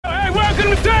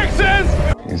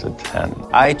choose a 10.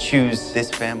 I choose this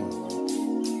family.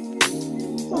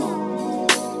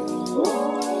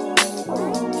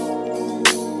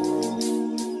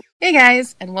 Hey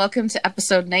guys, and welcome to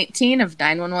episode 19 of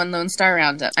 911 Lone Star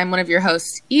Roundup. I'm one of your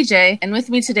hosts, EJ, and with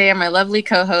me today are my lovely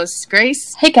co-hosts,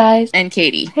 Grace. Hey guys. And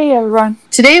Katie. Hey everyone.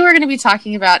 Today we're going to be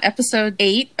talking about episode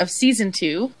 8 of season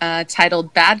 2,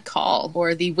 titled Bad Call,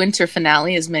 or the winter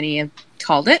finale, as many have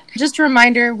called it. Just a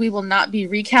reminder, we will not be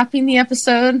recapping the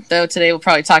episode, though today we'll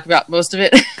probably talk about most of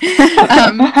it.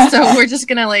 So we're just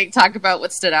gonna talk about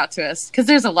what stood out to us, because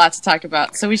there's a lot to talk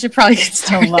about, so we should probably get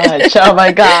started. So much. Oh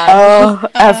my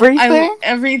god. Everything?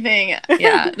 Everything.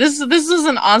 Yeah. This is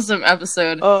an awesome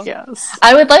episode. Oh yes.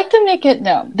 I would like to make it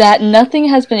known that nothing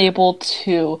has been able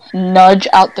to nudge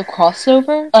out the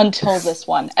crossover until this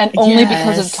one, and only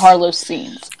because of Tarlo's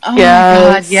scenes. Oh my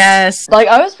god, yes.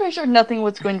 I was pretty sure nothing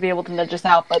was going to be able to nudge us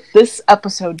out, but this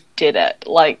episode did it.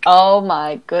 Oh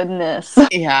my goodness.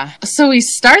 Yeah. So we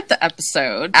start the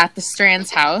episode at the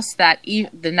Strand's house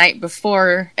the night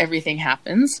before everything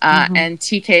happens, and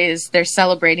they're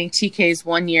celebrating TK's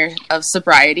 1 year of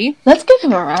sobriety. Let's give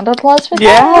him a round of applause for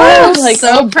that. Yeah,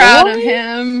 so proud of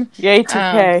him. Yay,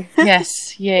 TK.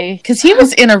 Yes, yay. Because he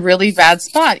was in a really bad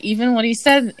spot. Even what he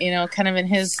said, kind of in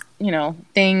his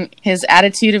thing, his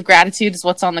attitude of gratitude is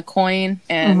what's on the coin,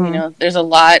 and there's a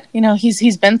lot,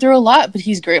 he's been through a lot, but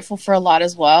he's grateful for a lot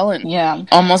as well, and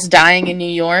almost dying in New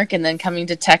York and then coming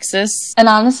to Texas. And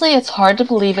honestly, it's hard to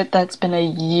believe that's been a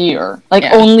year,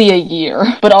 only a year,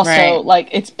 but also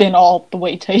it's been all the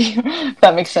way to a year, if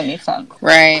that makes any sense.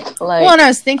 Right. Well, and I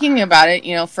was thinking about it,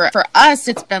 for us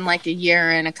it's been a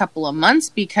year and a couple of months,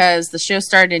 because the show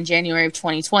started in January of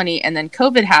 2020 and then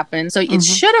COVID happened, so it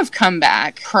should have come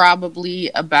back probably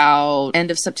about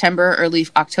end of September, early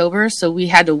October, so we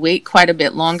had to wait quite a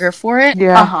bit longer for it.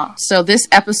 So this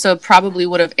episode probably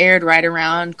would have aired right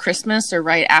around Christmas or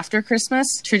right after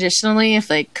Christmas, traditionally, if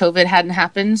COVID hadn't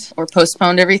happened or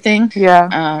postponed everything.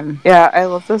 I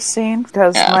love this scene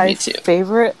because my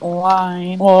favorite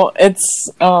line,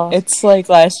 it's like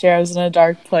last year I was in a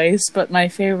dark place, but my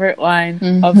favorite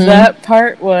line of that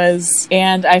part was,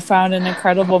 and I found an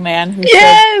incredible man who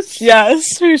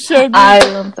who showed me I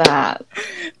love that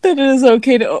it is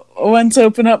okay to once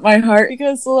open up my heart,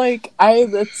 because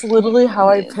that's literally how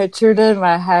I pictured it in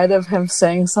my head, of him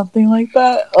saying something like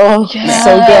that. Oh,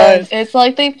 so good. It's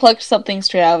like they plucked something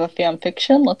straight out of a fan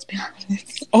fiction, let's be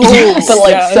honest. But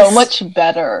so much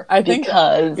better,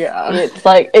 because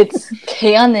it's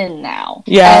canon now.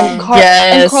 And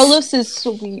Carlos's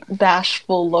sweet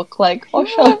bashful look,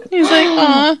 he's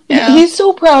he's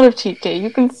so proud of TK, you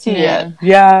can see it.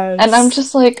 And I'm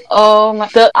just oh my.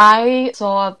 I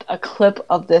saw a clip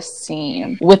of this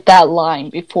scene with that line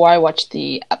before I watched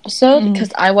the episode,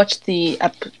 because I watched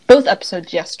both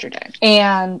episodes yesterday,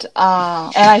 and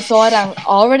I saw it. I'm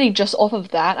already just off of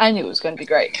that, I knew it was going to be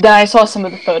great. Then I saw some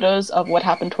of the photos of what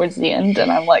happened towards the end,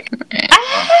 and I'm like,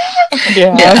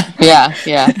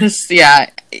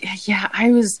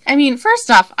 first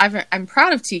off, I'm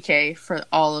proud of TK for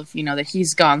all of, that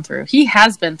he's gone through. He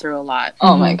has been through a lot.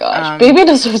 Oh my gosh. Baby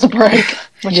deserves a break.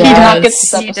 He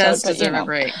does deserve a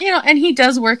break. And he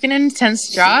does work in an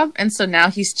intense job, and so now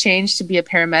he's changed to be a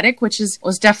paramedic, which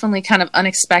was definitely kind of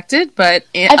unexpected, but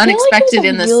unexpected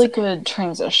in this. Really good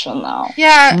transition, though.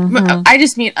 Yeah, I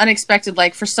just mean unexpected.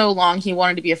 For so long, he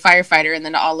wanted to be a firefighter, and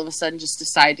then all of a sudden, just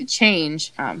decided to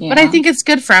change. But I think it's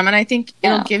good for him, and I think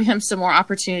it'll give him some more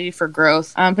opportunity for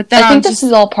growth. But then I think this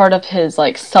is all part of his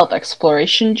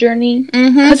self-exploration journey,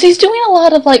 because he's doing a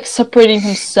lot of separating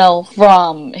himself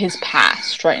from his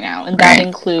past right now, and that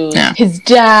includes his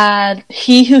dad,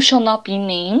 he who shall not be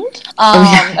named,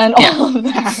 and all of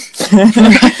that.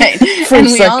 And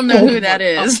we all know who that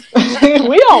is.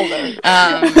 We all know.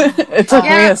 It took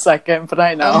me a second, but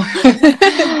I know.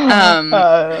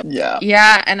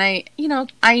 And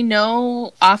I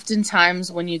know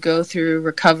oftentimes when you go through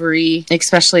recovery,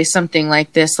 especially something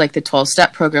like this, like the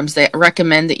 12-step programs, they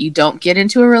recommend that you don't get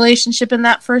into a relationship in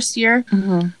that first year,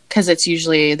 because it's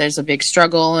usually there's a big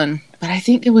struggle. But I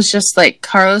think it was just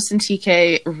Carlos and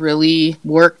TK really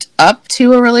worked up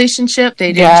to a relationship.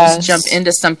 They didn't just jump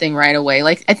into something right away.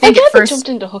 I think at first they jumped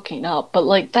into hooking up,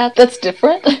 but that's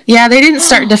different. Yeah, they didn't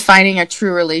start defining a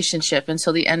true relationship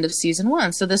until the end of season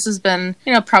 1. So this has been,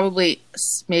 probably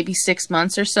maybe 6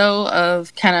 months or so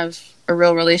of kind of a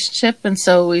real relationship. And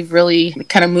so we've really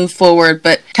kind of moved forward.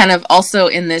 But kind of also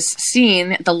in this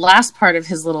scene, the last part of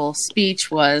his little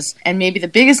speech was, and maybe the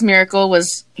biggest miracle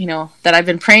was, you know, that I've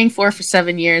been praying for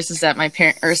 7 years, is that my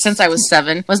parents, or since I was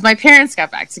 7, was my parents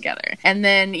got back together. And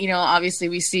then, you know, obviously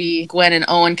we see Gwen and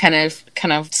Owen kind of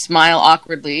smile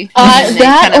awkwardly.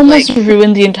 That almost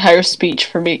ruined the entire speech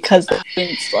for me, because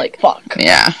it's like, fuck.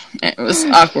 Yeah, it was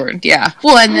awkward. Yeah.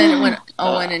 Well, and then when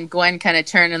Owen and Gwen kind of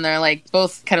turn and they're like,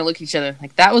 both kind of look at each other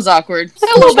like, that was awkward. A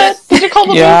little bit. Did you call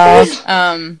them both?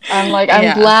 I'm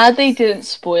glad they didn't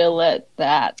spoil it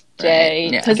that day,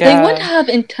 because they would have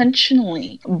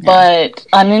intentionally, but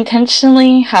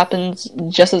unintentionally happens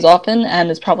just as often and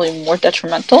is probably more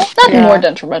detrimental. Not more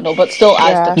detrimental, but still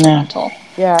as detrimental.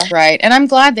 Yeah. Right. And I'm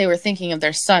glad they were thinking of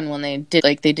their son when they did,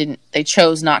 like, they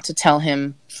chose not to tell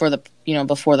him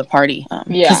before the party,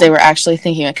 because they were actually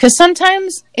thinking it. Because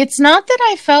sometimes it's not that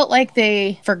I felt like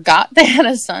they forgot they had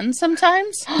a son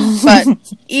sometimes, but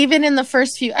even in the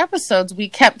first few episodes, we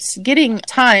kept getting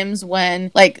times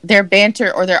when, like, their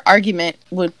banter or their argument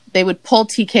they would pull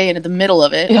TK into the middle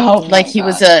of it, like he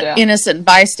was an innocent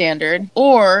bystander,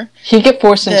 or he'd get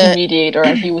forced into mediator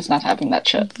and he was not having that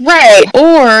shit. Right.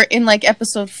 Or in, like,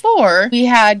 episode 4, we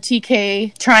had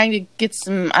TK trying to get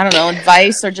some, I don't know,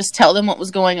 advice or just tell them what was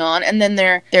going on, and then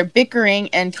they're bickering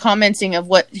and commenting of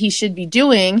what he should be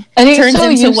doing, and turns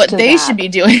into what they should be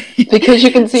doing. Because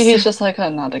you can see he's just like, oh,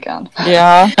 not again.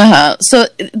 Yeah. So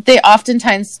they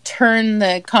oftentimes turn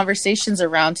the conversations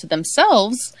around to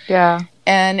themselves. Yeah.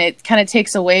 And it kind of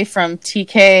takes away from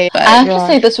TK. But I have to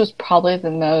say this was probably the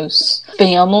most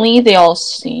family they all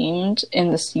seemed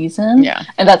in the season. Yeah.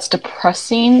 And that's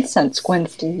depressing since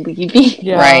Gwen's leaving.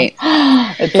 Yeah. Right.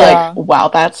 It's like, wow,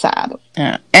 that's sad.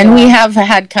 Yeah. And we have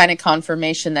had kind of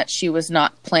confirmation that she was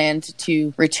not planned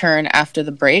to return after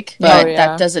the break, but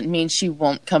that doesn't mean she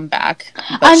won't come back.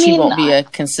 But she won't be a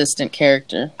consistent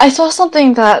character. I saw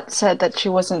something that said that she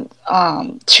was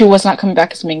not coming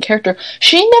back as a main character.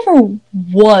 She never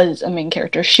was a main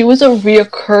character. She was a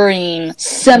reoccurring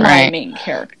semi-main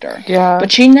character. Yeah.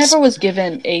 But she never was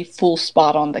given a full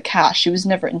spot on the cast. She was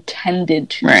never intended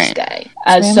to stay.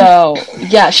 So,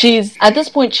 she's, at this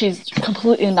point, she's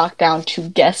completely knocked down to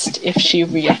guest if she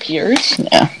reappears.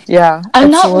 Yeah.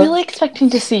 I'm not really expecting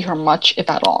to see her much, if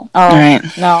at all. Oh, right.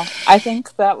 No. I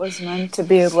think that was meant to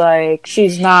be like,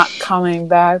 she's not coming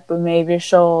back, but maybe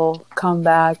she'll come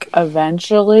back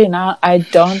eventually. I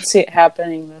don't see it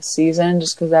happening this season,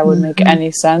 just because that would make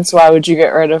any sense. Why would you get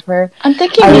rid of her? I'm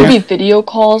thinking maybe video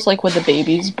calls, like when the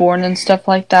baby's born and stuff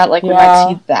like that. Like we might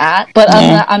see that, but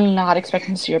I'm not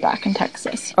expecting to see her back in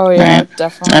Texas. Oh yeah,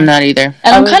 definitely. I'm not either.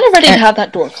 And I'm kind of ready to have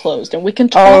that door closed, and we can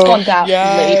talk on that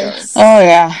later. Oh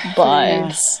yeah,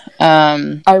 but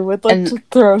I would like to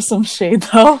throw some shade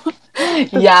though.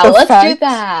 Let's do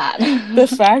that. The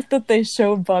fact that they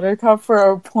showed Buttercup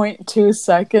for 0.2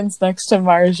 seconds next to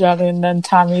Marjane and then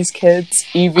Tommy's kids,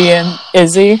 Evie and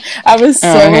Izzy. I was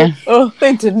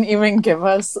they didn't even give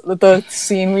us the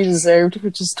scene we deserved,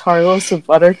 which is Tarlos with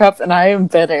Buttercup, and I am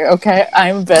bitter, okay?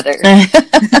 I'm bitter.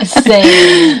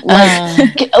 Same.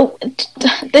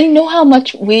 They know how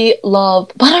much we love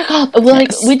Buttercup.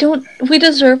 Like, we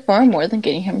deserve far more than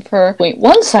getting him for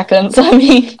 0.1 seconds. I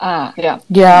mean,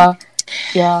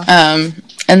 Yeah.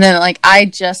 And then, like,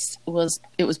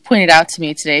 it was pointed out to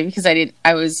me today because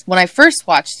when I first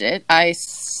watched it, I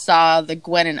saw the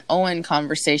Gwen and Owen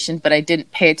conversation, but I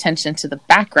didn't pay attention to the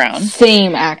background.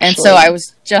 Same, actually. And so I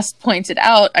was just pointed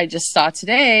out, I just saw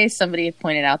today, somebody had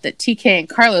pointed out that TK and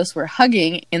Carlos were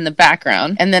hugging in the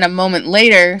background. And then a moment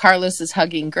later, Carlos is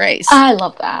hugging Grace. I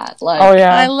love that. Like, oh,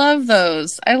 yeah. I love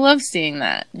those. I love seeing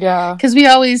that. Yeah. Because we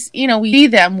always, we see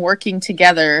them working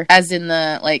together, as in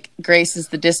the, like, Grace is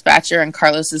the dispatcher and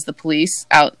Carlos is the police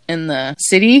out in the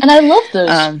city. And I love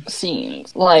those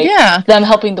scenes. Like, them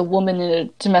helping the woman in a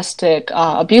domestic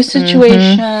abuse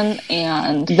situation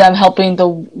and them helping the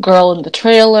girl in the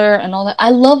trailer and all that.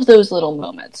 I love those little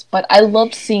moments, but I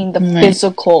love seeing the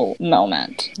physical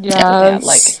moment.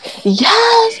 Yes.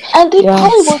 Yes! And they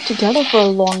probably worked together for a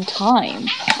long time.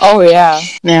 Oh, yeah.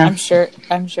 Yeah. I'm sure.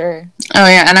 Oh,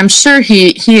 yeah, and I'm sure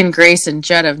he and Grace and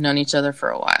Jed have known each other for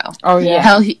a while. Oh, yeah.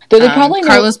 Hell,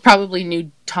 Carlos probably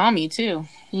knew Tommy, too.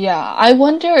 Yeah, I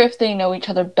wonder if they know each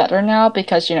other better now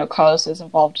because, Carlos is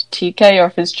involved with TK, or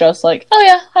if it's just like, oh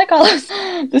yeah, hi Carlos,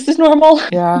 this is normal.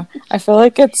 Yeah, I feel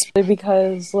like it's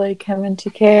because, like, him and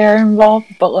TK are involved,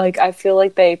 but, like, I feel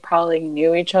like they probably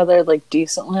knew each other, like,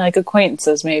 decently, like,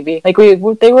 acquaintances, maybe. Like,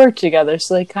 they worked together,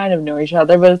 so they kind of knew each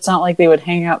other, but it's not like they would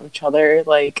hang out with each other,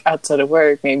 like, outside of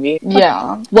work, maybe.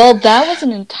 Yeah. Well, that was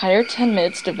an entire 10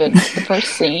 minutes to the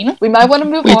first scene. We might want to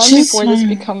move on before this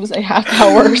becomes a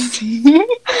half-hour scene.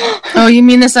 Oh, you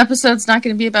mean this episode's not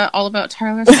going to be all about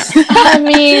Tyler? I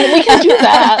mean, we can do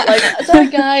that. Like, sorry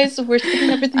guys, we're skipping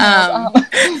everything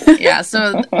else. Yeah,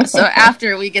 so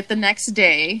after we get the next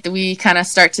day, we kind of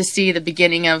start to see the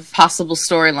beginning of possible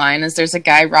storyline as there's a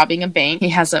guy robbing a bank. He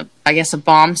has a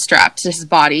bomb strapped to his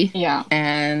body. Yeah.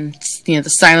 And, the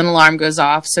silent alarm goes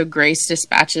off, so Grace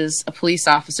dispatches a police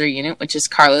officer unit, which is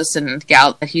Carlos and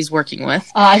Gal that he's working with.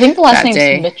 I think the last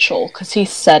name's Mitchell, because he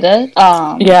said it.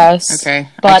 Yes. Okay.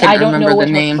 But I don't know what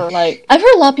the name. I've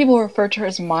heard a lot of people refer to her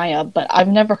as Maya, but I've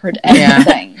never heard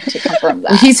anything to confirm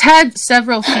that. He's had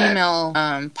several female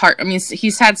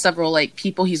he's had several like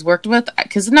people he's worked with,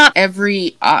 because not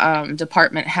every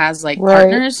department has like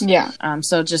partners. Yeah.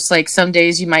 So just like some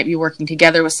days you might be working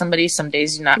together with somebody, some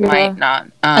days you might not.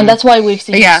 And that's why we've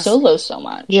seen Solo so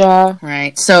much. Yeah.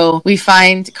 Right. So we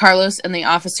find Carlos and the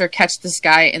officer catch this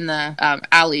guy in the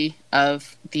alley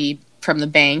from the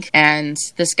bank, and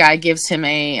this guy gives him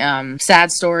a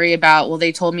sad story about, well,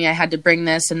 they told me I had to bring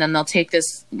this, and then they'll take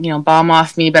this bomb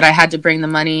off me, but I had to bring the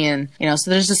money, and so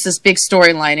there's just this big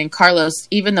storyline. And Carlos,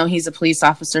 even though he's a police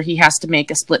officer, he has to make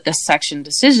a split section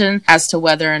decision as to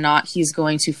whether or not he's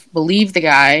going to believe the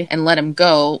guy and let him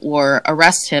go, or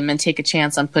arrest him and take a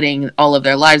chance on putting all of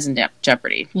their lives in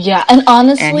jeopardy. Yeah, and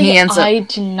honestly, I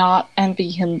do not envy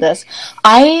him this.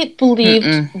 I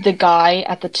believed the guy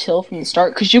at the till from the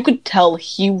start, because you could tell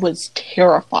he was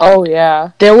terrified. Oh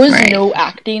yeah, there was no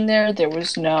acting there. There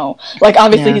was no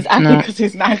obviously he's acting because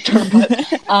he's an actor, but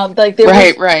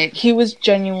he was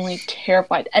genuinely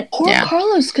terrified. And poor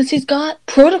Carlos, because he's got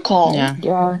protocol.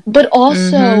 Yeah. But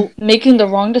also making the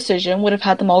wrong decision would have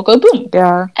had them all go boom.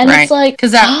 Yeah, and it's like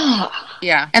because that.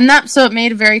 Yeah, and so it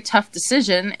made a very tough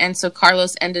decision, and so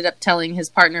Carlos ended up telling his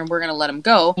partner, we're going to let him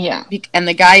go. Yeah. And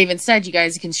the guy even said, you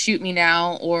guys can shoot me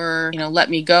now, or,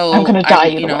 let me go. I'm going to die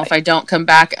either way. If I don't come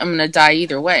back, I'm going to die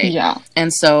either way. Yeah.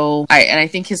 And so, I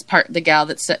think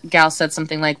Gal said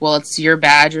something like, well, it's your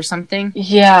badge or something.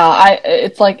 Yeah,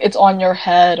 it's like, it's on your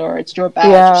head, or it's your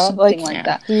badge, or something like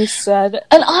that. He said.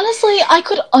 And honestly, I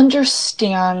could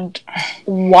understand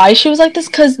why she was like this,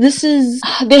 because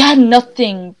they had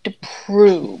nothing to prove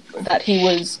that he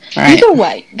was either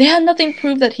way. They had nothing to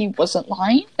prove that he wasn't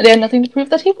lying. They had nothing to prove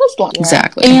that he was lying.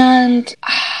 Exactly. And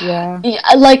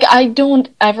I don't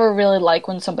ever really like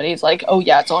when somebody's like, oh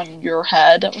yeah, it's on your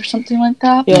head or something like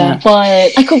that. Yeah.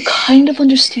 But I could kind of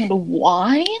understand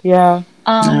why. Yeah.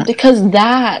 Because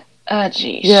that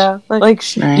geez. Yeah,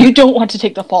 you don't want to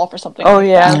take the fall for something. Oh,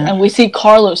 yeah. And we see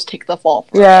Carlos take the fall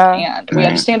for it, and we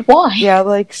understand why.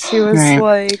 Yeah, she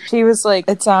was like,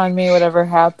 it's on me, whatever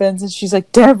happens, and she's like,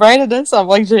 damn right it is. I'm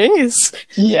like, jeez.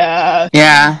 Yeah.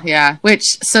 Yeah.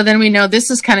 So then we know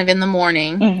this is kind of in the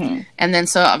morning, and then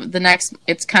so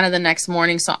it's kind of the next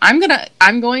morning. So I'm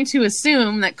going to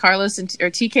assume that Carlos or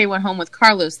TK went home with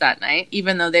Carlos that night,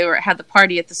 even though they had the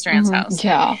party at the Strand's house.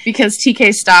 Yeah. Because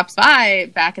TK stops by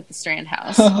back at the Strand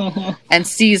house and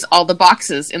sees all the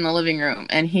boxes in the living room,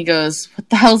 and he goes, what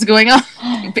the hell's going on?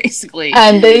 Basically.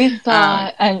 And they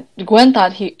thought and Gwen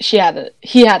thought he had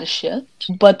a shift,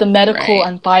 but the medical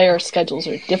and fire schedules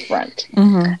are different.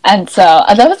 And so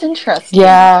that was interesting.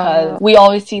 Because we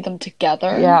always see them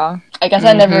together. Yeah. I guess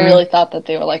I never really thought that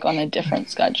they were on a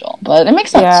different schedule, but it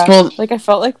makes sense. Yeah. Well, I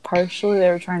felt like partially they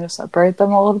were trying to separate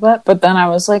them a little bit, but then I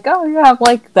was like, oh yeah,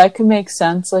 that could make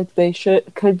sense. They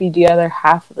could be together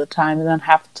half of the time, and then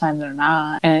half the time they're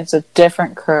not, and it's a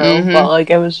different crew. But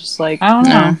it was just I don't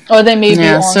know. Or they may be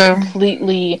on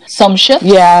completely some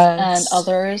shifts, and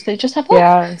others they just have one.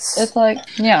 Yes. It's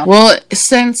Well,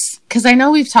 because I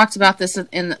know we've talked about this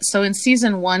in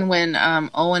season 1 when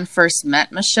Owen first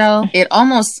met Michelle, it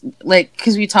almost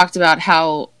because we talked about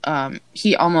how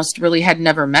he almost really had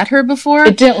never met her before.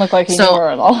 It didn't look like he knew her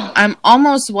at all. I'm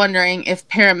almost wondering if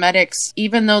paramedics,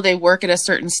 even though they work at a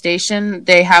certain station,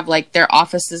 they have their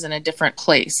offices in a different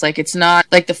place. It's not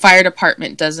the fire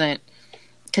department doesn't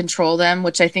control them,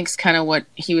 which I think is kind of what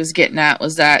he was getting at,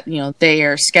 was that they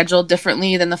are scheduled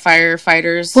differently than the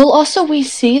firefighters. Well, also we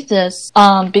see this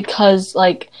because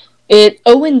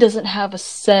Owen doesn't have a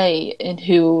say in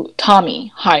who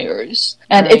Tommy hires.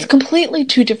 And it's completely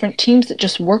two different teams that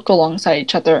just work alongside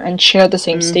each other and share the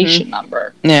same station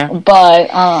number. Yeah. But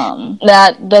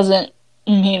that doesn't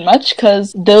mean much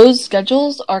because those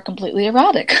schedules are completely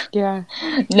erratic. Yeah.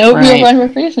 No real rhyme or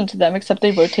reason to them except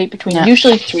they rotate between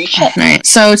usually 3 shifts. Right.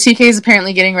 So TK is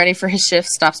apparently getting ready for his shift,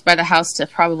 stops by the house to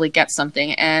probably get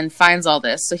something, and finds all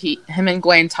this. So him and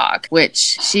Gwen talk, which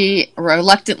she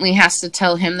reluctantly has to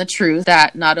tell him the truth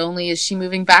that not only is she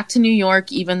moving back to New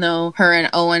York, even though her and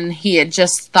Owen, he had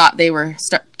just thought they were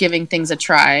giving things a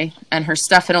try, and her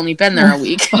stuff had only been there a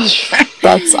week.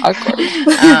 That's awkward.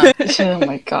 Oh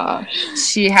my gosh.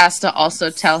 She has to also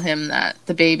tell him that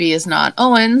the baby is not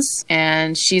Owen's,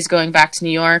 and she's going back to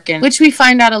New York, and which we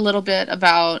find out a little bit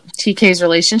about TK's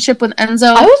relationship with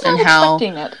Enzo. I was not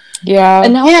expecting it. Yeah.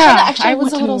 And now I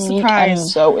was a little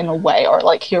surprised. Enzo in a way, or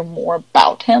like hear more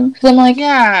about him. Because I'm like,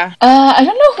 I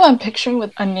don't know who I'm picturing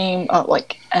with a name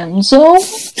like Enzo,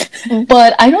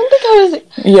 but I don't think I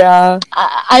was. Yeah.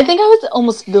 I think I was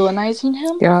almost villainizing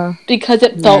him. Yeah. Because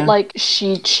it felt like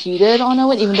she cheated on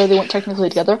Owen, even though they weren't technically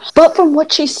together. But from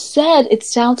what she said, it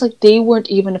sounds like they weren't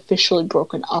even officially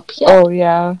broken up yet. Oh,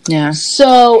 yeah. Yeah.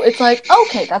 So it's like,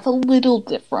 okay, that's a little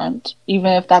different,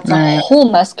 even if that's a whole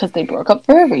mess because they broke up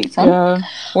for a reason. Yeah.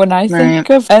 When I think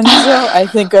of Enzo, I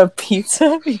think of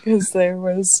pizza because there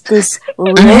was this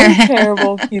really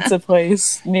terrible pizza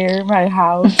place near my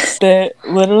house that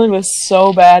literally was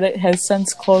so bad it has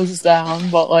since closed down,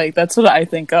 but like that's what I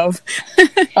think of.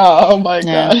 Oh my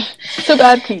god. So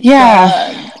bad pizza.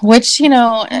 Yeah. Which,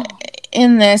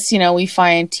 in this, we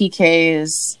find TK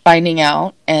is finding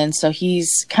out, and so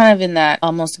he's kind of in that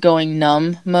almost going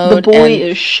numb mode. The boy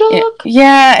is shook.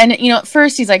 And at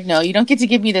first he's like, no, you don't get to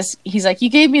give me this. He's like, you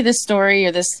gave me this story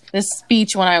or this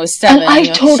speech when I was 7. And I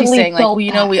totally she's saying felt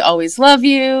like, well, we always love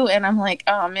you, and I'm like,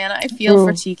 oh man, I feel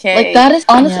for TK. Like that is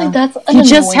honestly that's an annoying he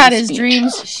just had his speech.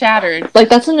 Dreams shattered. Like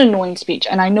that's an annoying speech,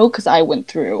 and I know because I went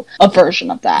through a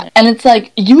version of that, and it's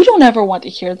like you don't ever want to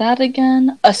hear that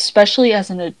again, especially as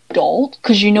an adult,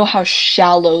 because you know how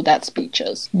shallow that speech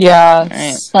is. Yeah.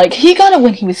 Right. Like, he got it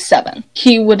when he was 7.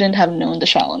 He wouldn't have known the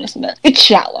shallowness of it. It's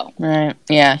shallow. Right.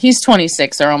 Yeah. He's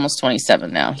 26 or almost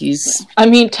 27 now. I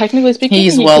mean, technically speaking,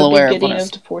 he's he well could aware be of getting a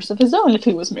divorce of his own if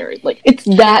he was married. Like, it's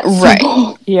that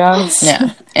simple. Yes.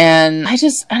 Yeah. And I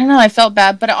don't know, I felt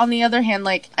bad. But on the other hand,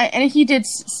 like, and he did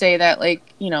say that, like,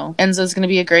 Enzo's going to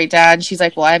be a great dad. And she's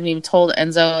like, well, I haven't even told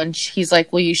Enzo. And he's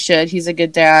like, well, you should. He's a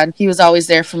good dad. He was always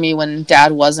there for me when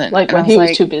dad wasn't. Like, when he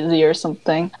was too busy or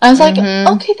something. I was like,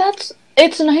 okay,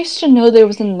 it's nice to know there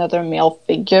was another male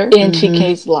figure in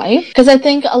TK's life. Because I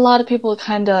think a lot of people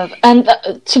kind of... And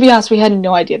to be honest, we had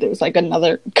no idea there was, like,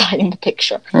 another guy in the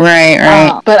picture.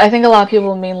 Right. But I think a lot of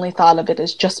people mainly thought of it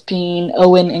as just being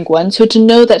Owen and Gwen. So to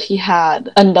know that he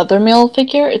had another male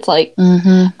figure, it's like,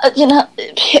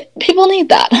 people need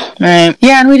that. Right.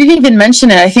 Yeah, and we didn't even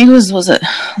mention it. I think it was it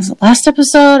last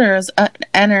episode or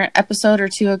an episode or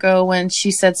 2 ago when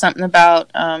she said something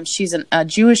about she's a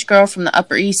Jewish girl from the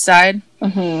Upper East Side.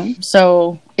 Mm-hmm.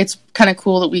 So it's kind of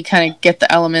cool that we kind of get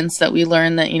the elements that we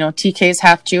learn that, TK's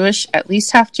half Jewish, at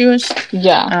least half Jewish.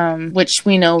 Yeah. Which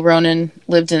we know Ronan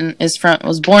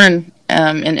was born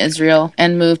in Israel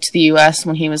and moved to the U.S.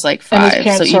 when he was like 5. And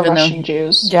his parents so are Russian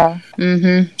Jews. Yeah.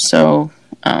 Mm-hmm. So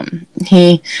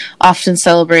he often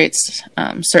celebrates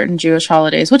certain Jewish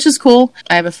holidays, which is cool.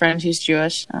 I have a friend who's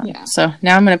Jewish. So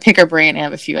now I'm going to pick her brain and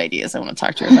have a few ideas I want to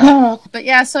talk to her about. But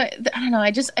yeah, so I don't know.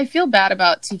 I feel bad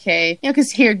about TK,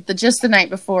 because just the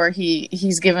night before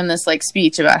he's given this like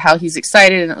speech about how he's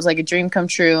excited and it was like a dream come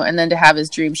true, and then to have his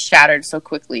dream shattered so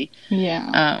quickly.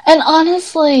 Yeah. And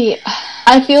honestly,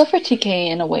 I feel for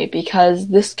TK in a way because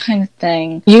this kind of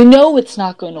thing, it's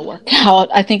not going to work out.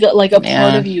 I think like a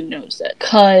part of you knows it.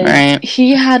 Because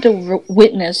he had to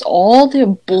witness all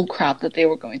the bullcrap that they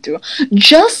were going through,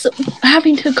 just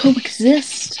having to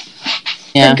coexist.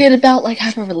 Yeah. Forget about like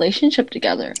have a relationship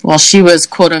together. Well, she was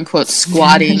quote unquote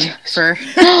squatting for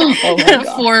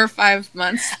 4 or 5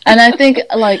 months. And I think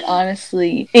like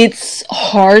honestly, it's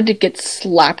hard to get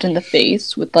slapped in the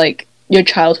face with like your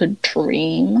childhood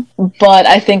dream, but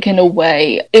I think in a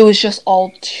way it was just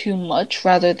all too much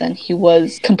rather than he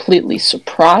was completely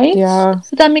surprised. Yeah.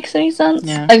 If that makes any sense.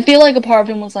 Yeah. I feel like a part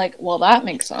of him was like, well, that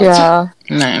makes sense. Yeah.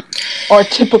 No. Or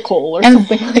typical or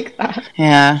something like that.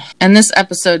 Yeah. And this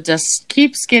episode just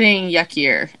keeps getting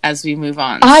yuckier as we move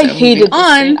on. I hated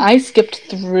this scene. I skipped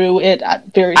through it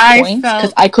at various points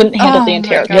because I couldn't handle the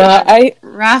entire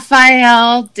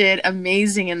Raphael did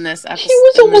amazing in this episode. He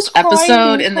was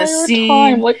almost in this scene.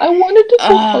 Like I wanted to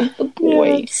hug the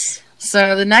boy. Yes.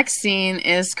 So the next scene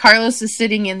is Carlos is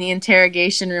sitting in the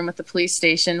interrogation room at the police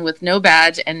station with no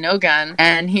badge and no gun,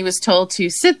 and he was told to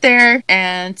sit there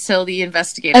until the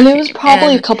investigator came. And it was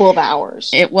probably a couple of hours.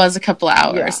 It was a couple of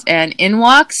hours. Yeah. And in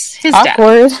walks his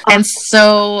Awkward. dad. And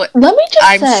so let me just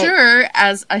I'm say, sure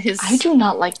as his... I do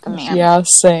not like the man. Yeah,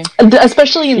 same.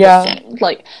 Especially in this scene.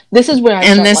 Like, this is where I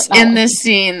in this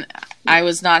scene, I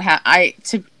was not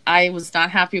I was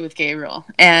not happy with Gabriel.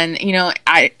 And, you know,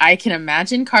 I can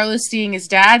imagine Carlos seeing his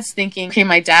dad's thinking, okay,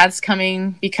 my dad's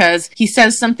coming because he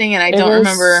says something and I don't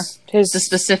remember the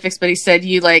specifics, but he said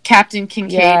Captain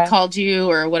Kincaid called you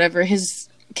or whatever, his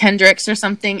Kendricks or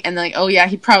something, and like, oh yeah,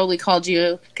 he probably called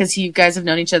you because you guys have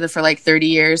known each other for like 30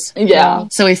 years. Yeah.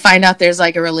 So we find out there's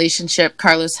like a relationship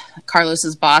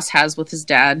Carlos's boss has with his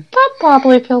dad. That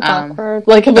probably feels awkward.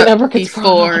 Like if it ever gets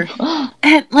before.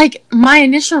 And like my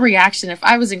initial reaction, if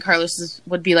I was in Carlos's,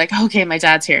 would be like, okay, my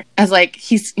dad's here. As like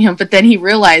he's, you know, but then he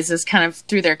realizes kind of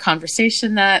through their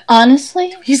conversation that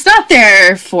honestly, he's not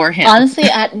there for him. Honestly,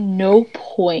 at no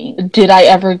point did I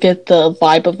ever get the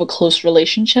vibe of a close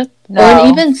relationship. No. Or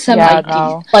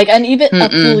an even a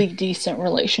fully decent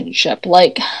relationship.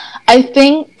 Like, I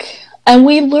think, and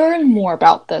we learn more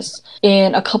about this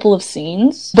in a couple of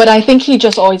scenes, but I think he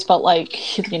just always felt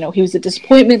like, you know, he was a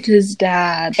disappointment to his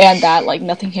dad, and that, like,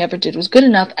 nothing he ever did was good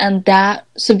enough, and that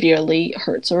severely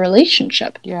hurts a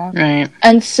relationship. Yeah. Right.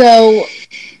 And so,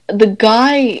 the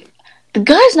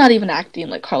guy's not even acting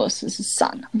like Carlos is his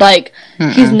son. Like,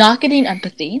 he's not getting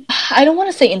empathy. I don't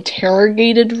want to say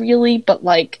interrogated, really, but,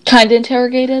 like, kind of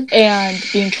interrogated and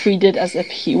being treated as if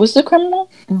he was the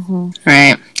criminal. Mm-hmm.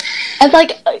 Right. And,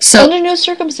 like, under no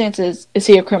circumstances is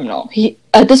he a criminal.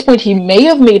 At this point, he may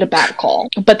have made a bad call,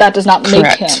 but that does not make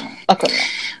him a criminal.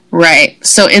 Right.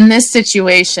 So, in this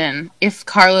situation, if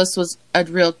Carlos was a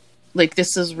real... Like,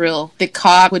 this is real. The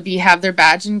cop would have their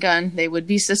badge and gun. They would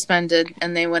be suspended,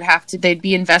 and they'd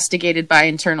be investigated by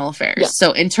Internal Affairs. Yeah.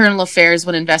 So Internal Affairs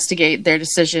would investigate their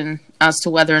decision as to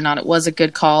whether or not it was a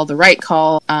good call, the right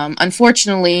call.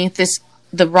 Unfortunately,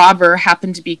 the robber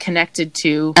happened to be connected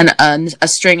to a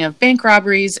string of bank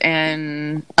robberies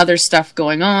and other stuff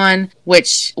going on,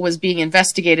 which was being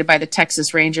investigated by the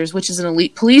Texas Rangers, which is an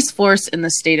elite police force in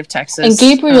the state of Texas. And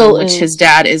Gabriel which his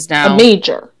dad is now a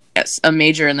major. Yes, a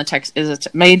major in the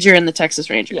major in the Texas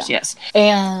Rangers. Yeah. Yes,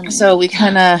 and so we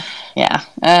kind of,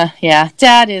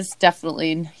 Dad is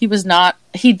definitely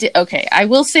Okay, I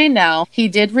will say now he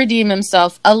did redeem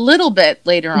himself a little bit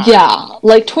later on. Yeah,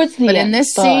 like towards the end. But in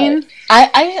this scene,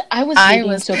 I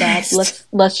was so bad.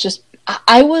 Let's just.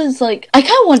 I was like, I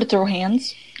kind of wanted to throw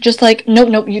hands. Just like,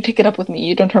 nope, you take it up with me.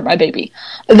 You don't hurt my baby.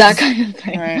 That kind of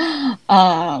thing.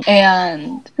 Right.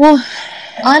 And well,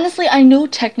 honestly, I know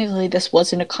technically this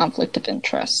wasn't a conflict of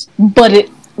interest, but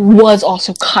it was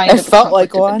also kind of a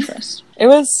conflict of interest. It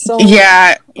was so...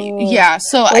 Yeah,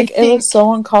 so like, I think... It was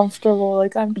so uncomfortable.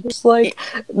 Like, I'm just like,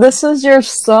 this is your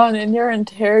son, and you're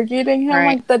interrogating him? Right.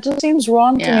 Like, that just seems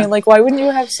wrong to me. Like, why wouldn't you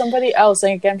have somebody else?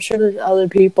 Like, I'm sure there's other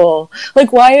people.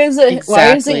 Like, why is it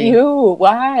you?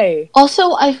 Why?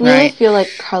 Also, I really feel like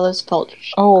Carlos felt...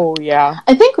 Oh, yeah.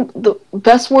 I think the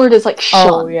best word is, like,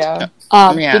 shunned.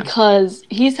 Oh, yeah. Because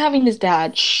he's having his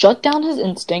dad shut down his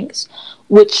instincts,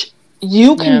 which...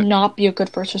 You cannot be a good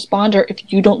first responder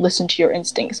if you don't listen to your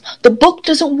instincts. The book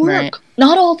doesn't work. Right.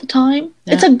 Not all the time.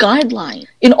 Yeah. It's a guideline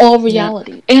in all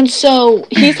reality. Yeah. And so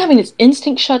he's having his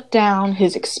instinct shut down,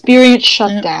 his experience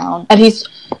shut down, and he's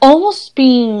almost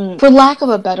being, for lack of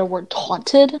a better word,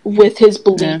 taunted with his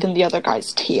belief in the other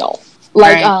guy's tale.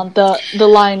 Like the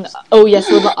line, "Oh yes,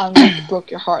 the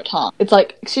broke your heart, huh?" It's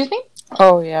like, excuse me?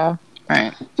 Oh yeah.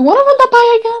 Right. You want to run that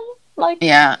by again? Like,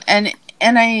 yeah, and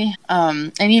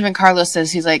even Carlos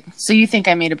says, he's like, so you think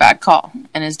I made a bad call?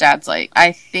 And his dad's like,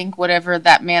 I think whatever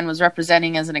that man was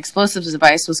representing as an explosives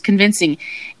device was convincing,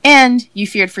 and you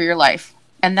feared for your life.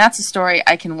 And that's a story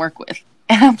I can work with.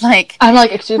 And I'm like,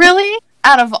 excuse me? Really?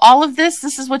 Out of all of this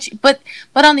is what you... But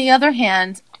on the other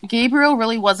hand, Gabriel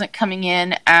really wasn't coming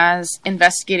in as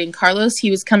investigating Carlos. He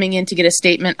was coming in to get a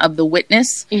statement of the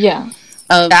witness. Yeah.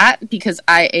 Of that, because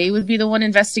IA would be the one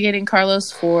investigating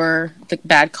Carlos for the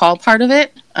bad call part of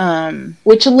it.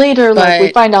 Which later,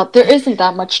 we find out there isn't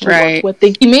that much to work with.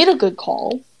 He made a good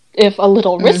call, if a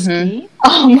little risky.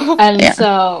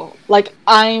 So, like,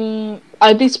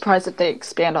 I'd be surprised if they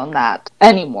expand on that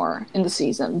anymore in the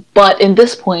season. But in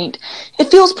this point,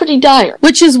 it feels pretty dire.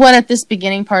 Which is what, at this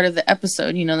beginning part of the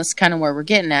episode, you know, that's kind of where we're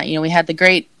getting at. You know, we had the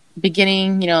great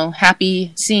beginning,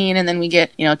 happy scene, and then we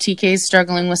get, TK's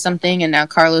struggling with something, and now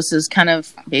Carlos is kind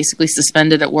of basically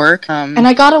suspended at work. And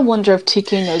I gotta wonder if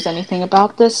TK knows anything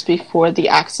about this before the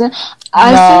accident.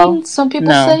 I've seen some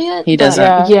people say it. He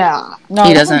doesn't. No,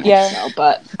 he doesn't.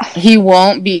 But he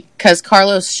won't, because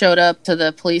Carlos showed up to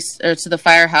the police or to the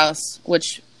firehouse,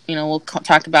 which we'll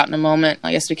talk about in a moment.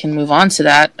 I guess we can move on to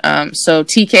that. So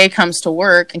TK comes to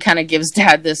work and kind of gives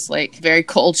Dad this like very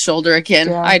cold shoulder again.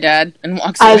 Hi, Dad, and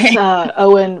walks away. As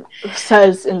Owen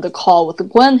says in the call with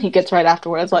Gwen, he gets right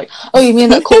afterwards like, "Oh, you mean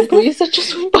that cold breeze that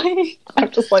just went by?" I'm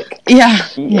just like,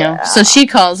 yeah. So she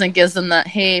calls and gives them the,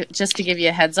 "Hey, just to give you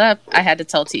a heads up, I had to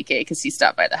tell TK because he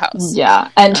stopped by the house." Yeah,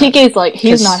 and TK's like,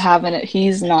 he's not having it. He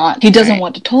doesn't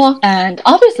want to talk, and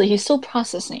obviously he's still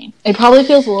processing. It probably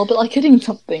feels a little bit like hitting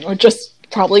something, or just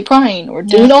probably crying, or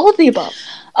doing all of the above.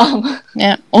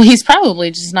 Well, he's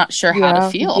probably just not sure how to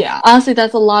feel. Yeah, honestly,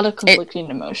 that's a lot of conflicting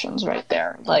emotions right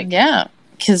there. Like,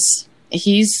 because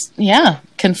he's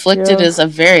conflicted is a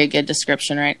very good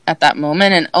description right at that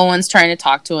moment. And Owen's trying to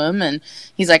talk to him, and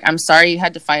he's like, "I'm sorry you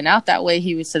had to find out that way."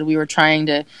 He said we were trying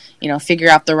to figure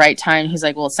out the right time. He's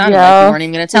like, "Well, it sounded like you weren't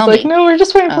even going to tell me." Like, no, we're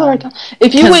just waiting for the right time.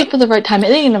 If you wait for the right time,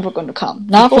 it ain't never going to come.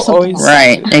 Not for something else.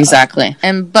 Right, exactly.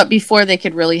 But before they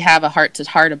could really have a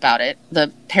heart-to-heart about it,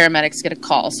 the paramedics get a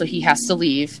call, so he has to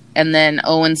leave. And then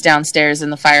Owen's downstairs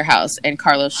in the firehouse, and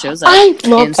Carlos shows up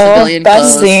in civilian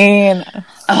clothes. Scene.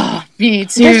 Oh, me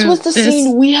too. This was the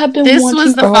scene we have been watching. This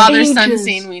was the father-son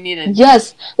scene we needed.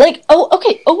 Yes. Like,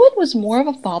 okay, Owen was more of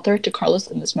a father to Carlos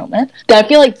in this moment that I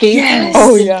feel like gave him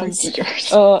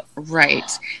years. Right.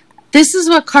 This is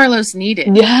what Carlos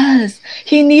needed. Yes.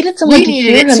 He needed someone to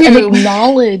hear him and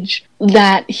acknowledge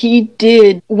that he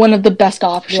did one of the best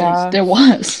options there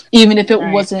was. Even if it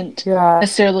wasn't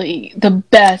necessarily the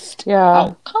best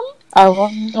outcome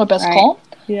or best call.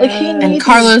 Yeah. Like, he needs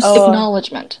Carlos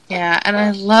acknowledgement. Yeah, and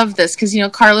I love this because,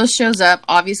 Carlos shows up.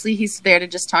 Obviously, he's there to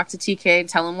just talk to TK and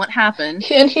tell him what happened.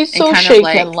 And he's so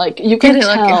shaken. Like, you can get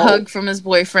tell. Like a hug from his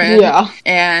boyfriend. Yeah.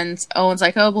 And Owen's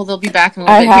like, "Oh, well, they'll be back in a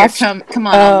little bit. Here, come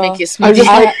on, I'll make you a smoothie."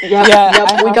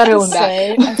 We got Owen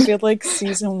back. I feel like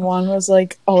season 1 was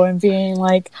like Owen being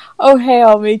like, "Oh, hey,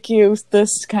 I'll make you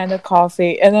this kind of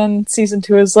coffee." And then season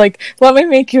 2 is like, "Let me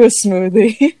make you a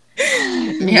smoothie."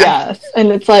 Yes,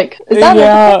 and it's like, is that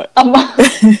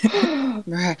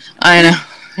right? I know.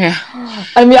 Yeah.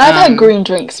 I mean, I've had green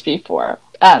drinks before,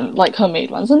 like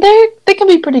homemade ones, and they can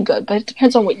be pretty good, but it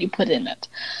depends on what you put in it.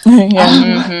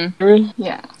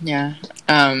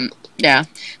 Yeah.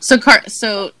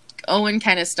 So Owen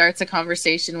kind of starts a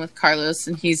conversation with Carlos,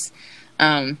 and he's,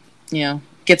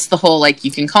 gets the whole, like, you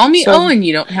can call me Owen,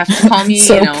 you don't have to call me,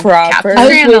 Captain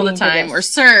Grant all the time, or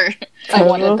Sir. I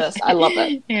wanted this. I love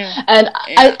it. And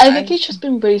I think he's just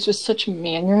been raised with such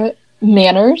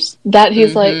manners that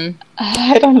he's like,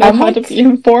 I don't know how to be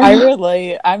informed. I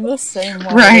relate. I'm the same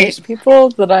way. Right. There's people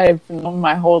that I've known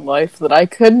my whole life that I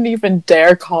couldn't even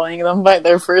dare calling them by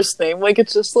their first name. Like, it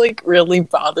just, like, really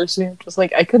bothers me. I'm just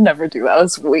like, I could never do that.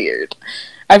 It's weird.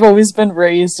 I've always been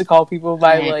raised to call people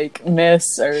by, like,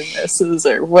 Miss or Mrs.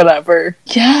 or whatever.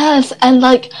 Yes, and,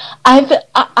 like, I've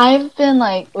been,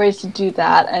 like, raised to do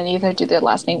that and either do their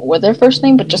last name or their first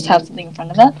name, but just have something in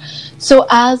front of it. So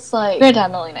as, like, granted,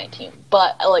 I'm only 19,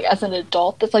 but, like, as an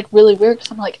adult, that's, like, really weird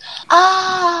because I'm like,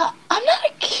 I'm not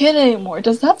a kid anymore.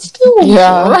 Does that still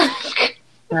work?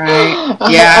 Right.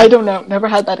 Yeah. I don't know. Never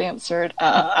had that answered.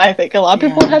 I think a lot of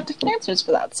people have different answers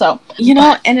for that. So,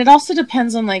 and it also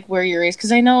depends on, like, where you're raised.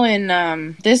 Because I know in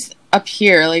this up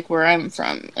here, like, where I'm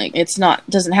from, like,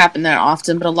 doesn't happen that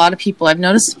often. But a lot of people, I've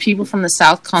noticed people from the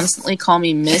South constantly call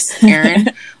me Miss Erin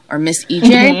or Miss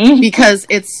EJ because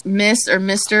it's Miss or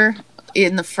Mr.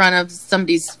 in the front of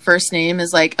somebody's first name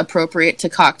is, like, appropriate to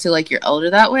talk to, like, your elder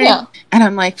that way. Yeah. And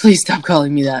I'm like, please stop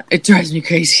calling me that. It drives me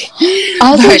crazy.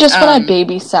 Honestly, just when I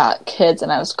babysat kids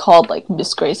and I was called, like,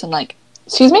 Miss Grace, I'm like,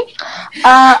 excuse me?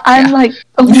 I'm like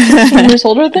 16 years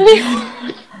older than you.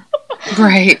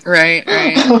 Right.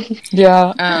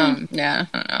 Yeah. I don't know.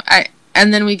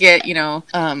 And then we get,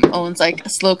 Owen's like,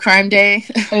 slow crime day.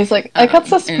 And he's like, I got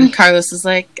suspicious. And Carlos is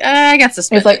like, I got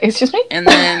suspicious. He's like, excuse me? And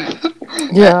then,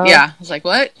 I was like,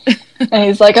 what? And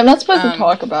he's like, I'm not supposed to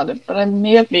talk about it, but I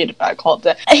may have made a bad call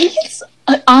today. He's,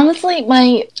 honestly,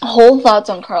 my whole thoughts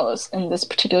on Carlos in this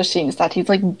particular scene is that he's,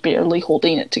 like, barely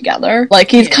holding it together.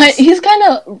 Like, he's kind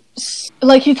of,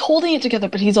 like, he's holding it together,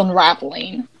 but he's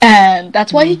unraveling. And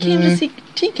that's why he came to see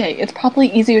TK. It's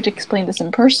probably easier to explain this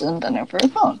in person than over the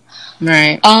phone.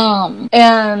 Right.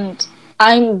 And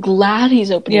I'm glad he's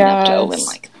opening up to Owen,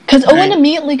 like, Because Owen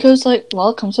immediately goes like, well,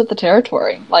 it comes with the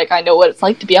territory. Like, I know what it's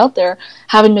like to be out there,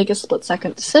 having to make a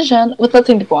split-second decision with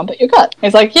nothing to go on but your gut.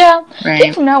 He's like, yeah, I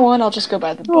think from now on, I'll just go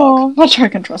by the book. I'm not sure I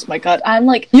can trust my gut. I'm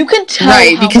like, you can tell.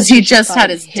 Right, because he just had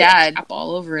his dad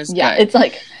all over his gut. Yeah, it's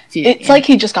like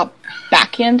he just got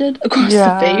backhanded across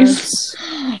the face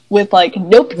with like,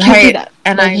 nope, can't do that.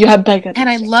 And like, you have backhanded. And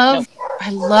I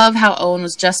love how Owen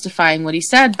was justifying what he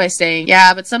said by saying,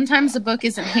 yeah, but sometimes the book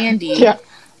isn't handy. Yeah.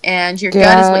 And your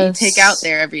gun is what you take out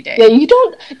there every day. Yeah, you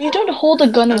don't hold a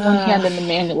gun in one hand and the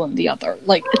manual in the other.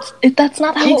 Like that's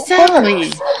not how it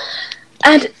works.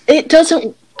 And it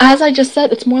doesn't. As I just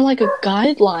said, it's more like a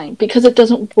guideline because it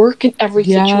doesn't work in every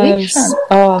situation.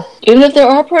 Even if there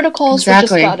are protocols for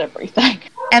just about everything.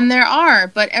 And there are,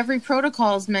 but every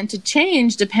protocol is meant to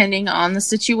change depending on the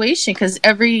situation because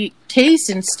every case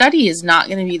and study is not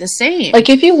going to be the same. Like,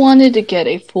 if you wanted to get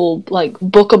a full, like,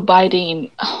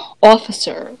 book-abiding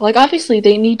officer, like, obviously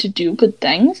they need to do good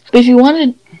things, but if you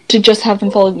wanted to just have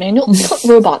them follow the manual, put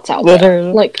robots out there.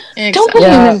 Like, don't put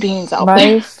human beings out there.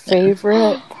 My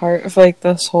favorite part of, like,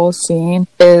 this whole scene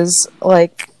is,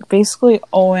 like, basically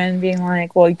Owen being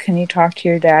like, well, can you talk to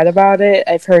your dad about it?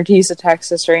 I've heard he's a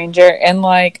Texas Ranger. And,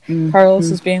 like, Carlos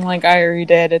is being like, I already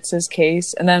did. It's his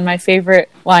case. And then my favorite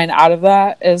line out of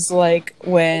that is, like,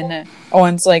 when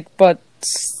Owen's like, but...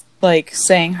 like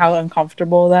saying how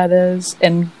uncomfortable that is,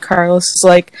 and Carlos is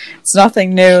like, it's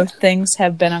nothing new, things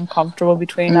have been uncomfortable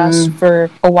between us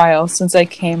for a while since I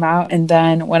came out, and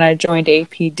then when I joined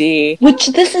APD, which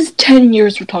this is 10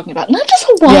 years we're talking about, not just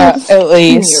a while, at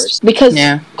least years. Because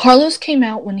Carlos came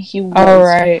out when he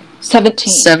was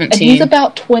 17 and he's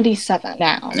about 27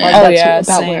 now. That's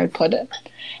about where I'd put it.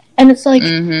 And it's like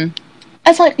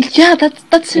it's like,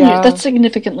 that's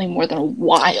significantly more than a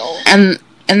while. And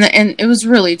it was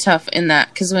really tough in that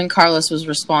because when Carlos was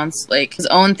like, because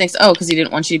Owen thinks, because he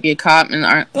didn't want you to be a cop,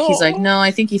 and he's like, no,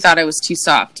 I think he thought I was too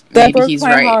soft. Maybe he's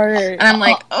right. And I'm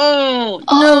like,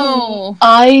 no.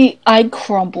 I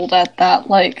crumbled at that,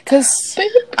 like, because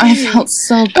I felt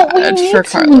so bad for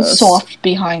Carlos. Soft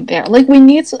behind there, like we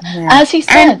need, as he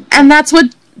said, and that's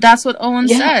what Owen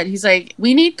said. He's like,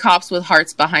 we need cops with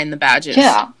hearts behind the badges.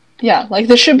 Yeah, like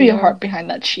there should be a heart behind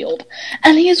that shield,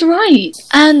 and he's right.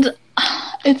 And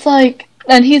it's like,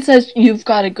 and he says, you've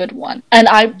got a good one. And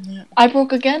I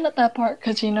broke again at that part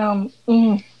because, oh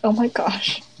my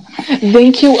gosh.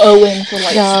 Thank you, Owen, for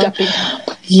stepping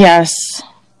up. Yes.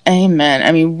 Amen.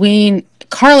 I mean,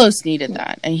 Carlos needed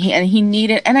that, and he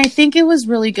needed, and I think it was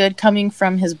really good coming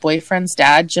from his boyfriend's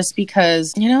dad, just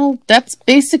because, that's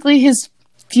basically his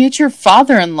future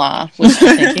father-in-law was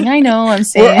thinking. I know I'm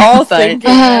saying we're all thinking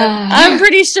I'm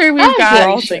pretty sure we've got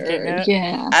all thinking it.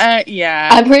 Yeah.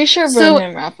 I'm pretty sure Vernon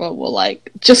and Rafa will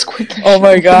just quit their oh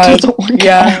my god.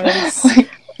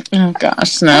 Oh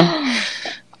gosh, no.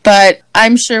 But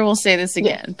I'm sure we'll say this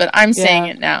again, but I'm saying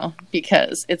it now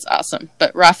because it's awesome.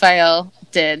 But Raphael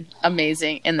did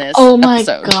amazing in this episode. Oh my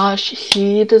gosh,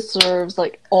 he deserves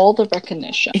all the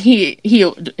recognition. He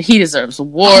deserves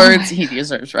awards. He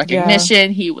deserves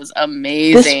recognition. He was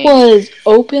amazing. This was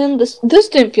open. This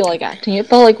didn't feel like acting. It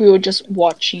felt like we were just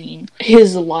watching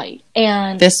his life.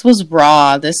 And this was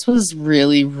raw. This was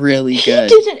really, really good.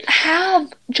 He didn't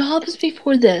have jobs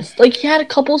before this. He had a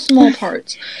couple small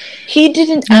parts. He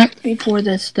didn't act before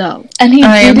this, though. And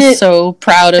I am so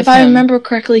proud of him. If I remember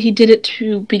correctly, he did it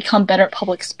to become better at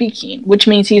public speaking, which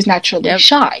means he's naturally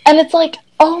shy. And it's like,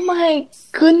 oh my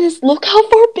goodness, look how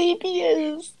far baby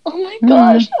is. Oh my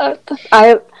gosh.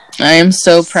 I am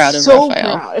so proud of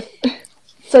Raphael. Proud.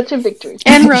 Such a victory.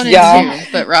 And Ronan too,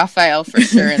 but Raphael for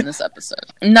sure in this episode.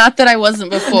 Not that I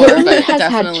wasn't before, but it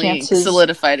definitely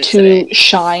solidified it today. To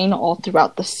shine all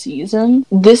throughout the season.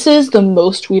 This is the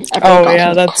most we've ever gotten. Oh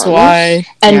yeah, that's Carlos. Why.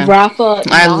 And Rafa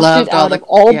knocked it out of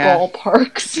all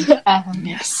ballparks.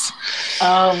 Yes.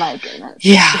 Oh my goodness.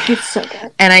 Yeah. It's so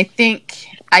good. And I think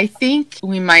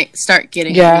we might start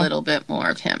getting a little bit more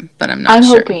of him, but I'm not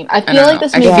sure. I'm hoping. I feel like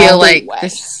this may be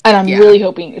this, and I'm really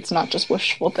hoping it's not just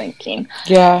wishful thinking.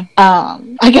 Yeah.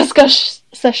 I guess Gush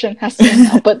Session has to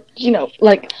now, but give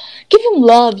him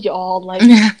love, y'all.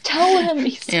 Tell him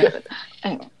he's good.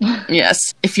 Anyway.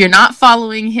 Yes. If you're not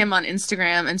following him on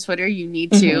Instagram and Twitter, you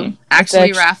need to.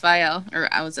 Actually, Raphael, or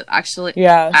was it actually?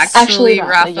 Yeah. Actually,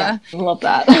 Rafa. Yeah. Love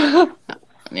that.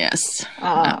 Yes.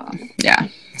 Yeah.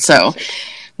 So.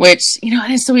 Which,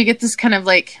 so we get this kind of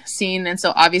scene, and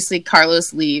so obviously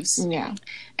Carlos leaves. Yeah.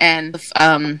 And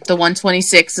the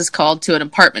 126 is called to an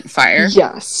apartment fire.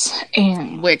 Yes.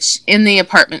 And which in the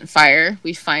apartment fire,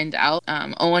 we find out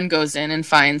Owen goes in and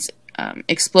finds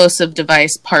explosive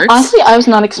device parts. Honestly, I was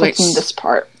not expecting this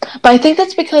part. But I think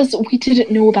that's because we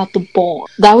didn't know about the bomb.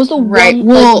 That was the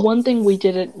one thing we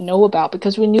didn't know about,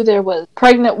 because we knew there was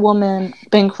pregnant woman,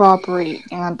 bank robbery,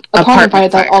 and apartment fire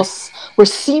that all were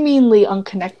seemingly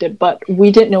unconnected, but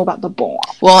we didn't know about the bomb.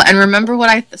 Well, and remember what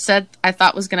I said I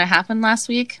thought was going to happen last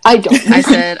week? I don't. I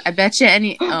said, I bet you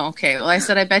any... Oh, okay. Well, I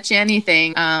said, I bet you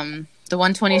anything. The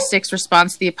 126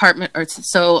 response to the apartment...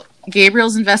 So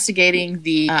Gabriel's investigating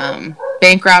the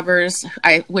bank robbers,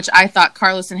 which I thought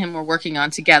Carlos and him were working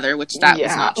on together, which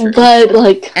was not true. But,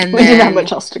 like, and we didn't have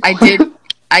much else to call.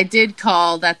 I did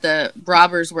call that the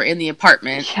robbers were in the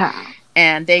apartment. Yeah.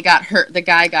 And they got hurt. The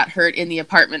guy got hurt in the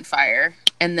apartment fire.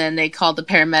 And then they called the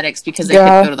paramedics because they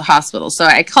couldn't go to the hospital. So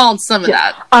I called some of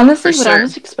that. Honestly, what I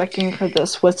was expecting for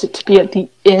this was it to be at the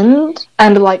end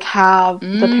and, like, have the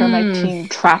paramedic team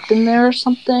trapped in there or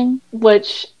something.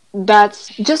 Which, that's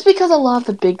just because a lot of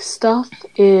the big stuff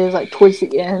is, like, towards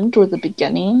the end or the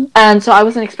beginning. And so I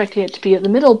wasn't expecting it to be at the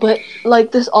middle. But,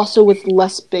 like, this also was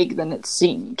less big than it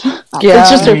seemed. It's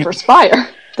just their first fire.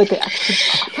 That they actually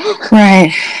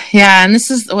Right. Yeah, and this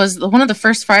was one of the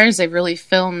first fires they really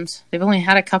filmed. They've only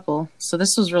had a couple, so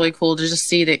this was really cool to just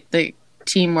see the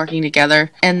team working together.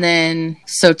 And then,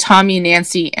 so Tommy,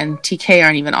 Nancy, and TK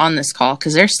aren't even on this call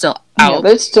because they're still out. Yeah,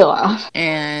 they're still out.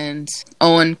 And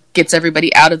Owen gets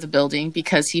everybody out of the building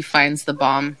because he finds the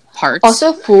bomb parts.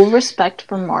 Also, full respect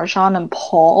for Marjan and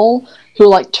Paul, who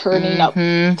like turning up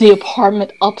the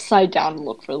apartment upside down to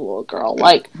look for the little girl,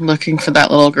 like looking for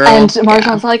that little girl. And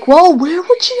Marjan's like, "Well, where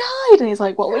would she hide?" And he's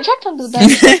like, "Well, we checked under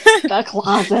the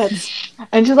closet."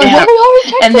 And she's like, "Well, we always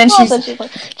checked the closet." She's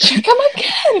like, "Check them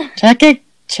again.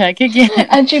 Check again."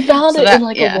 And she found it in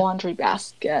like a laundry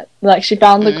basket. Like she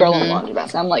found the girl in a laundry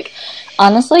basket. I'm like,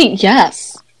 honestly,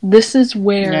 yes. This is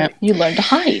where you learn to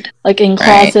hide. Like in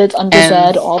closets, under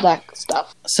bed, all that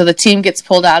stuff. So the team gets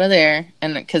pulled out of there,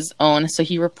 and because Owen, so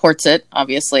he reports it,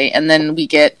 obviously. And then we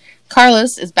get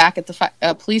Carlos is back at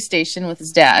the police station with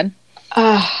his dad.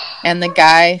 And the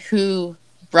guy who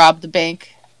robbed the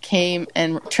bank came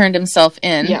and turned himself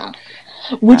in. Yeah.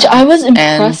 Which I was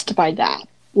impressed by that.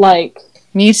 Like...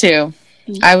 Me too.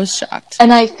 I was shocked.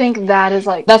 And I think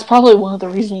that's probably one of the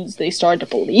reasons they started to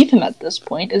believe him at this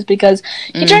point, is because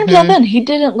he turned himself in. He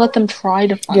didn't let them try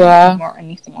to find him or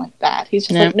anything like that. He's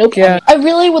just like, nope. Yeah. I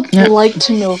really would like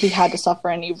to know if he had to suffer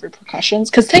any repercussions,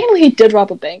 because technically he did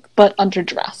rob a bank, but under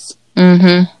duress.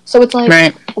 So it's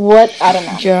like, what? I don't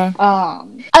know. Yeah.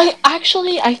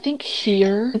 I think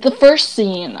here, the first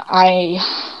scene, I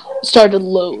started to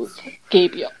loathe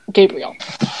Gabriel.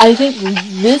 I think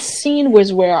this scene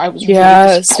was where I was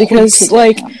because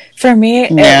like for me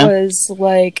it was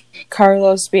like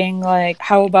Carlos being like,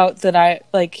 how about that I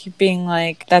like being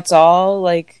like, that's all,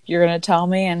 like you're gonna tell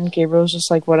me, and Gabriel's just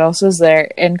like, what else is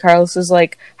there? And Carlos is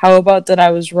like, how about that I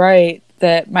was right,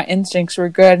 that my instincts were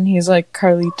good? And he's like,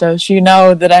 Carlitos, you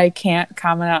know that I can't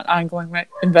comment on ongoing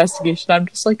investigation. I'm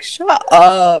just like, shut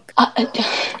up. I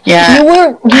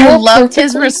loved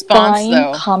his response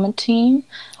though, commenting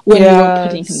when you were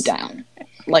putting him down,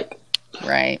 like.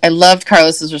 Right. I loved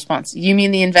Carlos's response. You mean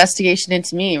the investigation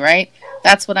into me, right?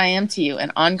 That's what I am to you,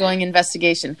 an ongoing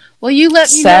investigation. Well, you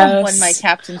let me know when my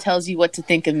captain tells you what to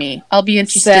think of me. I'll be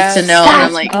interested to know. And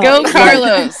I'm like, go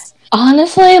Carlos.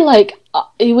 Honestly, like,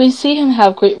 we see him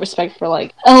have great respect for,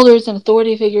 like, elders and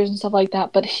authority figures and stuff like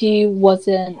that, but he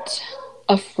wasn't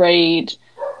afraid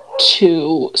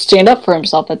to stand up for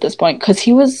himself at this point, because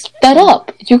he was fed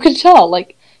up. You could tell,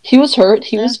 like, he was hurt,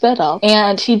 he was fed up,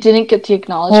 and he didn't get the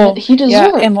acknowledgement he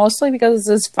deserved. Yeah, and mostly because it's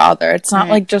his father. It's not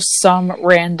like just some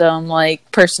random,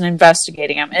 like, person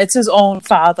investigating him. It's his own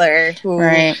father who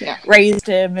raised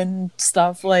him and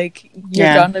stuff. Like,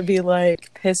 you're gonna be,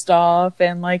 like, pissed off,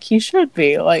 and, like, he should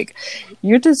be. Like,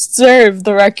 you deserve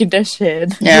the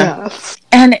recognition. Yeah.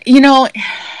 And, you know...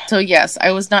 So yes,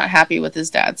 I was not happy with his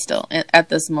dad still at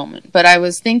this moment. But I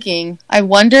was thinking, I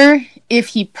wonder if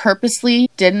he purposely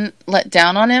didn't let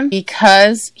down on him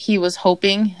because he was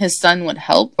hoping his son would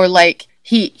help. Or like,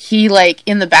 he like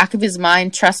in the back of his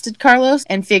mind trusted Carlos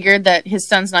and figured that his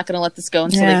son's not going to let this go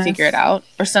until they figure it out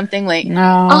or something. Like, no,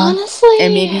 honestly,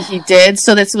 and maybe he did.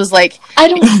 So this was like, I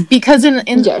don't because in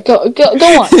go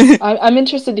on. I'm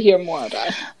interested to hear more about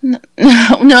it.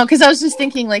 No, because I was just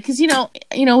thinking, like, because you know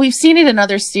we've seen it in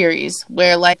other series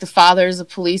where like the father is a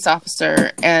police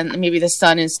officer and maybe the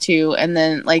son is too, and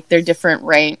then like they're different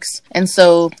ranks, and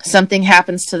so something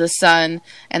happens to the son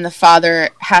and the father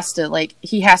has to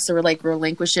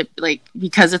relinquish it, like,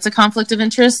 because it's a conflict of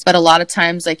interest. But a lot of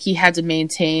times, like, he had to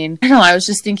maintain, I don't know, I was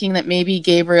just thinking that maybe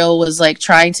Gabriel was like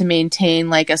trying to maintain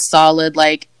like a solid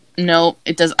like no,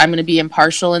 it does. I'm going to be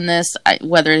impartial in this,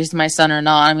 whether he's my son or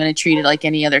not. I'm going to treat it like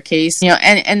any other case,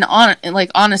 and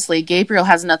honestly, Gabriel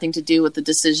has nothing to do with the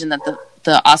decision that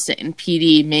the Austin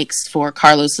PD makes for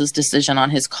Carlos's decision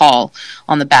on his call,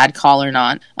 on the bad call or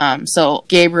not. So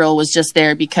Gabriel was just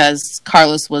there because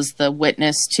Carlos was the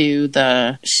witness to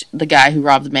the guy who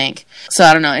robbed the bank. So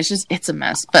I don't know. It's a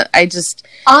mess. But I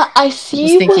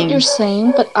see what you're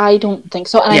saying, but I don't think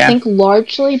so. And I think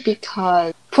largely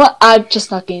because I'm just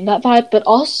not getting that vibe. But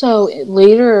also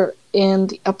later in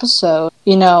the episode,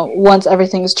 once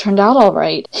everything is turned out all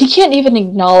right, he can't even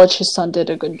acknowledge his son did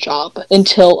a good job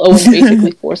until Owen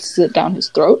basically forces it down his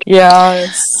throat.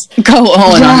 Yes. Go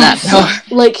Owen on that.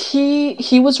 Like,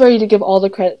 he was ready to give all the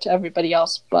credit to everybody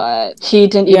else, but he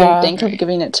didn't even think of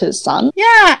giving it to his son.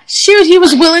 Yeah, shoot, he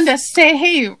was willing to say,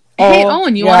 hey,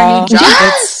 Owen, you want a new job?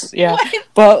 Yes!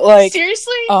 But like,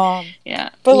 seriously? But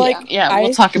like,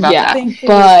 we'll talk about that.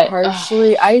 But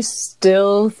partially, I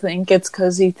still think it's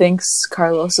because he thinks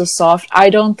Carlos is soft.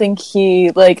 I don't think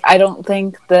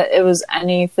that it was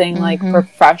anything like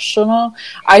professional.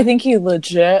 I think he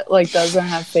legit doesn't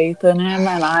have faith in him,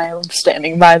 and I'm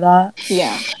standing by that.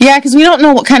 Yeah, because we don't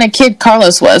know what kind of kid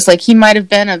Carlos was. Like, he might have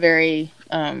been a very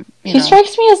he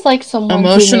strikes me as someone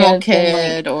emotional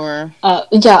kid, or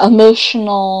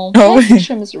emotional. I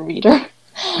picture him as a reader.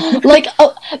 What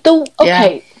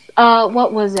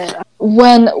was it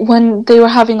when they were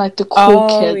having the cool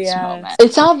kids moment?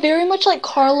 It sounded very much like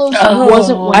Carlos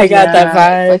wasn't. I got that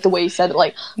vibe, like the way he said it,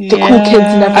 the cool kids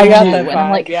never. I got that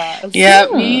vibe. And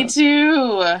I'm me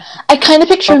too. I kind of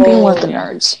picture him being one of the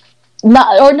nerds.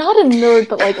 Not a nerd,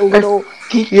 but a little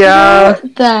geekier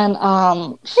than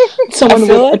someone with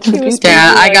attributes.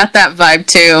 Yeah, I got that vibe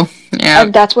too. Yeah,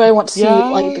 and that's where I want to see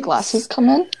the glasses come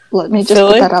in. Let me just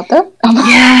put that out there.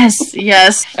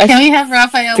 Yes. Can we have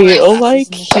Raphael? Feel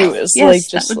like he was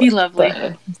that would be lovely.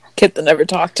 The kid that never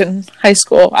talked in high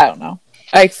school. I don't know.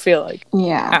 I feel like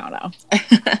I don't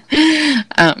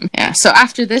know. So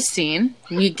after this scene,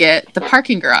 we get the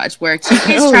parking garage where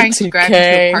TK is trying to grab into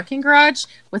a parking garage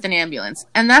with an ambulance,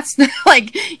 and that's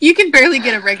you can barely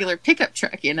get a regular pickup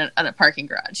truck in a parking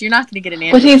garage. You're not going to get an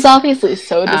ambulance. But he's obviously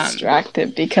so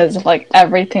distracted because of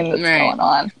everything that's going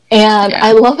on, and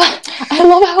I love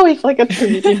how he's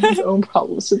attributing his own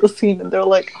problems to the scene, and they're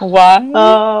like, "Why?"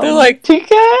 They're like, "TK,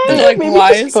 they're like, maybe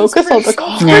why just focus on the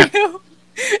car." Yeah.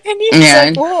 And he's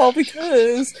like, well,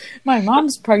 because my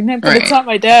mom's pregnant, but it's not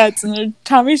my dad's. And then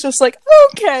Tommy's just like,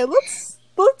 okay, let's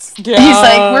He's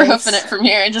like, we're hoofing it from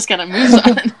here and just kind of moves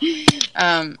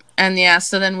on.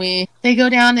 So then they go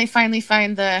down, they finally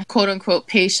find the quote-unquote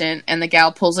patient, and the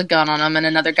gal pulls a gun on him, and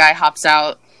another guy hops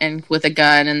out and with a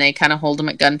gun, and they kind of hold him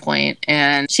at gunpoint.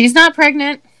 And she's not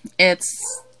pregnant.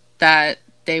 It's that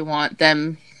they want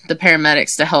the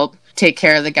paramedics, to help take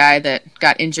care of the guy that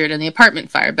got injured in the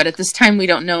apartment fire. But at this time, we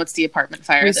don't know it's the apartment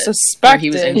fire where he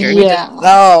was injured. Yeah.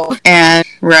 Oh. And,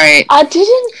 right. I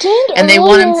didn't and they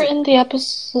want him in the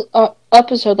episode, one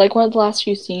of the last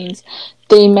few scenes,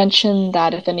 they mentioned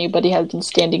that if anybody had been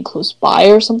standing close by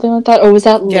or something like that, or was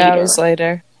that later? Yeah, it was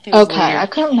later. Okay, I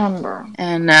couldn't remember.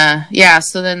 And,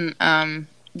 so then,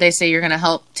 they say you're going to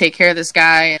help take care of this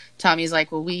guy. Tommy's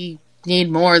like, well, we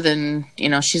need more than,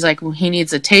 she's like, well, he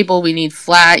needs a table, we need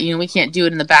flat, we can't do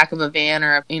it in the back of a van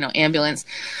or a, ambulance.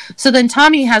 So then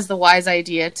Tommy has the wise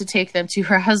idea to take them to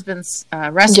her husband's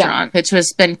restaurant, which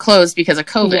has been closed because of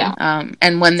COVID.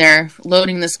 And when they're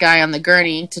loading this guy on the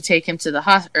gurney to take him to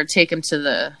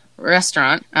the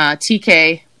restaurant,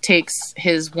 TK takes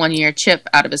his 1-year chip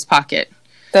out of his pocket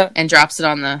and drops it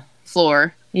on the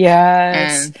floor.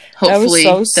 Yes, and hopefully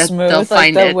that was so smooth. They'll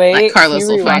find it. Like Carlos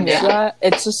will find it.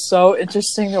 It's just so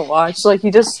interesting to watch.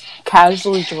 He just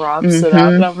casually drops it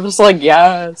out, and I'm just like,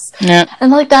 yes. Yeah.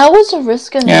 And that was a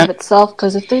risk in and of itself,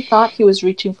 because if they thought he was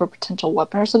reaching for a potential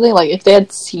weapon or something, if they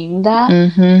had seen that,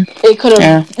 it could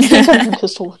have been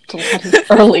pistol whipped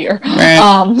earlier.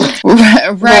 Right.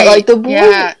 But, the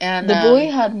boy, and the boy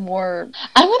had more.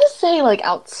 I'm gonna say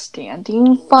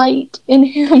outstanding fight in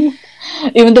him.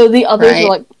 Even though the others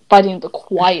were fighting the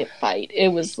quiet fight, it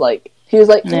was he was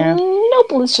like,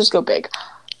 nope, let's just go big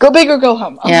or go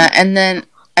home. And then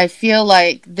I feel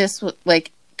like this was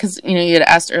because you had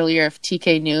asked earlier if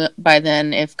TK knew by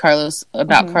then Carlos.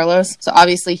 So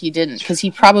obviously he didn't, because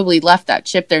he probably left that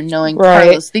chip there knowing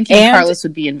Carlos, thinking Carlos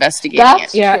would be investigating it.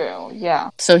 That's true. Yeah.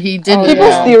 So he didn't.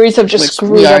 People's theories have just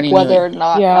screwed up whether or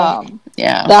not.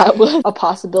 That was a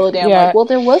possibility. I'm like, well,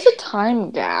 there was a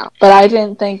time gap, but I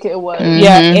didn't think it was.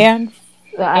 And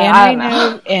I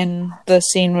knew in the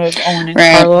scene with Owen and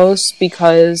Carlos,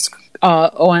 because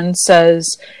Owen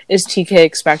says, "Is TK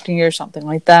expecting you?" or something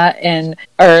like that, and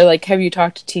or like, "Have you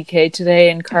talked to TK today?"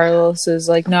 And Carlos is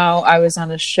like, "No, I was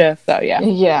on a shift." Oh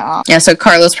yeah. So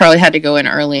Carlos probably had to go in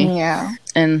early. Yeah.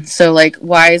 And so, like,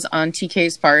 Y's on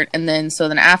TK's part. And then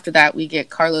after that, we get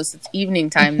Carlos. It's evening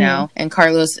time now. And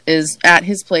Carlos is at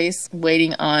his place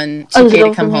waiting on TK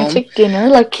to come home. A romantic dinner,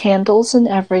 like candles and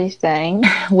everything.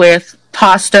 With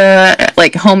pasta,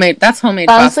 like homemade. That's homemade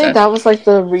Honestly, pasta. that was like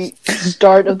the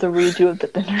start of the redo of the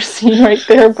dinner scene right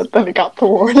there. But then it got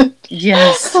thwarted.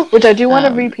 Yes. Which I do want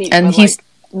to repeat. And he's...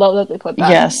 love that they put that.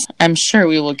 Yes. I'm sure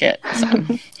we will get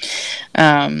some.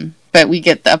 But we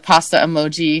get the pasta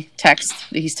emoji text.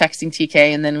 He's texting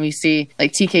TK, and then we see,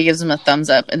 like, TK gives him a thumbs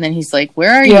up, and then he's like,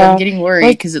 "Where are you? I'm getting worried,"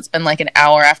 because it's been like an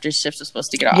hour after his shift was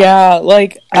supposed to get off. Yeah,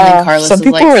 like, and then Carlos some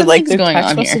people were like, their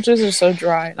text messages are so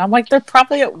dry. And I'm like, they're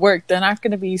probably at work. They're not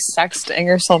going to be sexting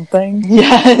or something.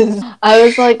 Yes. I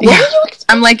was like, what did you expect?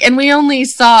 I'm like, and we only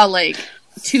saw, like,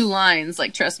 2 lines.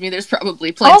 Like, trust me, there's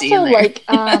probably plenty in there. Like,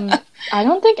 I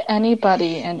don't think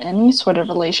anybody in any sort of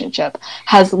relationship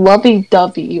has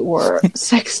lovey-dovey or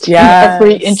sexting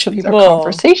every inch of their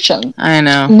conversation. I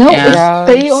know. No,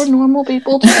 they are normal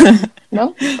people too.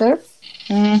 No, they're...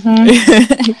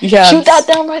 Shoot that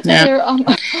down right there.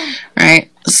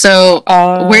 Right. So,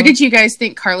 where did you guys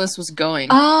think Carlos was going?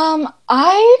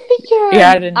 I figured... Yeah,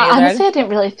 I didn't either. Honestly, I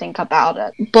didn't really think about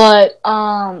it. But,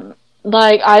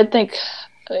 like, I think...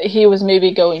 he was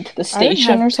maybe going to the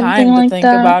station or something like that. I didn't have time to think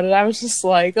about it. I was just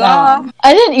like, I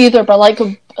didn't either, but like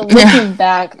looking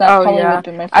back, that probably would have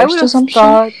been my first assumption.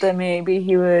 I would have thought that maybe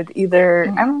he would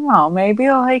either, I don't know, maybe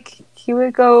like he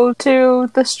would go to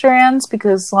the Strands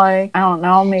because, like, I don't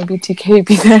know, maybe TK would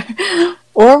be there.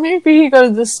 Or maybe he go to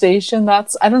the station.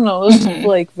 That's, I don't know, those are,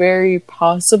 like, very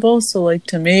possible. So, like,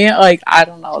 to me, like, I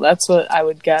don't know. That's what I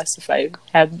would guess if I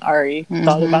hadn't already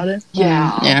thought about it.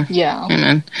 Yeah.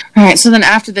 Amen. All right, so then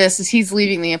after this, as he's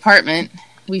leaving the apartment,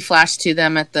 we flash to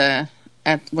them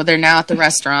they're now at the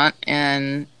restaurant,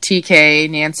 and TK,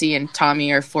 Nancy, and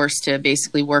Tommy are forced to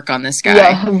basically work on this guy.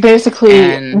 Yeah,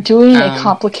 basically doing a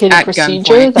complicated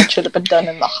procedure that should have been done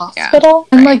in the hospital.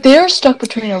 And, like, they're stuck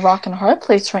between a rock and a hard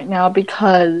place right now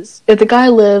because if the guy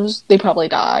lives, they probably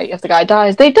die. If the guy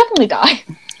dies, they definitely die.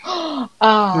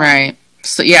 Right.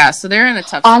 So, so they're in a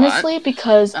tough spot. Honestly,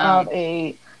 because of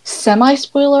a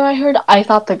semi-spoiler I heard, I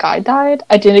thought the guy died.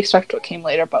 I didn't expect what came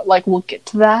later, but, like, we'll get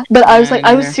to that. But I was like,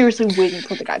 I was seriously waiting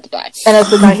for the guy to die. And as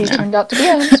the guy he turned out to be,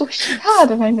 I'm so sad,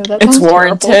 and I know that it's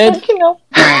warranted. Terrible,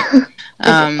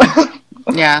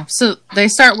 Right. So they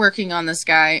start working on this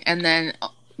guy, and then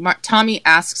Tommy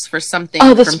asks for something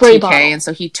from TK, bottle. And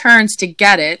so he turns to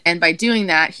get it, and by doing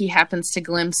that, he happens to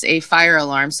glimpse a fire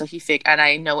alarm. So and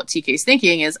I know what TK's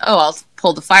thinking is, I'll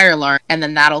pull the fire alarm, and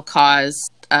then that'll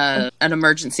cause an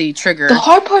emergency trigger. The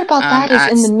hard part about that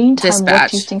is, in the meantime, what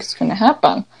do you think is going to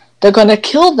happen? They're going to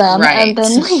kill them and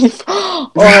then leave.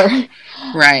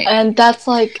 Right. And that's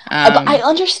like... but I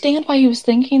understand why he was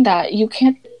thinking that. You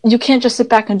can't just sit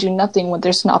back and do nothing when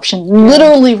there's an option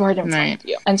literally right in front of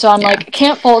you. And so I'm like, I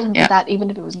can't fault him for that, even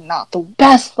if it was not the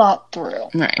best thought through.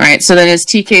 Right. So then as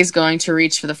TK's going to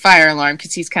reach for the fire alarm,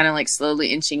 because he's kind of like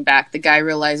slowly inching back, the guy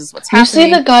realizes what's happening.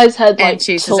 You see the guy's head like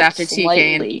chases after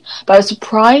TK. But I was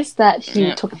surprised that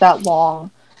he took that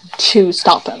long to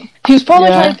stop him. He was probably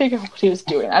trying to figure out what he was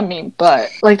doing. I mean,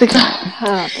 but like the guy,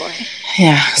 oh boy.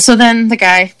 Yeah. So then the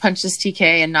guy punches TK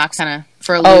and knocks kind of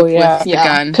for a loop with the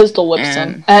gun. Pistol whips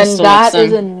him. And that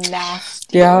is a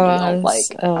nasty deal, like,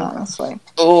 honestly.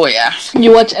 Oh, yeah.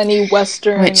 You watch any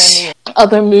Western, any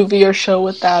other movie or show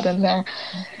with that in there,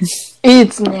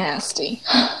 it's nasty.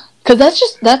 Because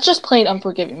that's just plain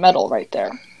unforgiving metal right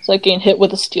there. It's like getting hit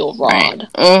with a steel rod. Right.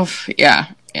 Oh, yeah.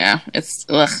 Yeah. It's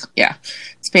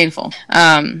painful.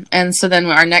 And so then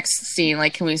our next scene,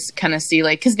 like, can we kind of see,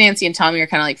 like, because Nancy and Tommy are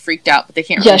kind of like freaked out, but they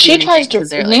can't really do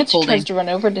anything. Nancy tries to run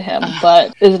over to him,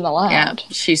 but isn't allowed. Yeah,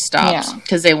 she stops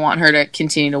because they want her to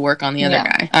continue to work on the other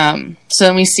guy. So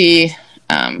then we see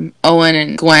Owen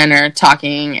and Gwen are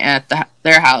talking at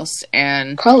their house,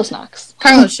 and Carlos knocks.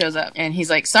 Carlos shows up, and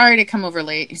he's like, sorry to come over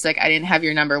late. He's like, I didn't have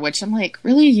your number, which I'm like,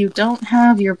 really? You don't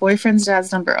have your boyfriend's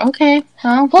dad's number? Okay,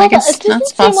 well I guess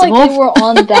that's possible. Seem like they were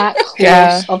on that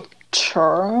close of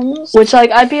terms, which, like,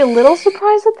 I'd be a little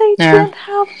surprised that they didn't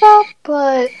have that,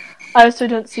 but I also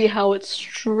don't see how it's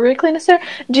strictly necessary.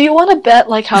 Do you want to bet,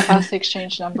 like, how fast they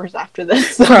exchange numbers after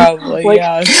this? Probably, like,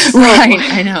 right,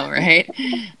 I know, right?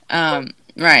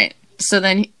 Right. So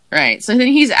then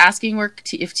he's asking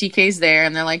if TK's there,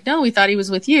 and they're like, no, we thought he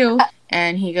was with you.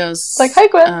 And he goes, like, hi,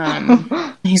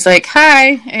 Gwen. He's like,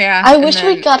 hi. Yeah. I wish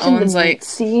we got in the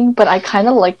scene, but I kind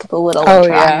of liked the little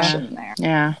interaction there.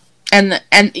 Yeah. And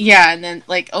then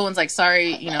like Owen's like,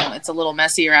 sorry, it's a little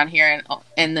messy around here,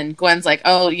 and then Gwen's like,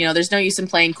 oh, there's no use in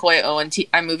playing coy, Owen.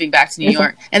 I'm moving back to New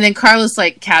York. And then Carlos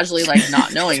like casually like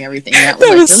not knowing everything yet. That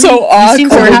was really? so awkward. You seem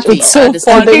so happy. It's so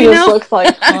funny. He just looks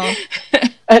like,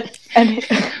 and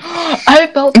I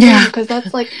felt bad because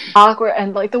that's like awkward,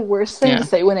 and like the worst thing to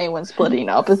say when anyone's splitting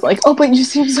up is like, oh, but you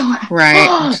seem so happy.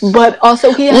 Right. But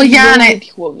also he had no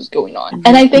idea what was going on,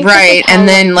 and I think right, and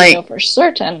then like for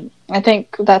certain, I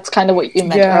think that's kind of what you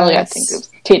meant earlier. I think it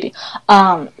was Katie.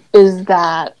 Is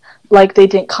that like they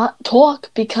didn't talk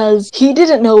because he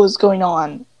didn't know what was going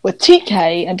on with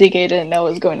TK, and TK didn't know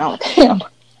what was going on with him.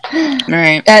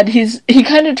 Right. And he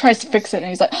kind of tries to fix it, and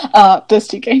he's like, does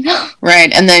TK know?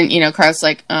 Right. And then, Carl's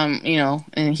like,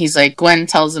 and he's like, Gwen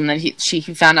tells him that he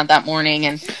found out that morning,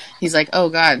 and he's like, oh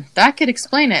God, that could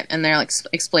explain it. And they're like,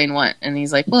 explain what? And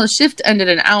he's like, well, his shift ended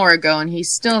an hour ago, and he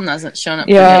still hasn't shown up.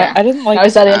 Yeah, I didn't like. How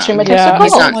is that answering my text?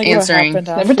 He's not answering.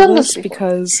 Never done this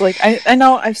because, like, I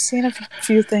know I've seen a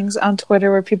few things on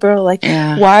Twitter where people are like,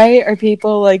 why are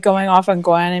people like going off on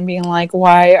Gwen and being like,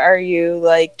 why are you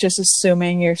like just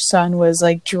assuming your son was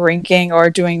like drinking or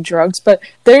doing drugs? But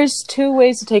there's two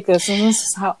ways to take this, and this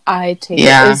is how I take it.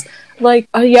 Is like,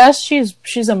 yes,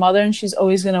 she's a mother and she's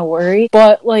always gonna worry,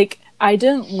 but like, I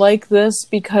didn't like this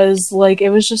because like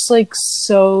it was just like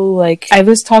so like I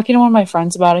was talking to one of my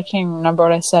friends about it. I can't remember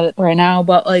what I said right now,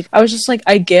 but like I was just like,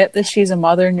 I get that she's a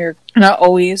mother and you're not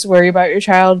always worried about your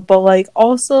child, but like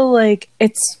also like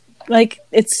it's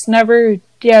never,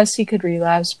 yes, he could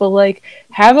relapse, but like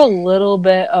have a little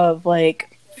bit of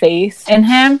like faith in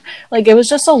him. Like it was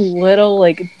just a little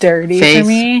like dirty for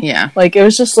me. Yeah. Like it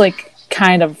was just like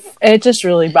kind of, it just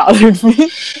really bothered me.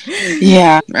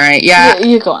 Yeah. Right. Yeah.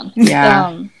 You go on.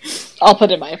 Yeah. I'll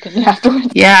put in my opinion afterwards.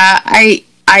 Yeah.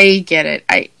 I get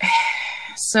it.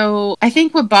 So I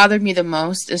think what bothered me the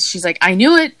most is she's like, I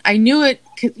knew it,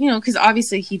 because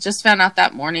obviously he just found out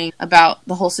that morning about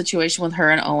the whole situation with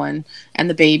her and Owen and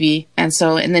the baby. And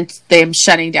then them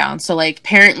shutting down. So like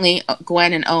apparently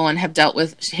Gwen and Owen have dealt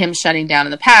with him shutting down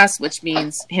in the past, which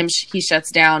means he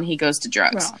shuts down, he goes to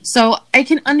drugs. Wow. So I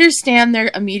can understand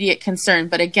their immediate concern.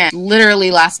 But again,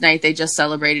 literally last night, they just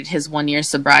celebrated his 1 year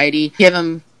sobriety. Give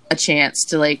him a chance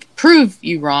to like prove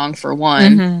you wrong for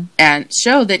one and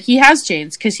show that he has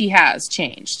changed, because he has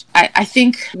changed. I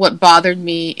think what bothered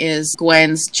me is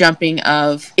Gwen's jumping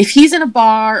of, if he's in a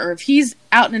bar or if he's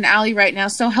out in an alley right now,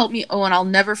 so help me, Owen, I'll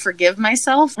never forgive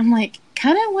myself. I'm like,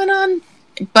 kind of went on,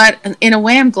 but in a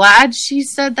way I'm glad she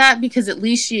said that, because at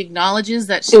least she acknowledges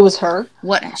that it was her.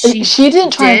 What she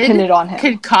didn't try and pin it on him.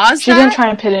 Could cause she didn't try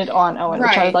and pin it on Owen, which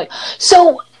I was like,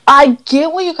 so I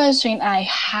get what you guys are saying, and I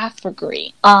half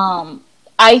agree.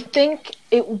 I think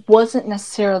it wasn't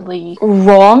necessarily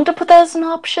wrong to put that as an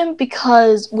option,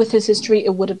 because with his history,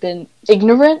 it would have been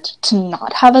ignorant to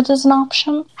not have it as an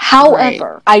option.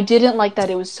 However, I didn't like that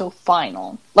it was so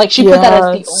final. Like, she put that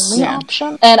as the only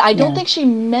option. And I don't think she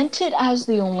meant it as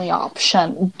the only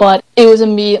option, but it was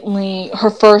immediately her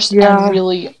first and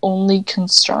really only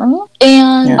concern.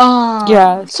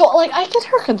 And, so, like, I get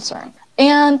her concern.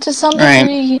 And to some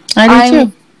degree, I do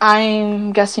too.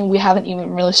 I'm guessing we haven't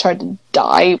even really started to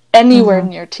dive anywhere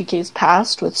near TK's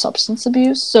past with substance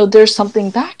abuse, so there's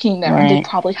something backing there, and they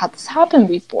probably had this happen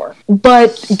before.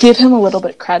 But give him a little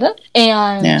bit of credit,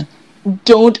 and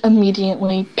don't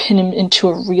immediately pin him into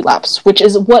a relapse, which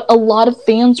is what a lot of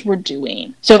fans were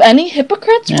doing. So if any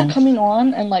hypocrites were coming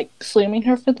on and like slamming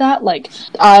her for that, like,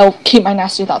 I'll keep my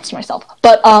nasty thoughts to myself.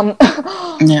 But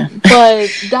but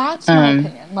that's my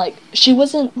opinion. Like, she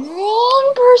wasn't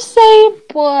wrong per se,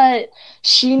 but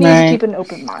she needs to keep an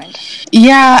open mind.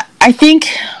 Yeah, I think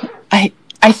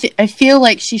I feel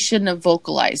like she shouldn't have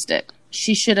vocalized it.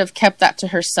 She should have kept that to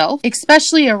herself,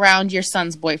 especially around your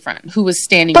son's boyfriend, who was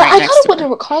standing right next to her. But I kind of wonder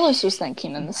what Carlos was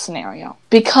thinking in this scenario.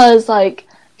 Because, like,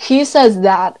 he says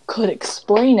that could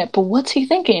explain it, but what's he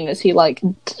thinking? Is he like...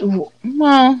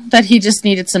 Well, that he just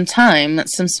needed some time,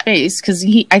 some space, because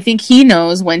I think he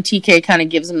knows when TK kind of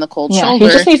gives him the cold shoulder.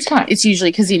 He just needs time. It's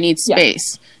usually because he needs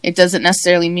space. It doesn't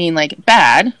necessarily mean, like,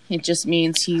 bad. It just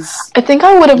means I think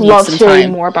I would have loved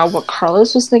hearing more about what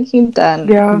Carlos was thinking than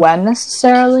Gwen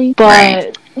necessarily.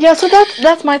 But, so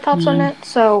that's my thoughts on it.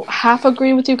 So, half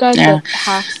agree with you guys, but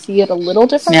half see it a little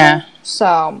differently. Yeah.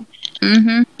 So...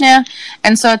 Yeah.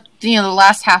 And so, the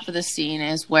last half of the scene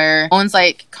is where Owen's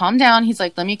like, calm down. He's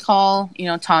like, let me call,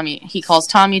 Tommy. He calls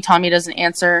Tommy. Tommy doesn't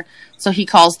answer. So he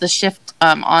calls the shift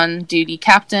on duty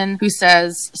captain, who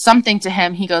says something to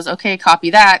him. He goes, okay,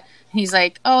 copy that. And he's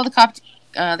like, oh,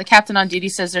 the captain on duty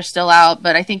says they're still out,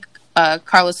 but I think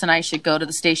Carlos and I should go to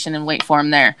the station and wait for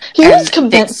him there. He was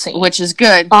convincing. Which is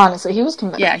good. Honestly, he was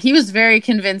convincing. Yeah, he was very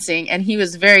convincing, and he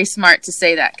was very smart to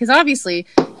say that. Because obviously,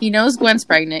 he knows Gwen's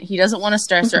pregnant. He doesn't want to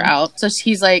stress her out. So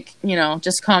he's like,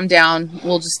 just calm down.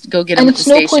 We'll just go get him at the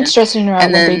station. And it's no point stressing her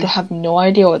out when they have no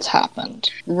idea what's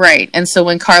happened. Right. And so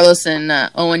when Carlos and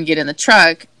Owen get in the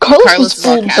truck, Carlos is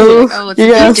all casual.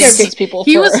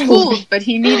 He was fooled, but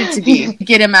he needed to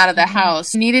get him out of the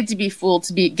house. He needed to be fooled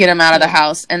to get him out of the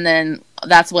house. And then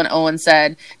that's when Owen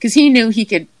said, because he knew he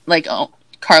could,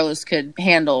 Carlos could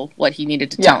handle what he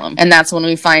needed to tell him. And that's when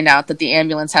we find out that the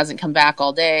ambulance hasn't come back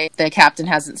all day. The captain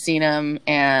hasn't seen him,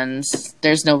 and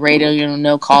there's no radio,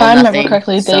 no call, nothing. If I remember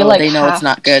correctly, they know it's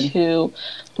not good. To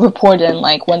report in,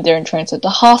 when they're in transit to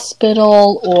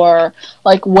hospital, or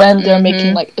when they're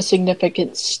making a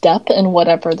significant step in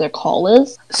whatever their call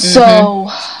is. So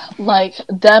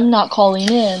them not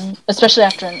calling in, especially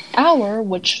after an hour,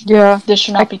 which this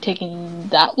should not be taking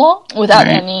that long without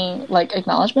any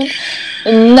acknowledgement,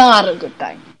 not a good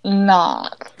thing.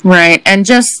 Not right. And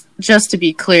just to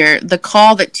be clear, the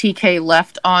call that TK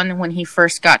left on when he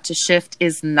first got to shift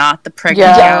is not the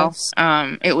pregnant gal.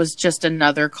 It was just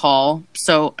another call.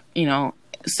 So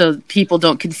so people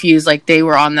don't confuse, they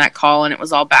were on that call and it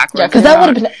was all backwards. Yeah, because that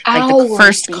would have been hours. The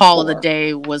first call of the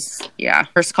day was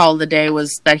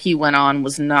that he went on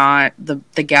was not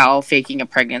the gal faking a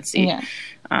pregnancy. Yeah.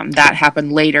 That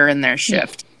happened later in their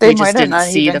shift. They just didn't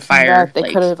see the fire.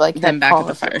 They could have them back at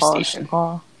the fire station.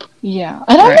 Yeah,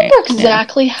 I don't remember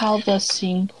exactly how the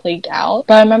scene played out,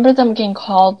 but I remember them getting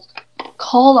called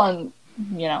on,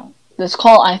 this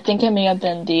call. I think it may have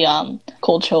been the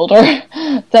cold shoulder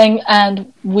thing,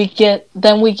 and we get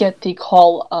the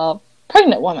call of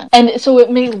pregnant woman, and so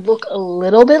it may look a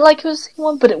little bit like it was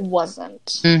one, but it wasn't.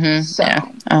 So.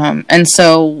 Yeah. And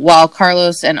so while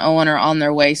Carlos and Owen are on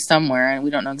their way somewhere, and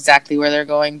we don't know exactly where they're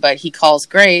going, but he calls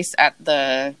Grace at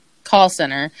the call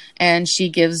center, and she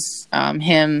gives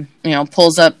him,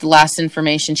 pulls up the last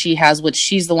information she has, which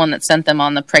she's the one that sent them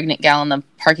on the pregnant gal in the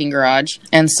parking garage.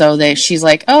 And so she's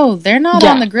like, oh, they're not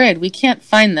on the grid. We can't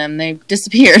find them. They've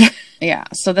disappeared. Yeah.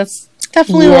 So that's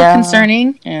definitely a little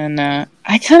concerning. And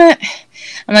I can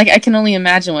only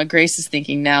imagine what Grace is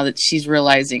thinking now that she's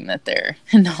realizing that they're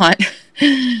not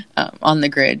on the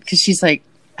grid. Because she's like,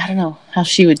 I don't know how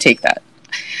she would take that.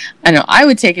 I know I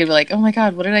would take it and be like, oh my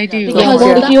god, what did I do? Because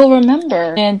if you'll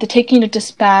remember, and the taking of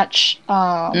dispatch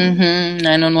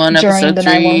 911 episode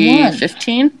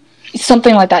 315,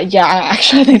 something like that. Yeah, I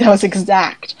think that was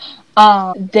exact.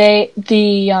 The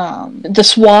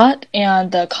SWAT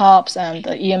and the cops and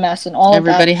the EMS and all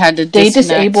everybody of that, had to they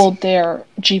disabled their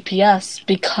GPS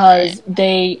because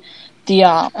the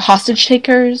hostage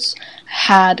takers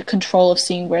had control of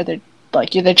seeing where their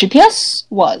GPS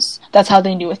was. That's how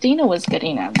they knew Athena was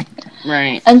getting in.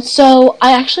 Right. And so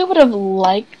I actually would have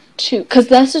liked to, because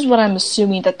this is what I'm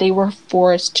assuming, that they were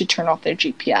forced to turn off their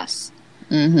GPS.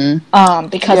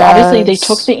 Because obviously they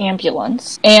took the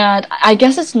ambulance, and I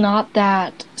guess it's not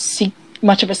that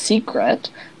much of a secret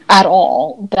at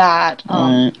all that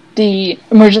the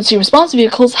emergency response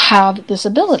vehicles have this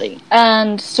ability.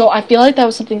 And so I feel like that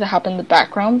was something that happened in the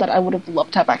background that I would have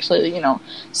loved to have actually,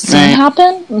 seen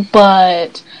happen,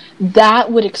 but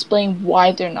that would explain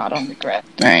why they're not on the grid.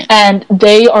 Right. And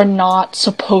they are not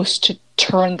supposed to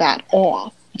turn that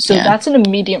off. So that's an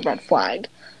immediate red flag.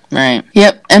 Right.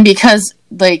 Yep. And because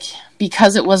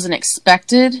it wasn't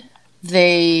expected,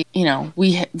 they,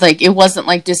 it wasn't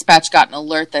like dispatch got an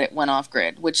alert that it went off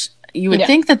grid, which you would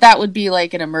think that would be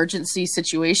like an emergency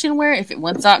situation where if it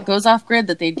goes off grid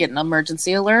that they'd get an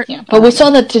emergency alert. Yeah. But we saw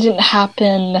that didn't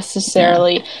happen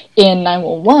necessarily in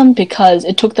 911 because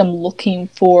it took them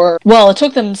it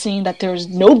took them seeing that there was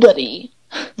nobody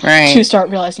to start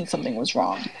realizing something was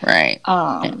wrong. Right.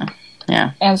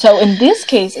 Yeah. And so in this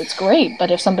case, it's great,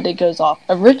 but if somebody goes off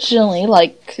originally,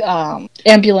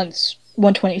 ambulance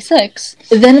 126,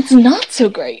 then it's not so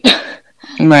great.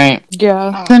 Right.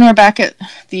 Yeah. Then we're back at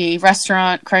the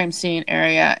restaurant crime scene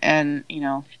area, and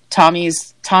Tommy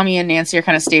and Nancy are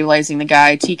kind of stabilizing the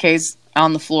guy. TK's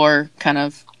on the floor, kind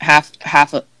of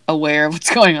half aware of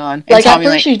what's going on. And Tommy,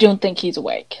 at first you don't think he's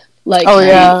awake.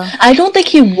 I don't think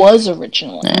he was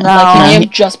originally. No. He may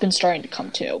have just been starting to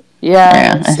come to.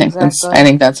 Yeah, I think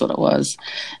that's what it was.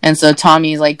 And so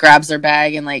Tommy grabs their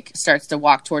bag and starts to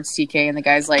walk towards TK, and the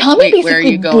guy's like, Tommy "Wait, where are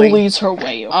you going?" Bullies her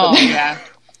way over. Oh yeah,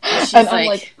 and I'm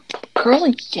like,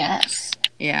 "Girl, yes."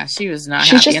 Yeah, she was not.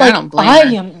 She's happy, just I don't blame her.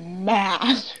 I am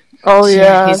mad. Oh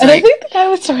yeah, and I think the guy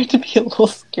was starting to be a little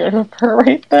scared of her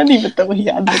right then, even though he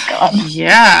had the gun.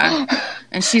 Yeah,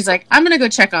 and she's like, "I'm gonna go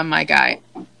check on my guy."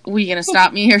 we gonna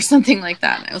stop me or something like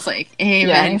that? And I was like,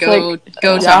 amen, go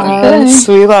Tommy. Yes,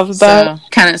 we love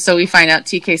that. So we find out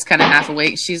TK's kind of half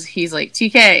awake. He's like,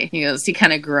 TK. He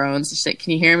kind of groans. She's like,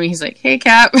 can you hear me? He's like, hey,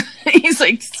 Cap. He's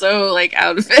like so like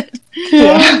out of it.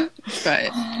 Yeah.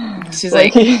 But she's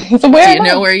like, do you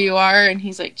know where you are? And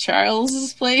he's like,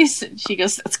 Charles's place. And she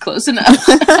goes, that's close enough.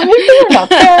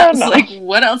 I was like,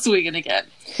 what else are we gonna get?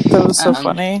 That was so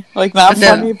funny. Like, not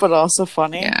funny, but also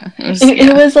funny. Yeah.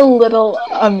 It was a little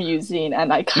amusing,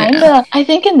 and I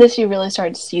think in this you really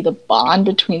started to see the bond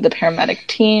between the paramedic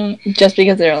team, just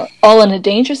because they're all in a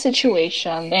dangerous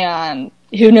situation, and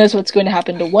who knows what's going to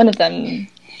happen to one of them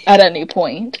at any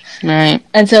point. Right.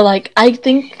 And so, like, I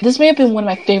think this may have been one of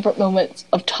my favorite moments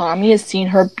of Tommy, is seeing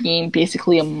her being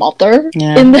basically a mother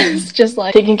in this, just,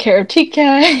 like, taking care of TK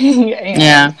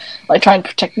and, like, trying to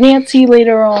protect Nancy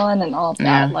later on and all of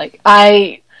that. Like,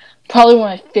 probably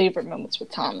one of my favorite moments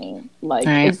with Tommy, like,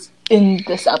 is in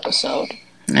this episode.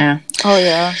 Yeah. Oh,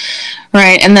 yeah.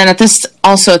 Right. And then at this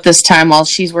time, while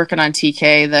she's working on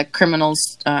TK, the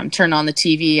criminals turn on the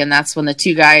TV, and that's when the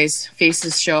two guys'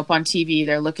 faces show up on TV.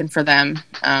 They're looking for them.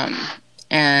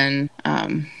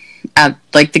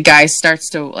 Like the guy starts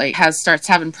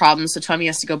having problems, so Tommy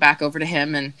has to go back over to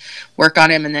him and work on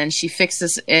him, and then she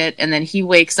fixes it, and then he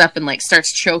wakes up and like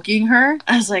starts choking her.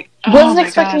 I was like, wasn't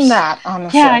expecting that,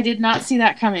 honestly. Yeah, I did not see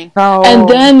that coming. No. And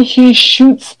then he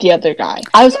shoots the other guy.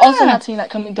 I was also not seeing that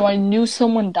coming, though I knew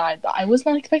someone died, but I was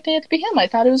not expecting it to be him. I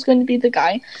thought it was going to be the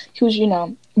guy who was,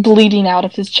 bleeding out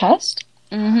of his chest.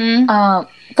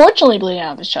 Mm-hmm. Fortunately, bleeding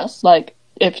out of his chest, like,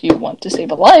 if you want to save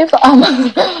a life.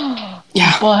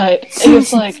 Yeah. But it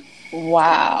was like,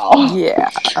 wow. Yeah.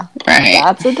 Right.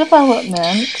 That's a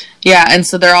development. Yeah, and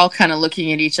so they're all kind of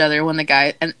looking at each other when the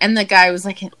guy and the guy was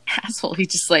like an asshole. He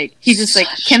just like,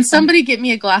 can somebody get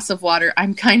me a glass of water?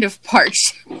 I'm kind of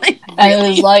parched. Like, really? And it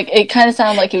was like, it kind of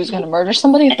sounded like he was going to murder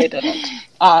somebody if they didn't. It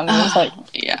was like,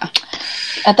 yeah.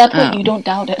 At that point, you don't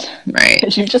doubt it, right?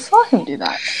 Because you just saw him do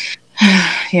that.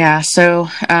 Yeah. So,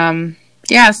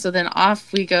 so then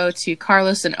off we go to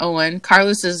Carlos and Owen.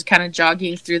 Carlos is kind of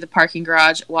jogging through the parking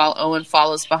garage while Owen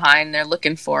follows behind. They're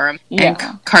looking for him. Yeah.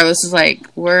 And Carlos is like,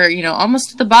 we're,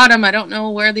 almost at the bottom. I don't know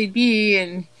where they'd be.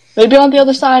 And they'd be on the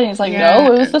other side. And he's like,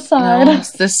 no, it was this side. No,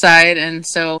 it's this side. And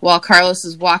so while Carlos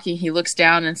is walking, he looks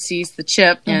down and sees the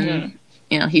chip. And,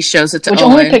 he shows it to Owen. Which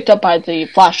only picked up by the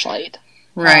flashlight.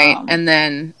 Right. And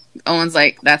then Owen's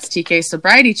like, that's TK's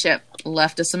sobriety chip.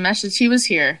 Left us a message he was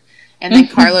here. And then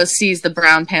Carlos sees the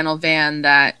brown panel van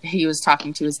that he was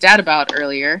talking to his dad about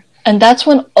earlier. And that's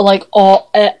when, like,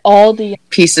 all the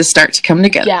pieces start to come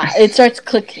together. Yeah, it starts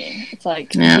clicking. It's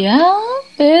like, there's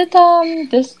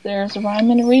a rhyme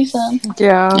and a reason.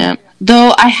 Yeah.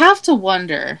 Though I have to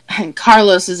wonder, and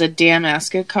Carlos is a damn ass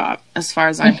good cop, as far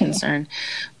as I'm concerned,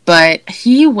 but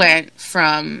he went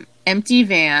from empty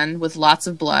van with lots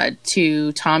of blood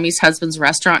to Tommy's husband's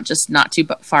restaurant just not too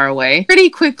far away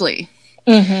pretty quickly.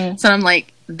 Mm-hmm. So I'm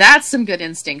like, that's some good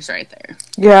instincts right there.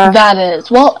 Yeah. That is.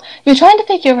 Well, you're trying to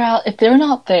figure out if they're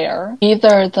not there,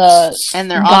 either the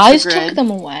guys took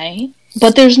them away,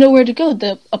 but there's nowhere to go.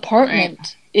 The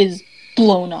apartment is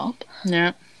blown up.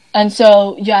 Yeah. And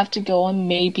so you have to go and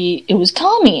maybe it was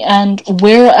Tommy, and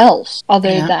where else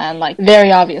other than, like,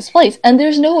 very obvious place. And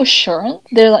there's no assurance.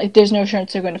 There's no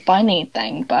assurance they're going to find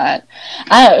anything, but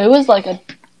I don't know, it was like a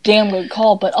damn good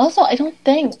call, but also I don't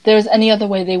think there's any other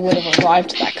way they would have arrived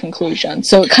to that conclusion.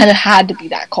 So it kind of had to be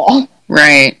that call.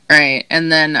 Right.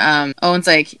 And then Owen's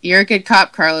like, you're a good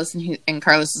cop, Carlos. And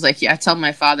Carlos is like, yeah, tell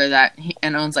my father that.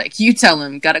 And Owen's like, you tell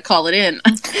him, gotta call it in.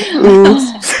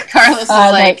 Carlos is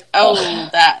like,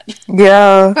 that.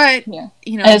 Yeah. But, and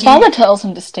his father tells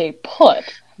him to stay put.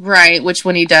 Right, which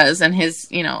when he does, and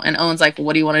and Owen's like, well,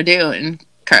 what do you want to do? And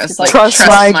Carlos like, trust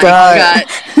my gut.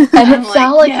 And it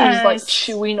sounded like he was like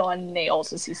chewing on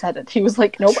nails as he said it. He was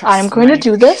like, nope, I'm going to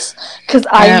do this because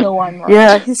I know I'm right.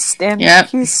 Yeah, he's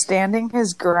standing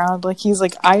his ground. Like, he's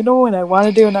like, I know what I want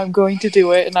to do and I'm going to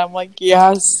do it. And I'm like,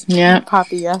 yes. Yeah.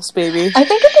 Poppy, yes, baby. I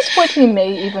think at this point he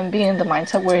may even be in the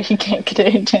mindset where he can't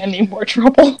get into any more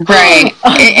trouble. Right.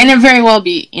 And it very well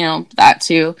be, that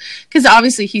too. Because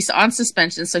obviously he's on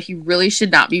suspension, so he really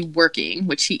should not be working,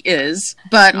 which he is.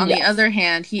 But on the other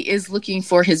hand, he is looking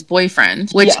for his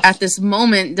boyfriend, which at this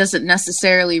moment doesn't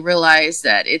necessarily realize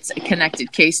that it's a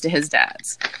connected case to his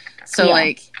dad's. So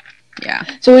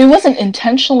so he wasn't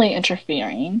intentionally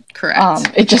interfering.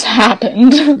 Correct. It just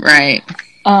happened. Right.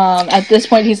 At this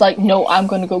point he's like, no, I'm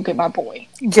going to go get my boy.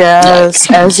 Yes,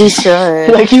 as he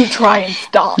should. Like, you try and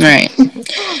stop. Right.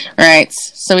 Right.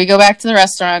 So we go back to the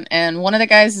restaurant, and one of the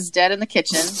guys is dead in the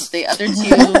kitchen. The other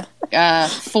two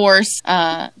force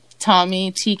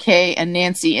Tommy, TK, and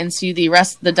Nancy into the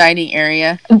rest of the dining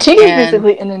area. And TK is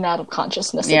basically in and out of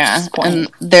consciousness at this point.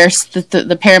 And there's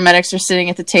the paramedics are sitting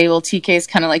at the table. TK's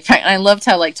kind of like, and I loved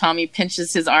how like Tommy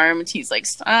pinches his arm and he's like,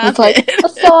 stop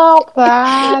stop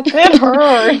that, it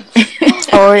hurts.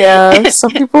 Oh yeah,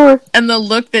 some people were... And the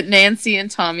look that Nancy and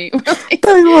Tommy were like...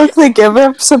 The look they give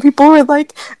him, some people were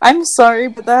like, I'm sorry,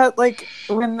 but that, like,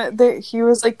 when he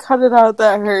was like, cut it out,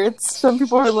 that hurts. Some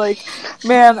people were like,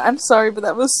 man, I'm sorry, but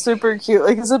that was super cute.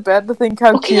 Like, is it bad to think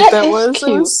how cute that was? Cute.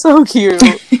 It was so cute.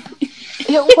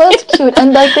 It was cute,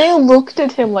 and like they looked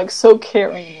at him like so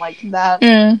caring, like that.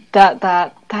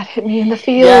 That hit me in the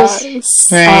feels.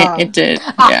 Yes. Right, it did.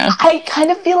 Yeah, I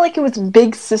kind of feel like it was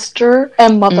big sister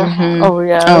and mother hen. Oh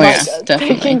yeah,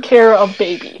 definitely taking care of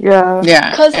baby.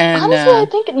 Yeah. Because honestly, I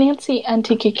think Nancy and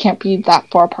TK can't be that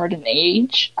far apart in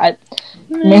age.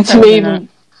 Nancy may even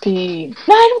be.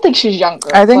 No, I don't think she's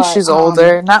younger. I think she's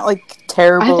older, not like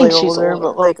terribly older,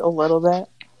 but like a little bit.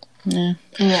 Yeah.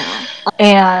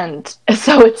 And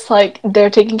so it's like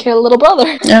they're taking care of the little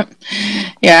brother. Yep.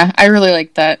 Yeah, I really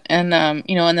like that. And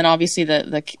and then obviously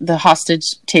the hostage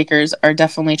takers are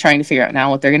definitely trying to figure out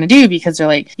now what they're going to do, because they're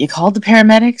like, you called the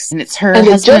paramedics and it's her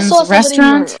husband's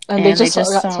restaurant and they just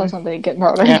saw somebody get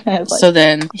murdered. Yeah. Like, so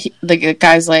then the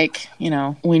guy's like,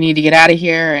 we need to get out of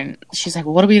here, and she's like,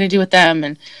 well, what are we going to do with them?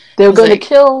 And they're going to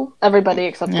kill everybody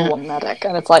except for one medic,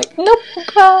 and it's like, nope.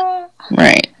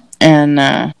 Right. And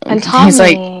Tommy... he's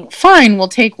like, fine, we'll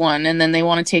take one. And then they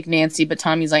want to take Nancy, but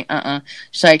Tommy's like,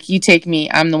 She's like, you take me.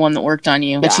 I'm the one that worked on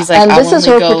you. But she's like, and I'll this is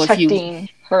only her go protecting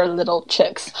her little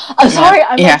chicks. I'm sorry,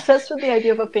 I'm obsessed with the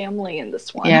idea of a family in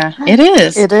this one. Yeah, it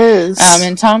is. It is.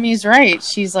 And Tommy's right.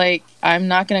 She's like, I'm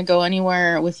not going to go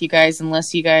anywhere with you guys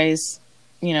unless you guys...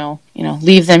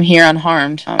 leave them here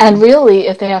unharmed. And really,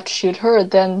 if they have to shoot her,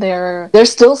 then they're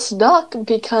still stuck,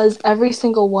 because every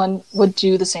single one would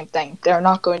do the same thing. They're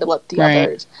not going to let the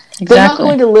others. Exactly. They're not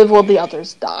going to live while the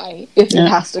others die if it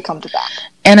has to come to that.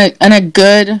 And a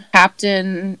good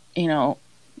captain,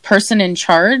 person in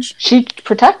charge,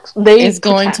 is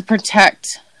going to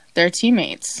protect their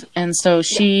teammates, and so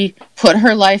she put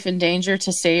her life in danger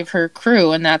to save her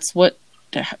crew, and that's what.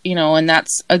 And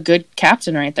that's a good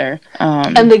captain right there.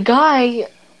 And the guy,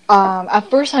 at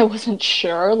first I wasn't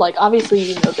sure. Like,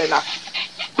 obviously, they're not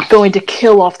going to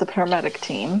kill off the paramedic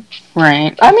team.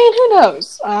 Right. I mean, who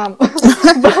knows?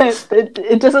 But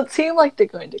it doesn't seem like they're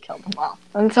going to kill them off.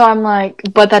 And so I'm like,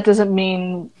 but that doesn't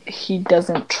mean he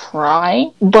doesn't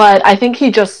try. But I think he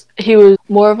was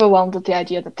more overwhelmed with the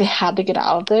idea that they had to get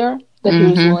out of there, that he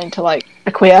was willing to, like,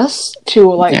 acquiesce to,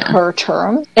 like, her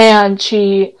term.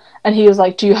 And he was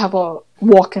like, do you have a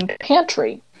walk-in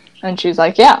pantry? And she's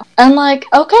like, yeah. And like,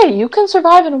 okay, you can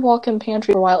survive in a walk-in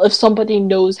pantry for a while if somebody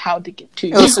knows how to get to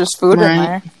you. At least there's food in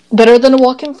there. Better than a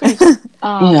walk-in freezer.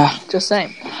 Just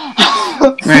saying.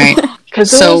 Right. Because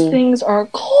those things are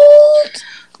cold.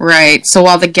 Right. So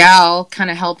while the gal kind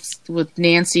of helps with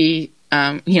Nancy,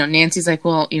 Nancy's like,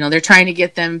 well, they're trying to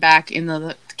get them back in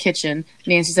the kitchen.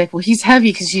 Nancy's like, well, he's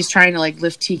heavy because she's trying to like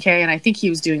lift TK, and I think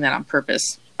he was doing that on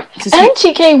purpose. And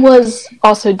TK was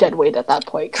also dead weight at that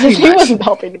point, because he wasn't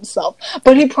helping himself.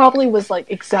 But he probably was, like,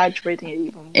 exaggerating it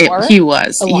even more. He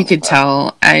was. You could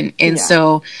tell. And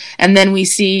so... And then we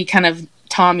see kind of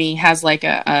Tommy has, like,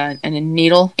 a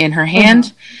needle in her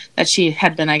hand that she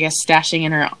had been, I guess, stashing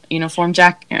in her uniform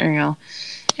jacket,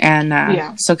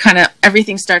 And so kind of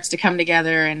everything starts to come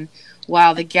together. And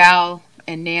while the gal...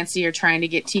 and Nancy are trying to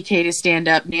get TK to stand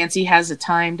up, Nancy has the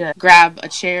time to grab a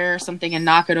chair or something and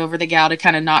knock it over the gal to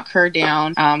kind of knock her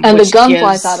down. And the gun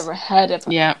flies out of her head,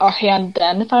 or hand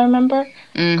then, if I remember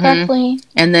correctly.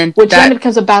 And then which then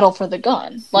becomes a battle for the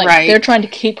gun. Like, they're trying to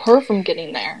keep her from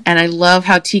getting there. And I love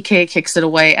how TK kicks it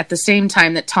away at the same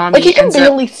time that Tommy he can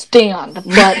barely stand,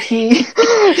 but he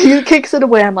kicks it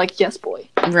away. I'm like, yes, boy.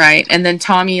 Right. And then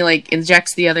Tommy, like,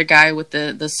 injects the other guy with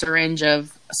the syringe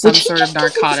of some sort of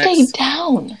narcotics. Stay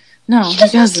down. No, he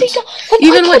doesn't.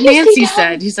 Even what Nancy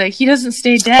said, he's like, he doesn't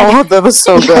stay dead. Oh, that was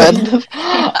so good.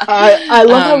 I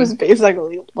love how it was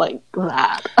basically like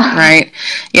that. Right.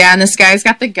 Yeah, and this guy's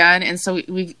got the gun, and so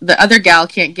the other gal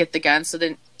can't get the gun, so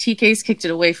then TK's kicked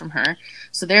it away from her.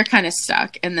 So they're kind of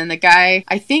stuck. And then the guy,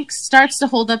 I think, starts to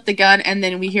hold up the gun, and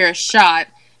then we hear a shot,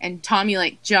 and Tommy,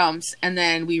 like, jumps, and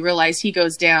then we realize he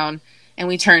goes down, and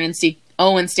we turn and see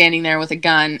Owen standing there with a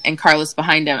gun and Carlos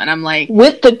behind him, and I'm like...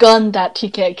 With the gun that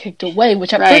TK kicked away,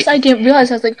 which at first I didn't realize.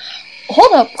 I was like,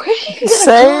 hold up, where did he get a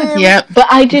gun? Yep. But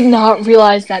I did not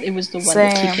realize that it was the one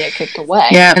that TK kicked away.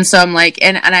 Yeah, and so I'm like...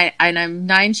 And I'm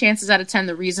 9 chances out of 10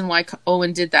 the reason why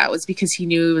Owen did that was because he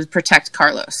knew it would protect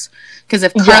Carlos. Because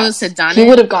if Carlos had done it... He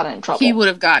would have gotten in trouble. He would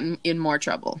have gotten in more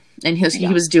trouble. and he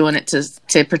was doing it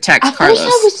to protect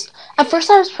Carlos. At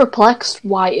first I was perplexed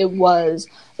why it was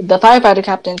the firefighter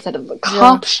captain instead of the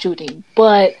cop shooting,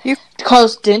 but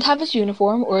Carlos didn't have his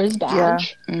uniform or his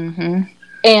badge,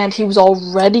 and he was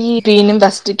already being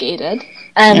investigated,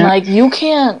 and like you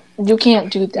can't do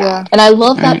that. And I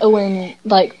love that Owen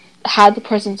like had the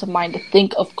presence of mind to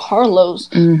think of Carlos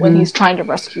when he's trying to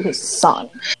rescue his son,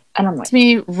 and I'm like, to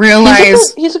me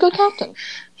realize he's a good captain.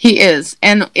 He is.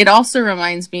 And it also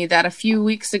reminds me that a few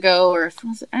weeks ago, or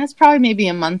it's probably maybe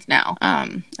a month now,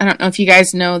 I don't know if you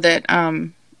guys know that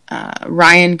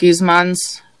Ryan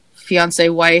Guzman's fiance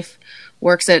wife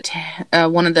works at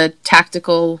one of the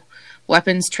tactical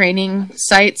weapons training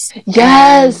sites.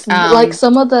 Yes, and, like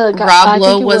some of the guys. Rob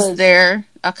Lowe was there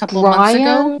a couple of months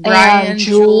ago. Brian,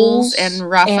 Jules, and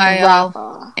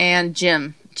Raphael, and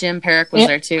Jim. Jim Perrick was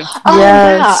there too. Oh,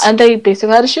 yeah. And they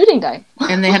basically had a shooting day.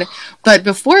 And they had but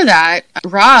before that,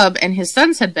 Rob and his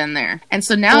sons had been there. And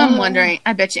so now I'm wondering,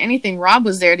 I bet you anything Rob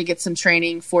was there to get some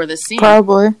training for the scene.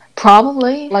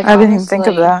 Probably. Like, I didn't even think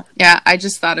of that. Yeah, I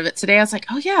just thought of it today. I was like,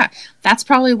 oh yeah, that's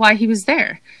probably why he was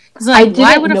there. Like,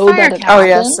 I didn't know that it happened. Oh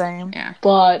yeah, same. Yeah.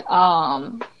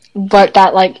 But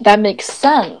that makes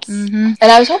sense. And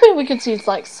I was hoping we could see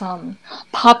like some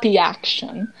puppy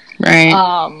action. Right.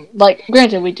 Like,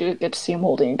 granted, we do get to see him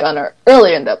holding a gun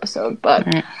earlier in the episode, but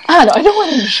I don't know. I don't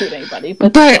want him to shoot anybody.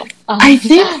 But I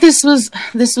think this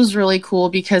was really cool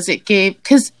because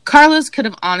because Carlos could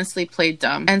have honestly played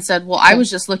dumb and said, well, I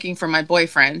was just looking for my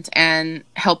boyfriend and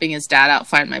helping his dad out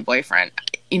find my boyfriend,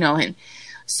 and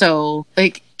so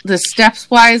like the steps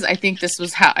wise, I think this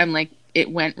was how I'm like, it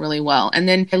went really well. And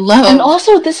then and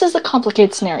also this is a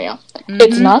complicated scenario.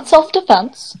 It's not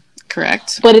self-defense.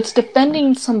 Correct. But it's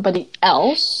defending somebody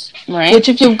else. Right. Which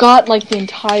if you've got like the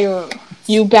entire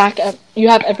you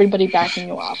have everybody backing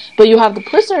you up. But you have the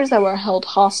prisoners that were held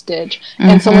hostage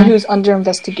and someone who's under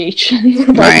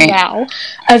investigation right now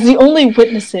as the only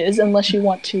witnesses, unless you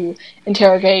want to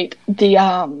interrogate the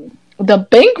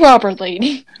bank robber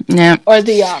lady. Yeah. Or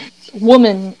the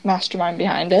woman mastermind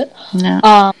behind it,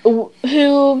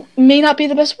 who may not be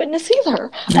the best witness either.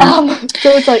 So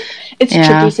it's like, it's a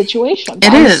tricky situation.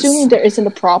 I'm assuming there isn't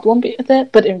a problem with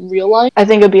it, but in real life, I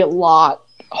think it'd be a lot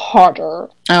harder.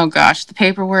 Oh gosh, the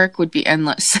paperwork would be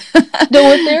endless.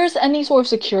 Though if there's any sort of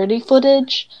security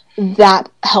footage, that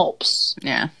helps.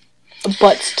 Yeah.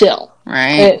 But still,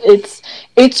 right?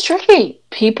 It's tricky.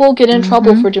 People get in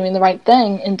trouble for doing the right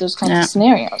thing in those kinds of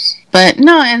scenarios. But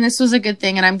no, and this was a good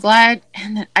thing, and I'm glad.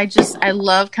 And I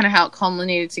love kind of how it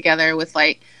culminated together with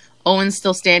like Owen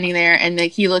still standing there, and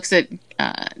like he looks at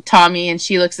Tommy, and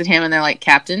she looks at him, and they're like,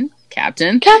 Captain.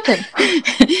 And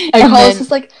Carlos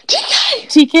is like,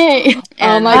 TK.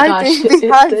 Oh my gosh.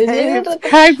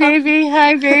 Hi, baby.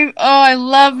 Hi, babe. Oh, I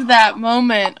love that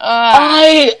moment.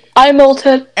 I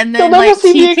melted. And then like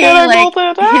TK,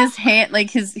 like his hand, like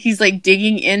he's like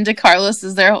digging into Carlos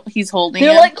as he's holding him.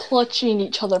 They're like clutching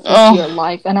each other for dear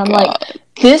life. And I'm like,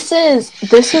 this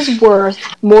is worth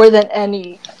more than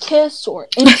any kiss or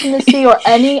intimacy or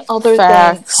any other thing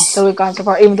that we've gone so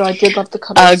far, even though I did love the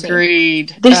cuddle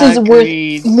Agreed. Scene. This is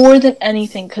worth more than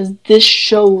anything because this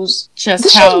shows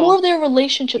shows more of their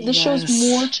relationship. This shows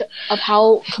more of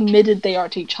how committed they are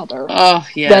to each other. Oh,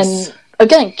 yes. Than,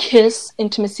 again, kiss,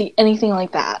 intimacy, anything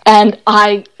like that. And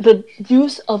the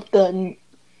use of the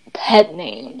pet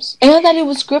names, and that it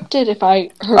was scripted, if I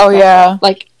heard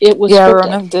like it was scripted.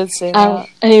 Ronan did say that.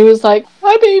 And he was like,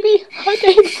 hi baby.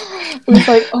 It was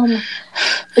like,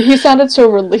 he sounded so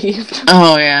relieved.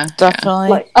 Oh yeah, definitely.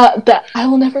 Like that I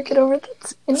will never get over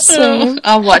that. Insane.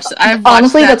 I'll watch that.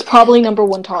 Honestly, that's probably number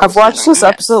one target. I've watched this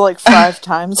episode like 5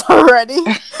 times already.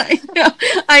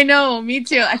 I know, me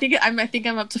too. I think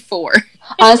I'm up to 4.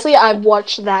 Honestly, I've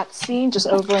watched that scene just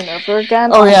over and over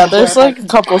again. Oh yeah, there's like a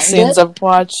couple scenes I've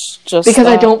watched just because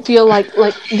I don't feel like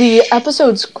the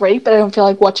episode's great, but I don't feel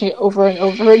like watching it over and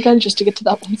over again just to get to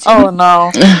that one scene. Oh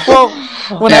no. Well,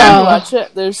 when I watch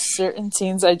it, there's certain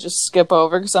scenes I just skip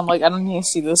over because I'm like, I don't need to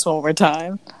see this one more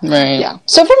time. Right. Yeah.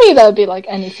 So for me, that would be like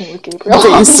anything with Gabriel.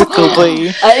 Basically.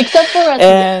 Except for at the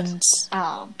end.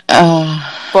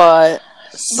 But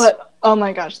oh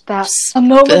my gosh, that's a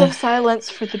moment of silence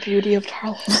for the beauty of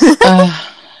Carlos.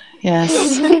 Yes.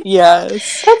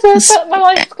 Yes. That's it. My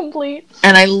life's complete.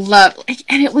 And I love,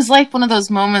 and it was like one of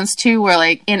those moments too where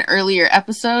like in earlier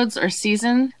episodes or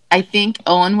season, I think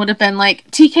Owen would have been like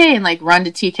TK and like run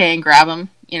to TK and grab him,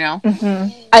 you know?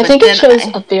 I think it shows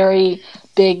a very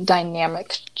big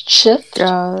dynamic shift.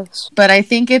 Yes. But I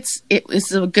think it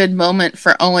was a good moment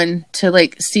for Owen to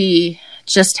like see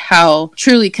just how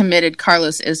truly committed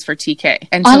Carlos is for TK.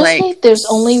 And honestly, there's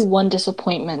only one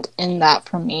disappointment in that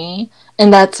for me,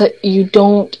 and that's that you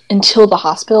don't, until the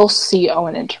hospital, see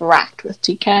Owen interact with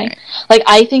TK. Right. Like,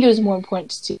 I think it was more important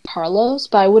to see Carlos,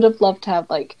 but I would have loved to have,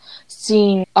 like,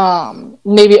 seen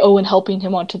maybe Owen helping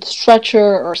him onto the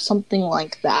stretcher or something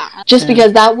like that. Just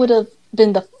because that would have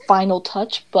been the final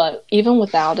touch, but even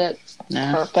without it,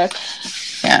 perfect.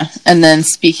 Yeah, and then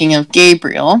speaking of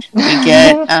Gabriel, we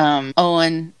get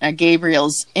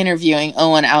Gabriel's interviewing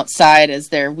Owen outside as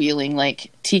they're wheeling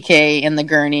like TK and the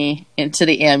gurney into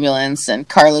the ambulance, and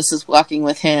Carlos is walking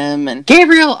with him, and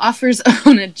Gabriel offers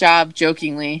Owen a job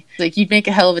jokingly, like, you'd make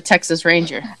a hell of a Texas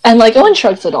Ranger. And like Owen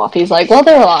shrugs it off. He's like, well,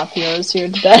 there are a lot of heroes here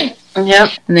today. Yep.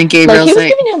 And then Gabriel's he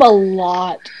was giving him a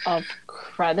lot of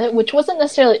credit, which wasn't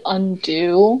necessarily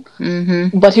undue,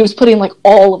 but he was putting like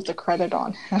all of the credit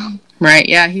on him. Right,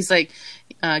 yeah, he's like,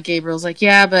 Gabriel's like,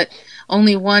 yeah, but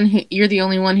you're the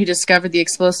only one who discovered the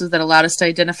explosives that allowed us to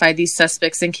identify these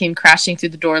suspects and came crashing through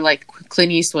the door like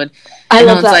Clint Eastwood. I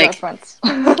love that reference.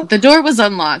 The door was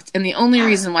unlocked, and the only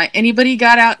reason why anybody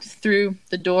got out through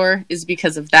the door is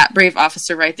because of that brave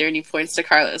officer right there, and he points to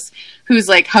Carlos, who's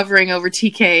like hovering over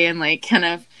TK and like kind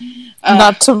of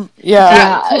that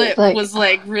clip was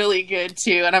like really good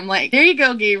too, and I'm like, there you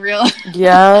go, Gabriel.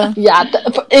 Even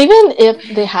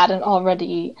if they hadn't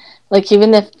already, like,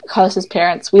 even if Carlos's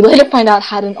parents, we later find out,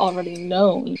 hadn't already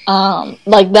known,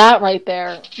 like that right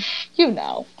there, you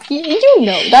know,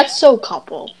 that's so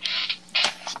couple.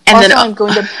 And also, then I'm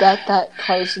going to bet that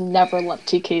Carlos never left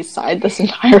TK's side this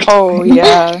entire time. Oh,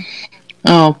 yeah.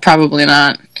 Oh, probably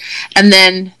not. And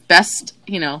then best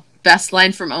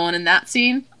line from Owen in that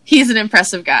scene, he's an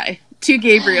impressive guy. To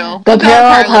Gabriel. The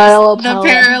parallels.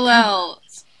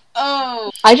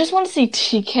 Oh. I just want to see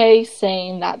TK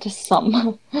saying that to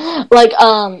someone. Like,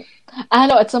 I don't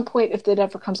know, at some point, if it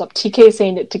ever comes up, TK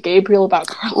saying it to Gabriel about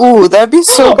Carlos. Ooh, that'd be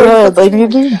so good. Like, you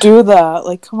need to do that.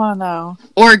 Like, come on now.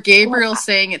 Or Gabriel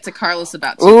saying it to Carlos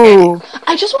about TK. Ooh.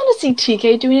 I just want to see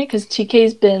TK doing it, because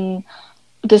TK's been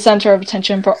the center of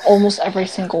attention for almost every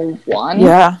single one.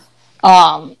 Yeah.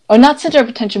 Or not center of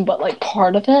attention, but, like,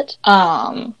 part of it.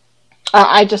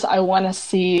 I want to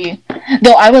see,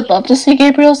 though I would love to see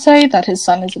Gabriel say that his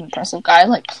son is an impressive guy,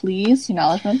 like, please,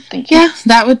 acknowledgement, thank you.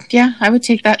 I would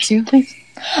take that too, please.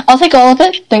 I'll take all of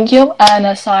it, thank you, and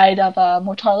a side of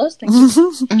Mortalos, thank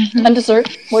you, and dessert,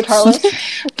 Mortalos.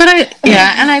 But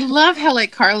and I love how,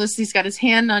 like, Carlos, he's got his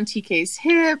hand on TK's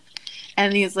hip,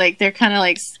 and he's like, they're kind of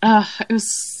like, it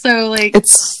was so, like,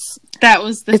 that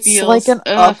was the feels. It's like an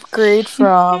upgrade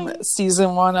from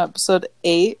season 1, episode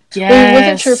 8. Yes. We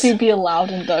wasn't sure if he'd be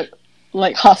allowed in the,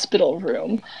 like, hospital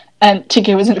room, and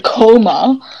TK was in a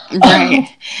coma. Right.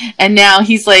 And now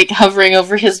he's, like, hovering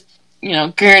over his,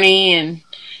 gurney and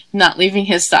not leaving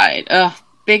his side.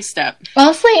 Big step.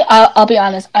 Honestly, I'll be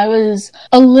honest, I was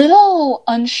a little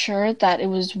unsure that it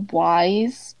was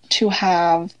wise to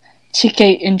have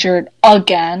TK injured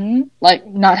again, like,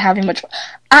 not having much.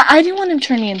 I didn't want him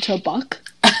turning into a buck.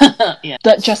 Yeah.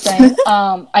 Just saying.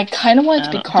 I kind of wanted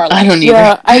to be Carlos. I don't either.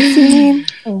 Yeah, I mean,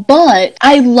 but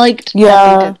I liked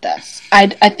that they did this.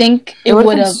 I think it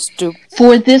would have,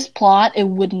 for this plot, it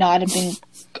would not have been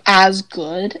as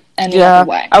good any other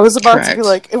way. I was about to be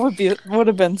like, it would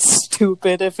have been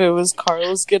stupid if it was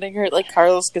Carlos getting hurt, like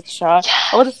Carlos gets shot.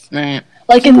 Right.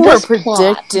 Like, people were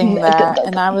predicting that,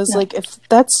 and I was like, if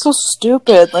that's so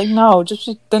stupid, like, no,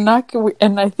 they're not.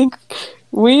 And I think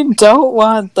we don't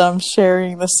want them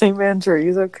sharing the same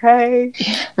injuries, okay?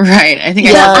 Right. I think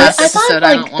I thought,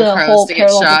 like, the whole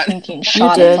parallel between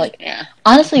shot and, like,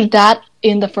 honestly, that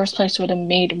in the first place would have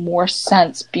made more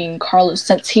sense being Carlos,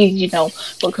 since he,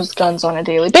 works with guns on a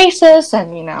daily basis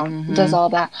and, does all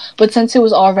that. But since it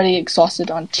was already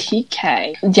exhausted on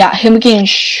TK, him getting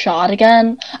shot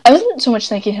again, I wasn't so much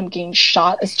thinking him getting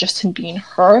shot as just him being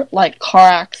hurt, like car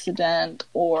accident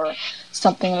or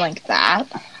something like that.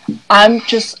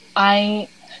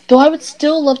 Though I would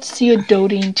still love to see a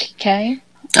doting TK.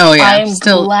 Oh yeah, I'm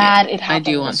glad it happened.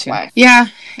 I do want this to. way. Yeah,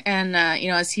 and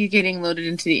as he's getting loaded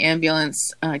into the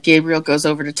ambulance, Gabriel goes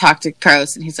over to talk to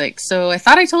Carlos, and he's like, "So I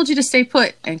thought I told you to stay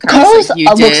put." And Carlos like, "You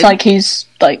did." Looks like he's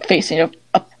like facing a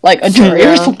jury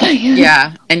or something.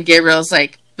 Yeah, and Gabriel's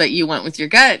like, "But you went with your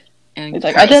gut." And he's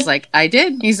like, Carlos I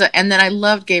did. He's like, and then I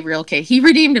loved Gabriel. Okay, he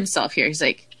redeemed himself here. He's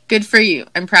like, "Good for you.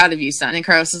 I'm proud of you, son." And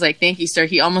Carlos is like, "Thank you, sir."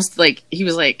 He almost he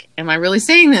was like, "Am I really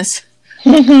saying this?"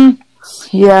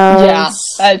 Yeah,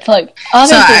 it's like,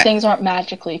 obviously things aren't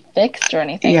magically fixed or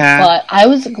anything, but I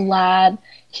was glad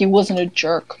he wasn't a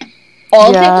jerk.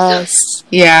 All things.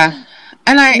 Yeah,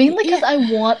 and mainly because I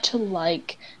want to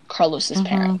like Carlos's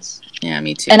parents. Yeah,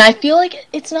 me too. And I feel like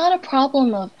it's not a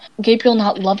problem of Gabriel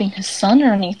not loving his son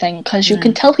or anything, because you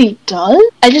can tell he does.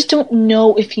 I just don't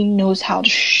know if he knows how to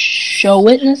show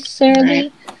it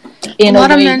necessarily. Right. A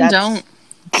lot of men don't.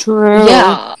 True.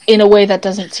 Yeah, in a way that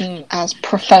doesn't seem as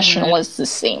professional as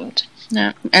this seemed.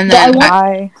 Yeah, and then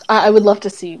I would love to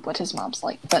see what his mom's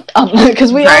like, but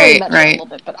because we already met a little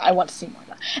bit, but I want to see more of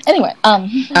that. Anyway,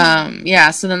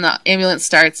 yeah. So then the ambulance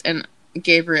starts, and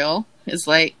Gabriel is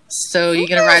like, "So you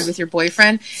gonna ride with your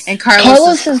boyfriend?" And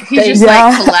Carlos just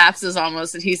collapses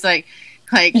almost, and he's like,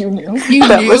 you knew.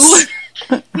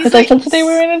 It's like, since they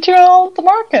were into the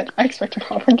market, I expected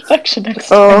proper protection next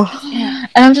time.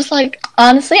 And I'm just like,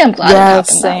 honestly, I'm glad it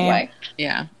happened that way.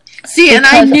 Yeah. See, and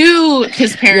I knew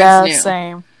his parents knew.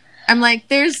 Same. I'm like,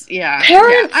 parents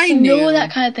I know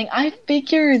that kind of thing. I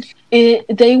figured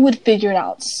they would figure it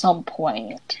out at some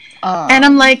point. And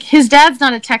I'm like, his dad's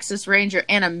not a Texas Ranger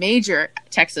and a major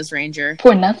Texas Ranger.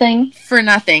 For nothing.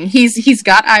 He's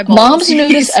got eyeballs. Moms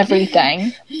notice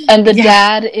everything, and the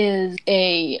dad is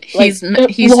he's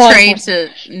trained to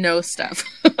know stuff.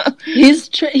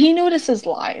 He notices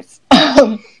lies.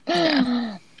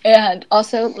 And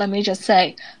also, let me just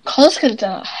say, Carlos could have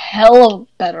done a hell of a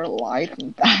better lie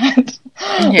than that.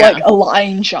 Like a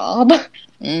lying job.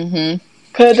 Mm-hmm.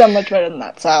 Could have done much better than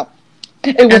that. So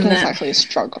it wasn't exactly a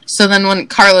struggle. So then when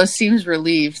Carlos seems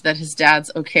relieved that his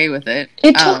dad's okay with it.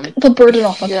 It took the burden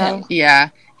off of him. Yeah.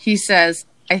 He says,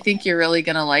 "I think you're really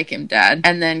going to like him, Dad."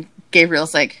 And then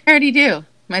Gabriel's like, "I already do.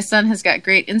 My son has got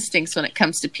great instincts when it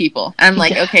comes to people." And I'm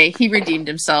like, okay, he redeemed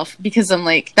himself. Because I'm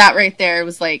like, that right there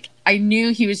was like, I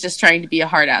knew he was just trying to be a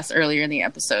hard ass earlier in the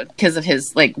episode. Because of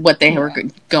his, like, what they were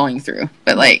going through.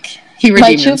 But like, he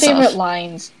redeemed himself. My two favorite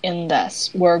lines in this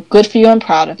were, "Good for you and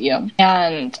proud of you."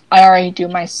 And "I already do.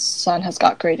 My son has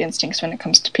got great instincts when it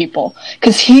comes to people."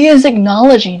 Because he is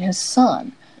acknowledging his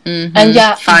son. Mm-hmm. And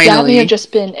that may have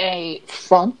just been a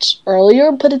front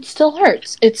earlier, but it still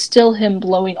hurts. It's still him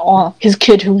blowing off his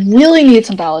kid who really needs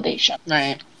some validation.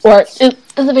 Right. Or, at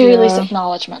the very least,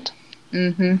 acknowledgement.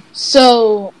 Mm-hmm.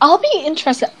 So, I'll be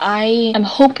interested. I am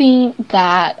hoping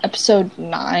that episode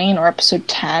 9 or episode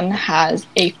 10 has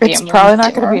a family It's probably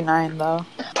not going to be 9, though.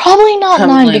 Probably not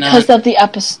 9 because of the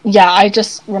episode. Yeah, I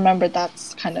just remembered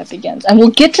that's kind of begins. And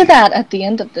we'll get to that at the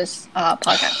end of this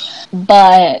podcast.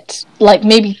 But, like,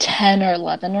 maybe 10 or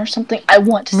 11 or something. I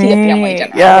want to see a family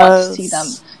dinner. Yes. I want to see them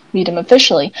meet him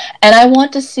officially. And I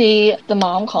want to see the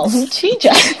mom call him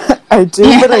TJ. I do,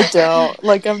 but I don't.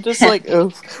 Like, I'm just like,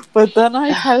 oof. But then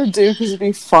I kind of do because it'd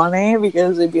be funny,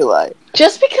 because it'd be like...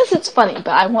 Just because it's funny, but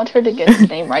I want her to get his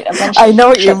name right eventually. I know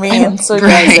what you mean, so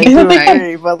yes, I do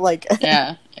agree, but like...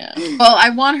 Yeah. Well, I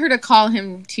want her to call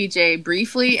him TJ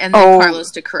briefly, and then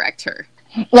Carlos to correct her.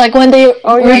 Like, when they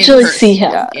originally see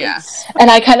him. Yeah.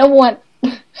 And I kind of want...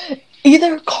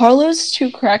 either Carlos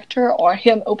to correct her, or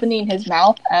him opening his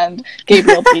mouth and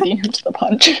Gabriel beating him to the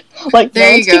punch. Like,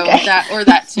 there you go.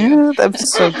 That too. Yeah,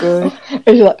 that's so good.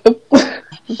 And you're like,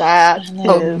 that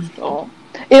is cool.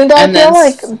 Even though I feel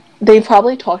like they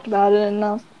probably talked about it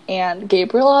enough, and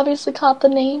Gabriel obviously caught the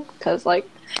name, because, like,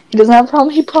 he doesn't have a problem.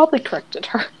 He probably corrected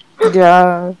her.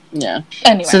 Yeah.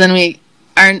 Anyway. So then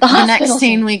the next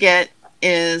scene we get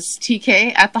is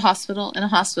TK at the hospital in a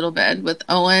hospital bed with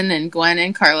Owen and Gwen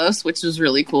and Carlos, which was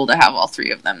really cool to have all three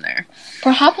of them there.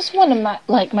 Perhaps one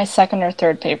of my second or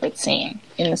third favorite scene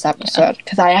in this episode,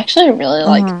 because I actually really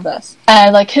liked this.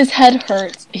 And like, his head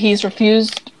hurts. He's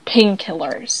refused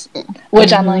painkillers,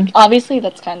 which I'm like, obviously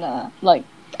that's kind of like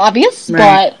obvious,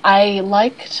 but I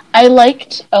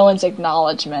liked Owen's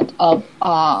acknowledgement of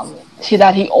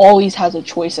that he always has a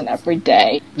choice in every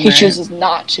day. He chooses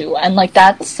not to, and like,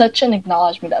 that's such an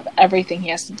acknowledgement of everything he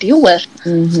has to deal with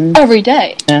every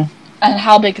day, and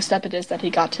how big a step it is that he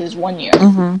got to his 1 year.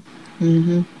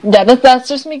 Yeah, that's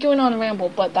just me going on a ramble,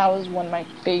 but that was one of my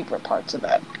favorite parts of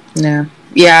it.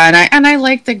 And I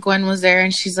liked that Gwen was there,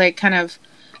 and she's like kind of,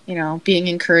 you know, being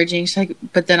encouraging. She's like,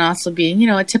 but then also being, you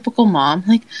know, a typical mom.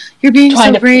 Like, you're being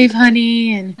so brave,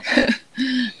 honey. And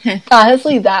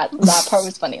honestly, that part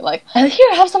was funny. Like,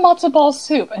 here, have some matzo ball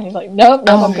soup. And he's like, nope,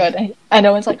 I'm good. And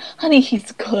Owen's like, honey,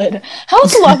 he's good.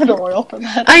 How's the lavender oil for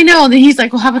that? I know. And then he's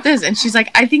like, well, how about this? And she's like,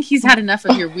 I think he's had enough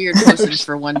of your weird potions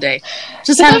for one day.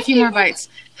 Just have a few more bites.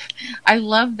 I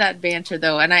love that banter,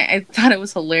 though, and I thought it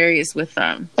was hilarious with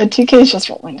And TK's just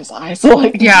rolling his eyes.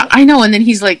 Like, yeah, I know, and then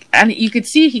he's like, and you could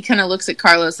see he kind of looks at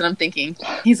Carlos, and I'm thinking,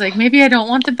 he's like, maybe I don't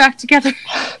want them back together.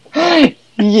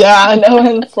 Yeah, and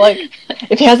Owen's like,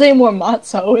 if he has any more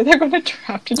matzo, they're going to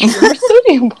trap to trigger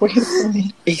sodium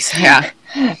poisoning. Yeah.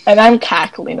 And I'm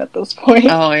cackling at this point.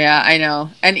 Oh, yeah, I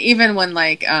know. And even when,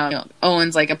 like,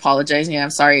 Owen's, like, apologizing, I'm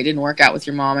sorry it didn't work out with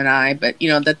your mom and I, but,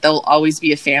 that they'll always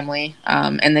be a family.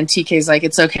 And then TK's like,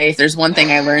 it's okay. If there's one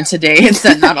thing I learned today, it's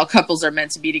that not all couples are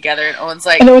meant to be together. And Owen's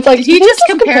like, did he just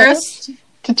compare us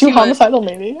to two homicidal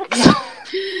maniacs?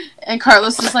 And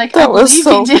Carlos is like, that was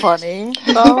so funny.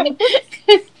 And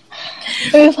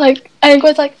it's like, and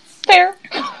Gwen's like, fair.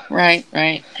 Right.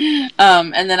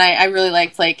 And then I really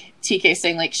liked, like, TK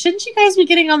saying, like, shouldn't you guys be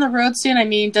getting on the road soon? I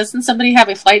mean, doesn't somebody have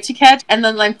a flight to catch? And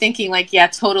then I'm thinking, like, yeah,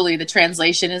 totally. The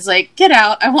translation is like, get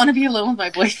out. I want to be alone with my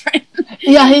boyfriend.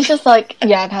 Yeah, he's just like,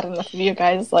 yeah, I've had enough of you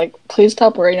guys. Like, please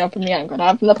stop worrying out for me. I'm gonna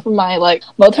have enough of my, like,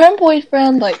 mother and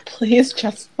boyfriend. Like, please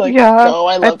just, like, go.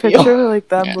 I love you. I picture, like,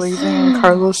 them leaving and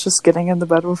Carlos just getting in the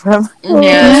bed with him.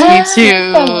 Yes, me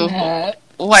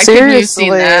too. Why couldn't you see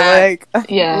that? Like,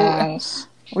 yes.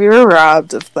 We were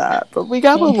robbed of that, but we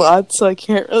got a lot, so I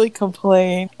can't really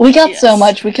complain. We got so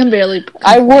much, we can barely complain.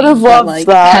 I would have loved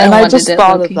that, and I just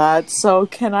thought of that, so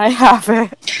can I have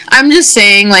it? I'm just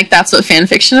saying, like, that's what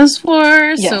fanfiction is for,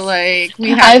 yes. So, like,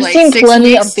 we have, I've like, seen 6 plenty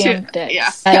weeks of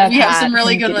fanfics. Yeah, we have some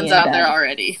really good ones out there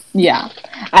already. Yeah.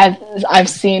 I've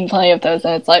seen plenty of those,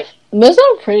 and it's like, those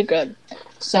are pretty good.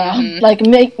 So, like,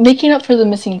 making up for the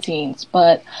missing scenes.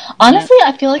 But, honestly,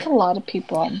 I feel like a lot of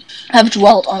people have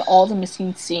dwelt on all the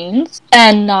missing scenes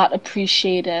and not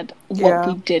appreciated what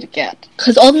we did get.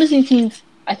 Because all the missing scenes,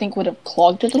 I think, would have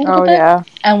clogged it a little bit. Yeah.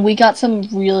 And we got some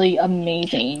really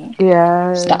amazing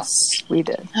stuff. We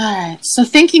did. Alright, so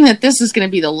thinking that this is going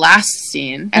to be the last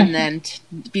scene, and then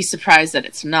be surprised that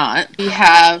it's not,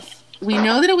 we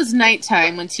know that it was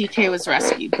nighttime when TK was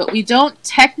rescued, but we don't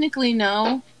technically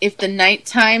know if the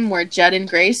nighttime where Judd and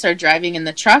Grace are driving in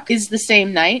the truck is the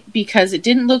same night, because it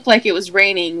didn't look like it was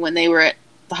raining when they were at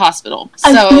the hospital.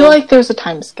 So I feel like there's a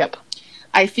time skip.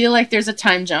 I feel like there's a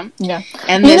time jump. Yeah.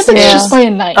 And even if it's just by a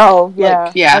night. Oh, yeah.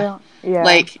 Like, yeah.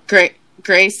 Like,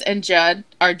 Grace and Judd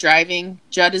are driving.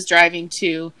 Judd is driving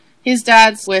to his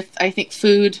dad's with, I think,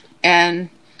 food and...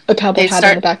 a cowboy hat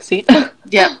in the backseat.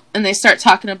 Yep, and they start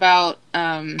talking about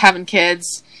having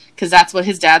kids, because that's what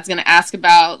his dad's going to ask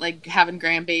about, like having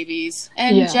grandbabies.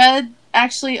 And Judd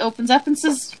actually opens up and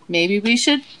says, maybe we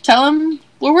should tell him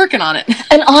we're working on it.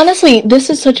 And honestly,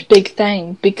 this is such a big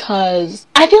thing, because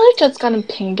I feel like Judd's gotten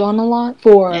pinged on a lot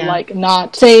for, like,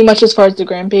 not saying much as far as the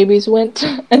grandbabies went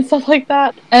and stuff like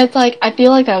that. And it's like, I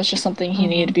feel like that was just something he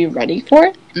needed to be ready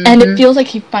for. And it feels like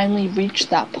he finally reached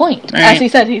that point. Right. As he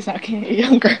said, he's not getting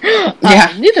younger.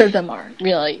 Neither of them are,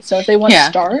 really. So if they want to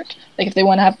start, like, if they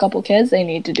want to have a couple kids, they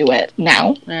need to do it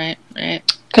now. Right.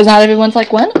 Because not everyone's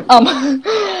like, when?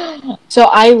 So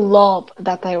I love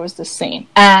that there was this scene.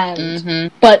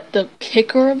 And, but the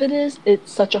kicker of it is,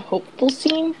 it's such a hopeful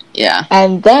scene. Yeah.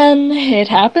 And then it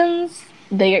happens,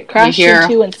 they get crashed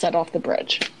into and set off the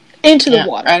bridge. Into the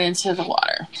water. Right into the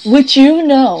water. Which,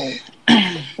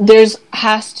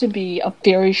 has to be a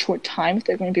very short time if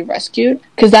they're going to be rescued.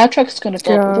 Because that truck's going to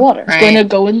fill up with water. It's going to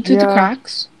go into the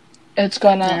cracks. It's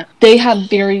gonna... They have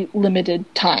very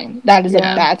limited time. That is a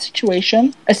bad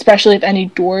situation. Especially if any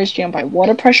door is jammed by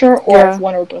water pressure, or if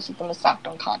one or both of them is knocked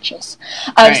unconscious.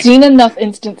 I've seen enough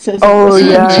instances of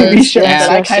this to be sure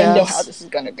that I kind of know how this is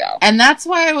gonna go. And that's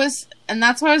why I was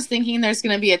thinking there's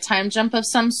going to be a time jump of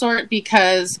some sort,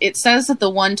 because it says that the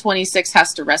 126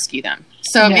 has to rescue them.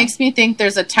 So it makes me think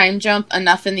there's a time jump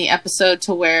enough in the episode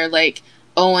to where, like,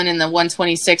 Owen and the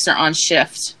 126 are on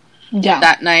shift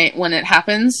that night when it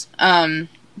happens.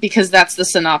 Because that's the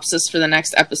synopsis for the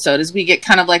next episode, is we get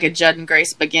kind of like a Judd and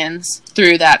Grace begins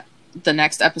through the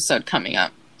next episode coming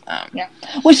up.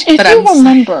 Which, if you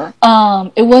remember,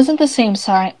 it wasn't the same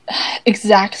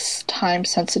exact time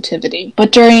sensitivity.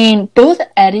 But during both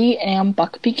Eddie and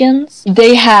Buck Begins,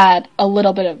 they had a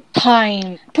little bit of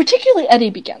time, particularly Eddie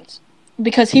Begins,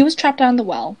 because he was trapped down the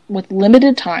well with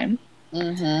limited time.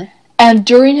 And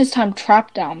during his time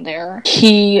trapped down there,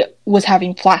 he was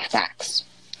having flashbacks.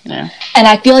 Yeah. And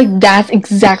I feel like that's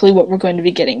exactly what we're going to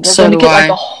be getting. We're going to get, like,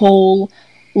 a whole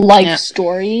life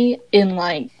story in,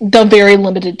 like, the very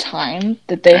limited time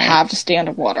that they have to stay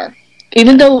underwater.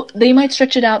 Even though they might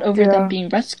stretch it out over them being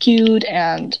rescued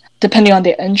and depending on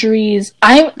their injuries.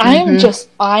 I'm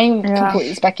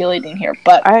completely speculating here,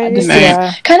 but this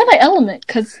is kind of my element,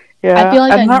 because I feel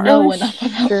like I know really enough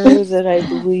about sure that I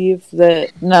believe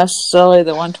that necessarily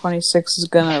the 126 is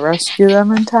going to rescue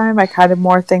them in time. I kind of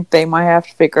more think they might have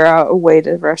to figure out a way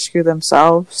to rescue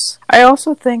themselves. I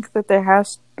also think that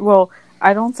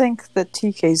I don't think that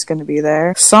TK is going to be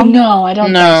there. No, I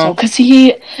don't think so.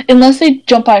 Because unless they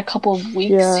jump by a couple of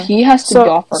weeks, he has to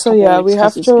go for a couple of weeks. We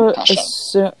have to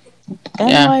assume.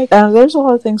 And there's a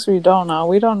lot of things we don't know.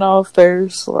 We don't know if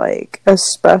there's like a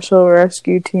special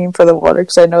rescue team for the water,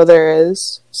 because I know there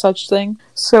is such thing.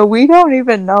 So we don't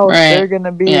even know if they're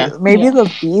gonna be. Yeah. Maybe they'll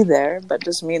be there, but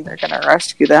doesn't mean they're gonna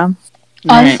rescue them.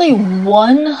 Honestly,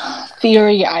 one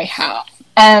theory I have,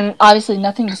 and obviously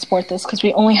nothing to support this because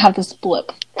we only have this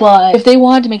blip. But if they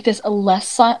wanted to make this a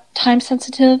less time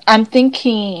sensitive, I'm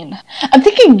thinking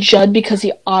Judd, because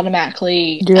he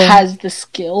automatically has the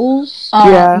skills.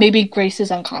 Maybe Grace is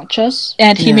unconscious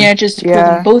and he manages to pull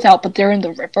them both out, but they're in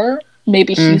the river.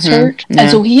 Maybe he's hurt.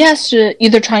 And so he has to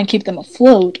either try and keep them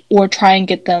afloat or try and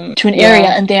get them to an area,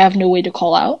 and they have no way to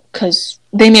call out because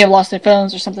they may have lost their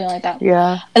phones or something like that.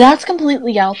 Yeah. And that's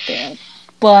completely out there.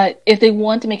 But if they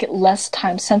want to make it less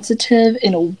time sensitive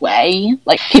in a way,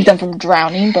 like keep them from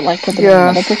drowning, but like put them in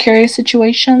another precarious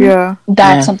situation,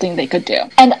 that's something they could do.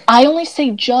 And I only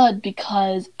say Judd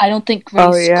because I don't think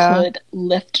Grace could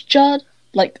lift Judd,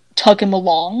 like tug him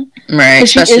along. Right,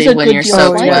 especially when you're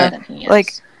so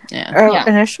like.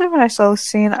 Initially when I saw the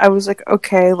scene, I was like,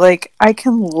 okay, like, I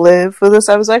can live with this.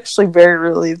 I was actually very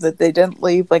relieved that they didn't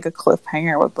leave, like, a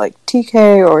cliffhanger with, like,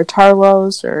 TK or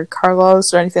Tarlos or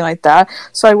Carlos or anything like that.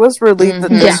 So I was relieved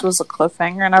that this was a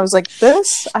cliffhanger, and I was like,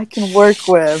 this I can work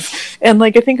with. And,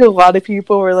 like, I think a lot of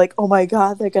people were like, oh my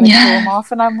god, they're gonna kill him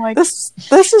off, and I'm like, this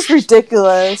is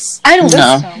ridiculous. I don't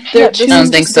know. I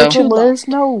don't think so. There's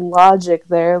no logic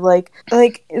there. Like,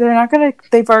 they're not gonna,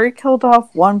 they've already killed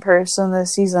off one person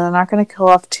this season. They're not going to kill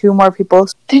off 2 more people.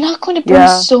 They're not going to bring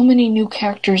so many new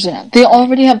characters in. They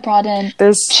already have brought in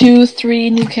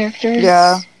 2-3 new characters.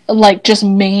 Yeah. Like, just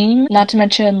main, not to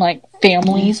mention, like,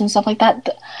 families and stuff like that.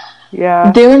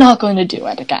 Yeah. They're not going to do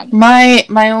it again. My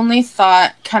only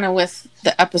thought, kind of with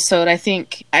the episode, I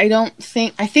think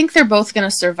they're both going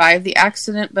to survive the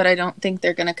accident, but I don't think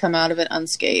they're going to come out of it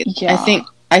unscathed. Yeah.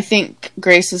 I think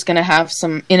Grace is going to have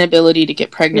some inability to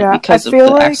get pregnant because of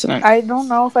the accident. I don't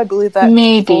know if I believe that.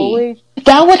 Maybe. Fully.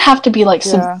 That would have to be, like,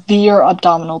 severe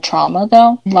abdominal trauma,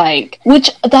 though. Like,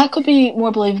 which, that could be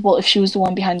more believable if she was the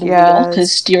one behind the wheel,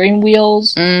 because steering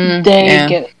wheels, they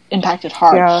get impacted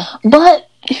hard. Yeah. But,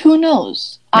 who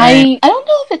knows? Right. I don't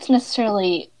know if it's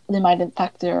necessarily, they might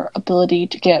affect their ability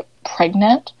to get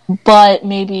pregnant, but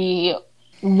maybe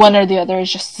one or the other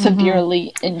is just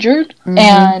severely injured,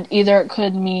 and either it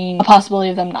could mean a possibility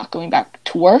of them not going back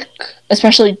to work,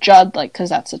 especially Judd, like,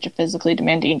 because that's such a physically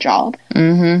demanding job,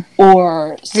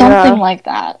 or something like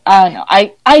that. I don't know.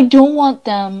 I don't want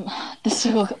them. This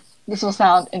will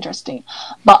sound interesting,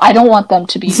 but I don't want them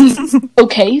to be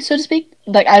okay, so to speak.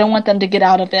 Like, I don't want them to get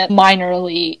out of it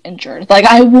minorly injured. Like,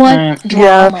 I want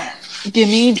drama. Yeah. Give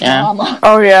me drama.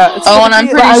 Oh yeah. And I'm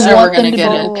pretty sure we're gonna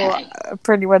get it. Okay.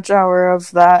 Pretty much hour of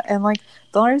that, and like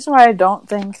the only reason why I don't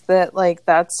think that like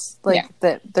that's like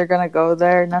that they're gonna go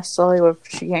there necessarily if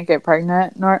she can't get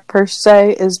pregnant, nor per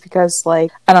se, is because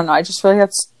like I don't know. I just feel like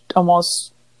that's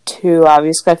almost too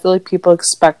obvious. I feel like people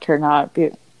expect her not be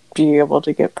able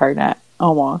to get pregnant.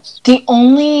 Almost. The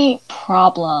only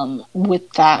problem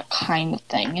with that kind of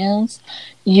thing is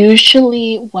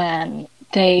usually when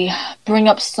they bring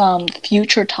up some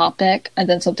future topic and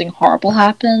then something horrible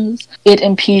happens, it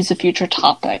impedes the future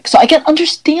topic. So I can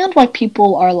understand why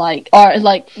people are like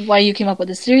why you came up with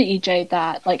this theory, EJ,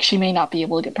 that like she may not be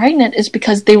able to get pregnant is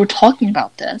because they were talking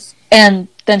about this and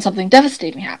then something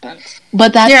devastating happens.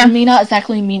 But that may not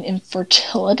exactly mean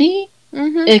infertility.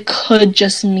 It could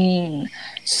just mean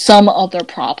some other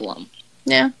problem.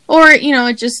 Yeah. Or,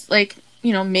 it just like,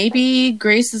 maybe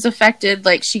Grace is affected,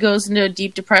 like she goes into a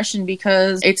deep depression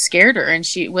because it scared her and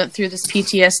she went through this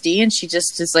PTSD and she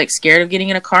just is like scared of getting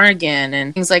in a car again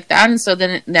and things like that. And so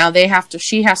then now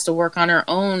she has to work on her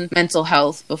own mental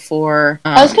health before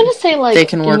I was going to say like, they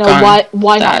can work on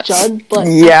why not Judd, but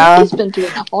I think he's been through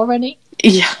enough already.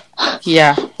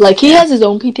 Yeah. Like he has his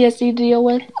own PTSD to deal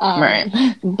with.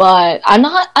 Right. But I'm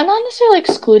not necessarily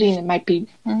excluding it might be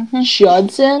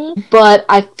Judson, but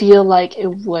I feel like it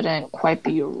wouldn't quite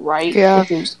be right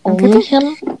if it was only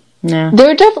him. Yeah.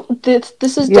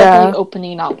 This is definitely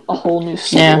opening up a whole new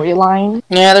storyline.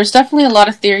 Yeah, there's definitely a lot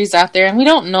of theories out there and we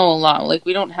don't know a lot. Like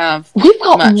we've got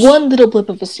much. One little blip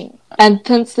of a scene. And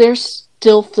since there's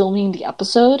still filming the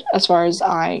episode, as far as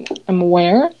I am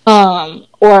aware,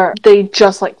 or they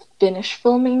just like finish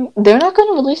filming, they're not going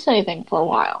to release anything for a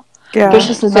while. Yeah,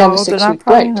 especially since they have a 6-week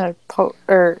break. They're not probably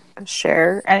going to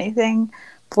share anything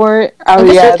for it.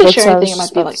 Oh yeah, if they share anything, it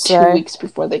might be like 2 weeks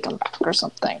before they come back or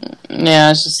something. Yeah, I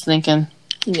was just thinking.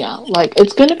 Yeah, like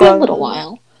it's going to be a little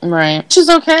while. Right. Which is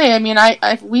okay. I mean,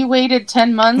 we waited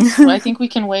 10 months. I think we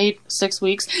can wait 6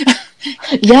 weeks.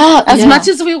 As much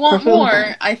as we want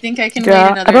more, I think I can wait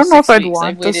another 6 weeks. I don't know if I'd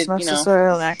want this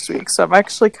necessarily next week, so I'm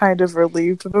actually kind of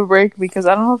relieved of a break because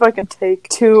I don't know if I can take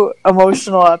 2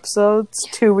 emotional episodes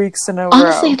 2 weeks in a row.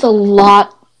 Honestly, it's a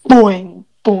lot. Boing.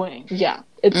 Yeah.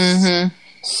 It's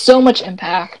so much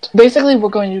impact. Basically, we're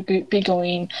going to be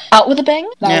going out with a bang.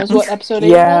 That was what episode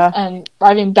 8 was, and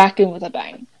arriving back in with a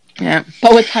bang. Yeah,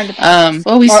 but with kind of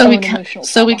we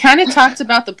kind of talked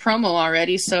about the promo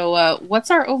already. So,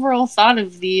 what's our overall thought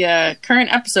of the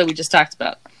current episode we just talked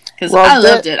about? Because I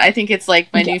loved it. I think it's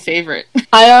like my new favorite.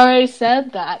 I already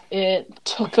said that it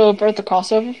took over the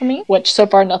crossover for me, which so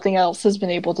far nothing else has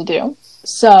been able to do.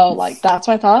 So, like, that's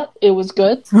my thought. It was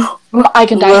good. I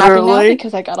can die happy now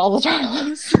because I got all the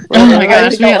Tarlos. Oh my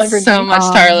gosh, we got so much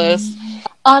Tarlos.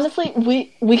 Honestly,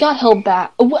 we got held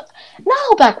back. Not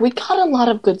held back. We got a lot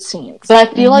of good scenes. But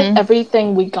I feel like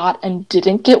everything we got and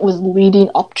didn't get was leading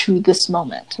up to this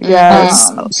moment.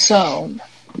 Yes. So,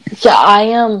 yeah, I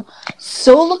am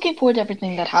so looking forward to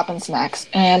everything that happens next.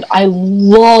 And I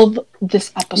love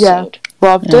this episode. Yeah.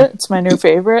 Loved it. It's my new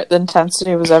favorite. The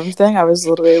intensity was everything. I was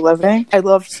literally living. I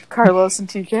loved Carlos and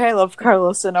TK. I loved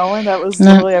Carlos and Owen. That was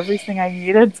literally everything I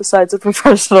needed besides a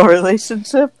professional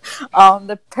relationship.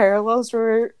 The parallels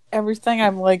were everything.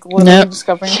 I'm like literally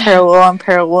discovering parallel on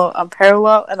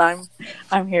parallel, and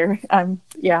I'm here.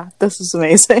 This is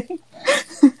amazing.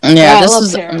 This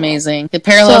was amazing. The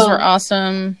parallels were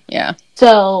awesome. Yeah.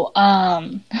 So,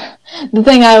 the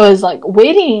thing I was like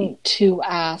waiting to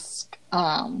ask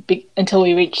until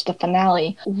we reach the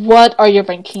finale, what are your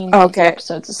rankings of the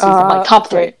episodes this season? Like top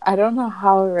 3. I don't know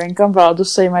how to rank them, but I'll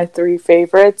just say my 3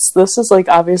 favorites. This is like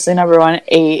obviously number 1,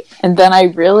 8, and then I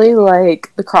really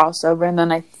like the crossover, and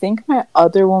then I think my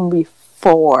other one will be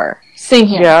 4. Same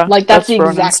here. Yeah, like that's the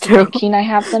exact ranking I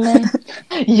have them in.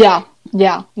 Yeah.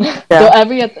 So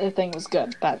every other thing was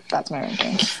good. That's my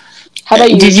ranking. How about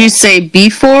you? Did you say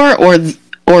B4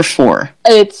 or 4?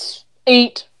 It's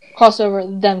 8.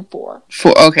 Crossover, then 4.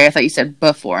 4. Okay, I thought you said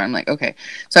before. I'm like, okay.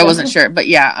 So I wasn't sure. But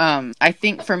yeah, I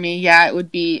think for me, it would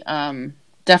be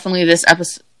definitely this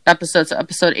episode, so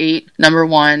episode 8, number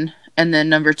 1. And then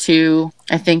number 2,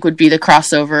 I think, would be the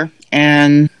crossover.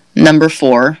 And number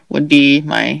 4 would be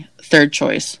my third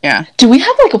choice. Yeah. Do we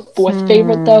have like a 4th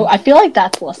favorite, though? I feel like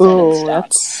that's listed and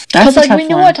stuff. Because like we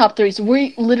knew our top 3s.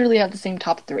 We literally have the same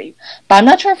top 3. But I'm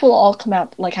not sure if we'll all come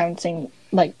out like having the same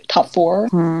like top 4,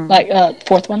 like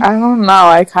 4th one. I don't know.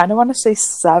 I kind of want to say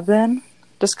 7,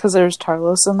 just because there's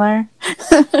Tarlos in there.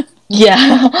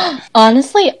 Yeah.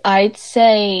 Honestly, I'd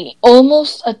say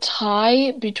almost a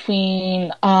tie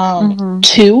between 2,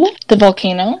 the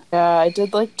volcano. Yeah, I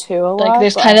did like 2 a lot. Like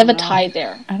there's kind of a tie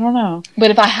there. I don't know.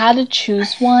 But if I had to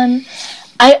choose one,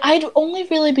 I'd only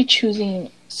really be choosing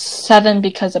 7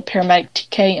 because of Paramedic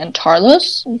TK and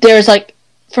Tarlos. There's like,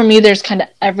 for me, there's kind of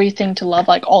everything to love,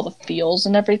 like all the feels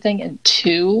and everything in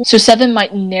 2. So 7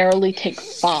 might narrowly take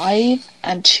 5,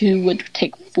 and 2 would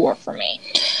take 4 for me.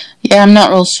 Yeah, I'm not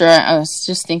real sure. I was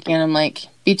just thinking, I'm like,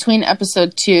 between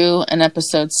episode 2 and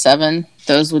episode 7,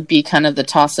 those would be kind of the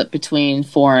toss-up between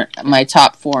my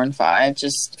top 4 and 5,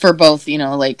 just for both,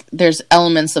 like, there's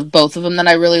elements of both of them that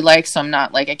I really like, so I'm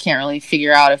not, like, I can't really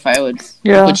figure out if I would,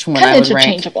 which one I would rank. Kind of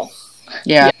interchangeable.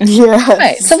 Yeah. Yes.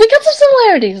 Right. So we got some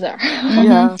similarities there.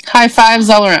 Yeah. High fives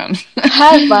all around.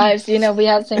 High fives. We have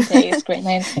the same taste. Great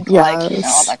minds think alike. All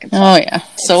that good stuff. Oh yeah.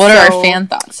 So what are our fan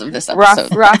thoughts of this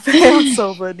episode? Rafael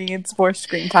Silva needs more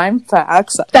screen time.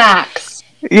 Facts.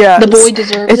 Yeah. The boy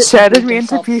deserves it. It shattered me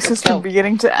into pieces from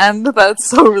beginning to end. That's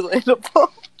so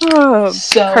relatable.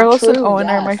 So Carlos true, and Owen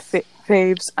are my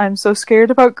faves. I'm so scared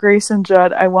about Grace and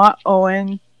Judd. I want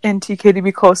Owen and TK to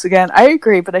be close again. I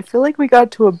agree, but I feel like we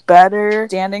got to a better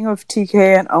standing of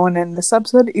TK and Owen in this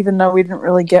episode, even though we didn't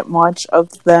really get much of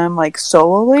them like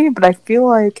solely. But I feel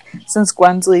like since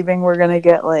Gwen's leaving, we're gonna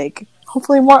get like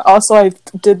hopefully more. Also,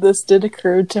 did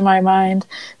occur to my mind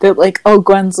that like, oh,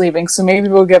 Gwen's leaving, so maybe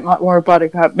we'll get more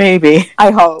Buttercup. Maybe, I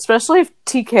hope, especially if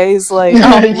TK's like,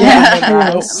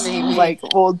 like,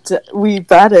 well, we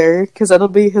better, because that'll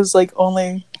be his like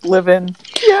only living.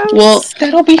 Yes. Well,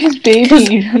 that'll be his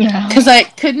baby now. Because I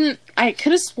could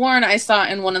have sworn I saw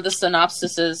in one of the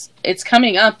synopsises it's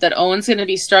coming up that Owen's going to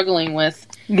be struggling with.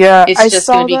 Yeah, it's just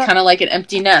going to be kind of like an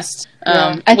empty nest.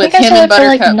 I think I saw it for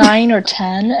like 9 or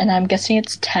 10, and I'm guessing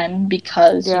it's 10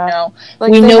 because you know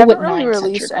like, we know what really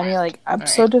released any like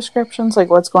episode descriptions, like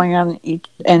what's going on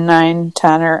in 9,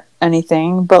 10, or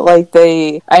anything. But like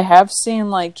I have seen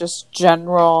like just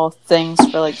general things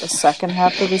for like the second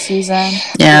half of the season.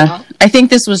 Yeah, I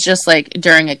think this was just like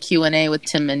during a Q&A with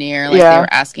Tim Minear, like they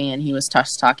were asking, and he was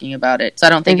talking about it. So I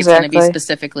don't think it's going to be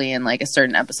specifically in like a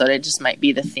certain episode. It just might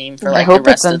be the theme for like the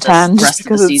rest of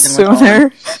the season.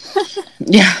 Sooner.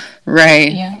 Yeah.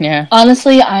 Right. Yeah.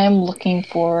 Honestly, I am looking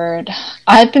forward.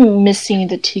 I've been missing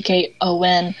the TK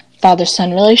Owen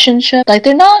father-son relationship. Like,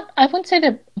 they're not, I wouldn't say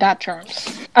they're bad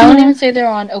terms. I wouldn't even say they're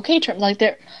on okay terms. Like,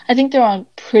 I think they're on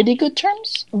pretty good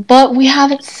terms. But we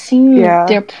haven't seen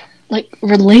their like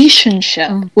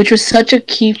relationship, which was such a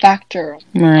key factor.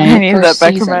 Right. I need that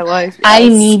back in my life. Yes. I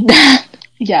need that.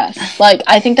 Yes. Like,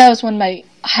 I think that was one of my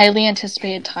highly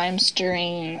anticipated times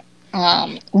during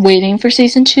waiting for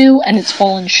season 2, and it's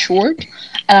fallen short,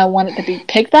 and I want it to be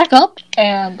picked back up,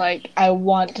 and like I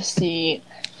want to see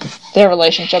their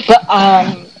relationship, but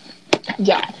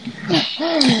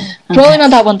Probably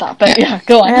not that one thought, but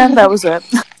go on. And that was it.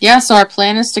 Yeah, so our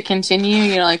plan is to continue,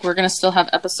 you know, like we're going to still have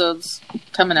episodes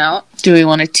coming out. Do we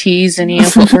want to tease any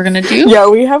of what we're going to do? Yeah,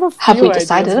 we have a few Have we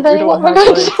decided about what we're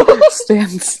going to do?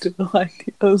 Stand still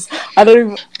ideas. I don't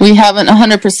even... We haven't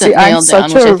 100% nailed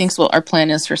down, which I think is what our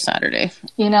plan is for Saturday.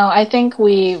 You know, I think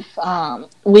we've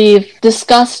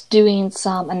discussed doing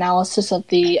some analysis of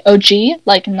the OG,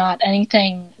 like not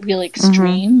anything really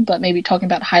extreme, but maybe talking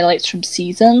about highlights from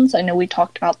seasons. I know we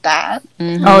talked about that.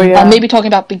 Oh, yeah. Maybe talking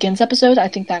about Begins episode. I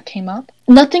think that came up.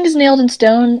 Nothing's nailed in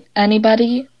stone,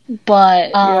 anybody,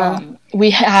 but we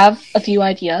have a few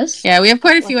ideas. Yeah, we have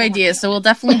quite a few ideas, so we'll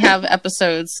definitely have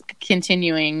episodes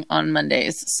continuing on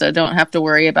Mondays, so don't have to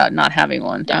worry about not having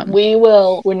one.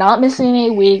 We're not missing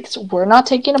any weeks. We're not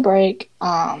taking a break.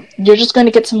 You're just going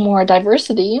to get some more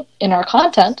diversity in our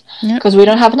content because we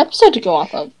don't have an episode to go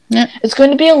off of. Yep. It's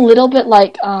going to be a little bit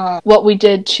like what we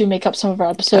did to make up some of our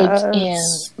episodes in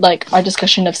like our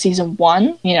discussion of season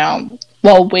 1, you know,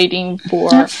 while waiting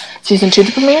for season 2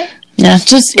 to premiere. Yeah,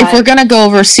 just if we're gonna go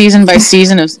over season by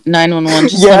season of 911,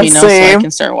 just let me know so I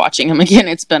can start watching them again.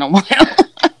 It's been a while.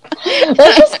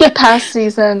 Let's just get past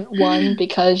season 1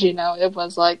 because, you know, it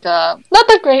was like not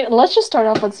that great. Let's just start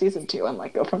off with season 2 and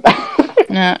like go from there.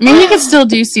 Yeah, I mean, we could still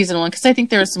do season 1 because I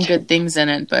think there were some good things in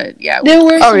it, but there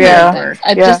were some good things.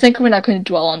 I just think we're not going to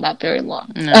dwell on that very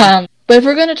long. No. But if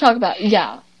we're going to talk about,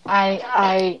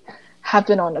 I have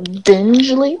been on a binge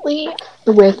lately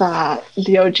with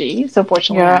the OG. So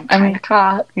fortunately, I'm kind of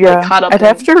caught up. I'd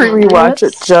have to rewatch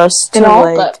it just to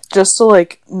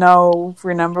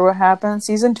remember what happened.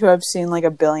 Season 2 I've seen like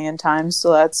 1 billion times,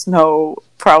 so that's no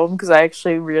problem because I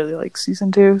actually really like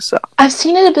season 2. So I've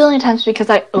seen it 1 billion times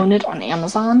because I own it on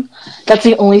Amazon. That's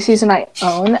the only season I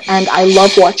own, and I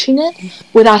love watching it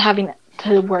without having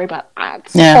to worry about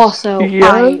ads. Yeah. Also,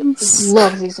 I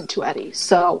love season 2 Eddie.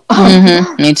 So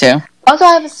me too. Also,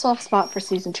 I have a soft spot for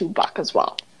season 2 Buck as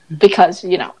well because,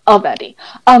 you know, of Eddie.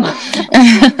 So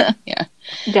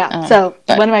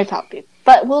one of my top beats.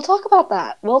 But we'll talk about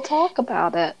that. We'll talk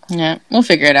about it. Yeah, we'll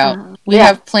figure it out. We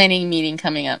have planning meeting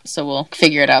coming up, so we'll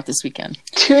figure it out this weekend.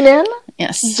 Tune in.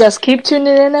 Yes. Just keep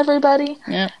tuning in, everybody.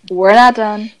 Yeah. We're not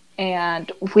done. And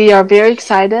we are very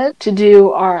excited to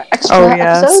do our extra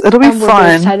episodes. It'll be fun. We're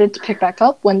very excited to pick back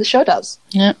up when the show does.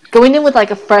 Yeah. Going in with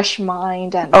like a fresh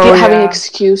mind and having an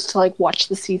excuse to like watch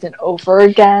the season over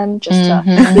again, just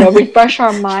to refresh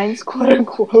our minds, quote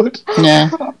unquote.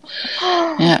 Yeah.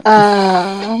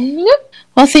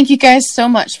 Well, thank you guys so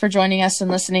much for joining us and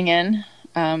listening in.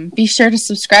 Be sure to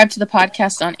subscribe to the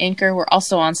podcast on Anchor. We're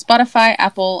also on Spotify,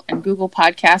 Apple, and Google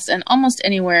Podcasts, and almost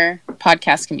anywhere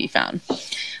podcasts can be found.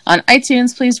 On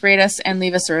iTunes, please rate us and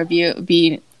leave us a review. It would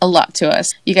be a lot to us.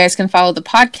 You guys can follow the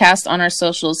podcast on our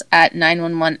socials at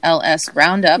 911LS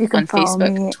Roundup on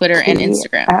Facebook, Twitter, and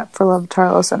Instagram. At For Love of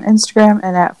Tarlos on Instagram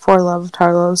and at For Love of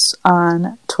Tarlos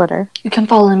on Twitter. You can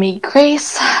follow me,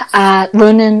 Grace, at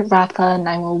Ronan Ratha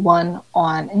 911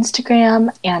 on Instagram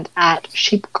and at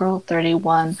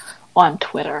Sheepgirl31 on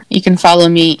Twitter. You can follow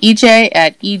me, EJ,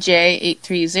 at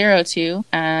EJ8302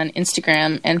 on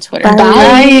Instagram and Twitter.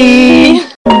 Bye.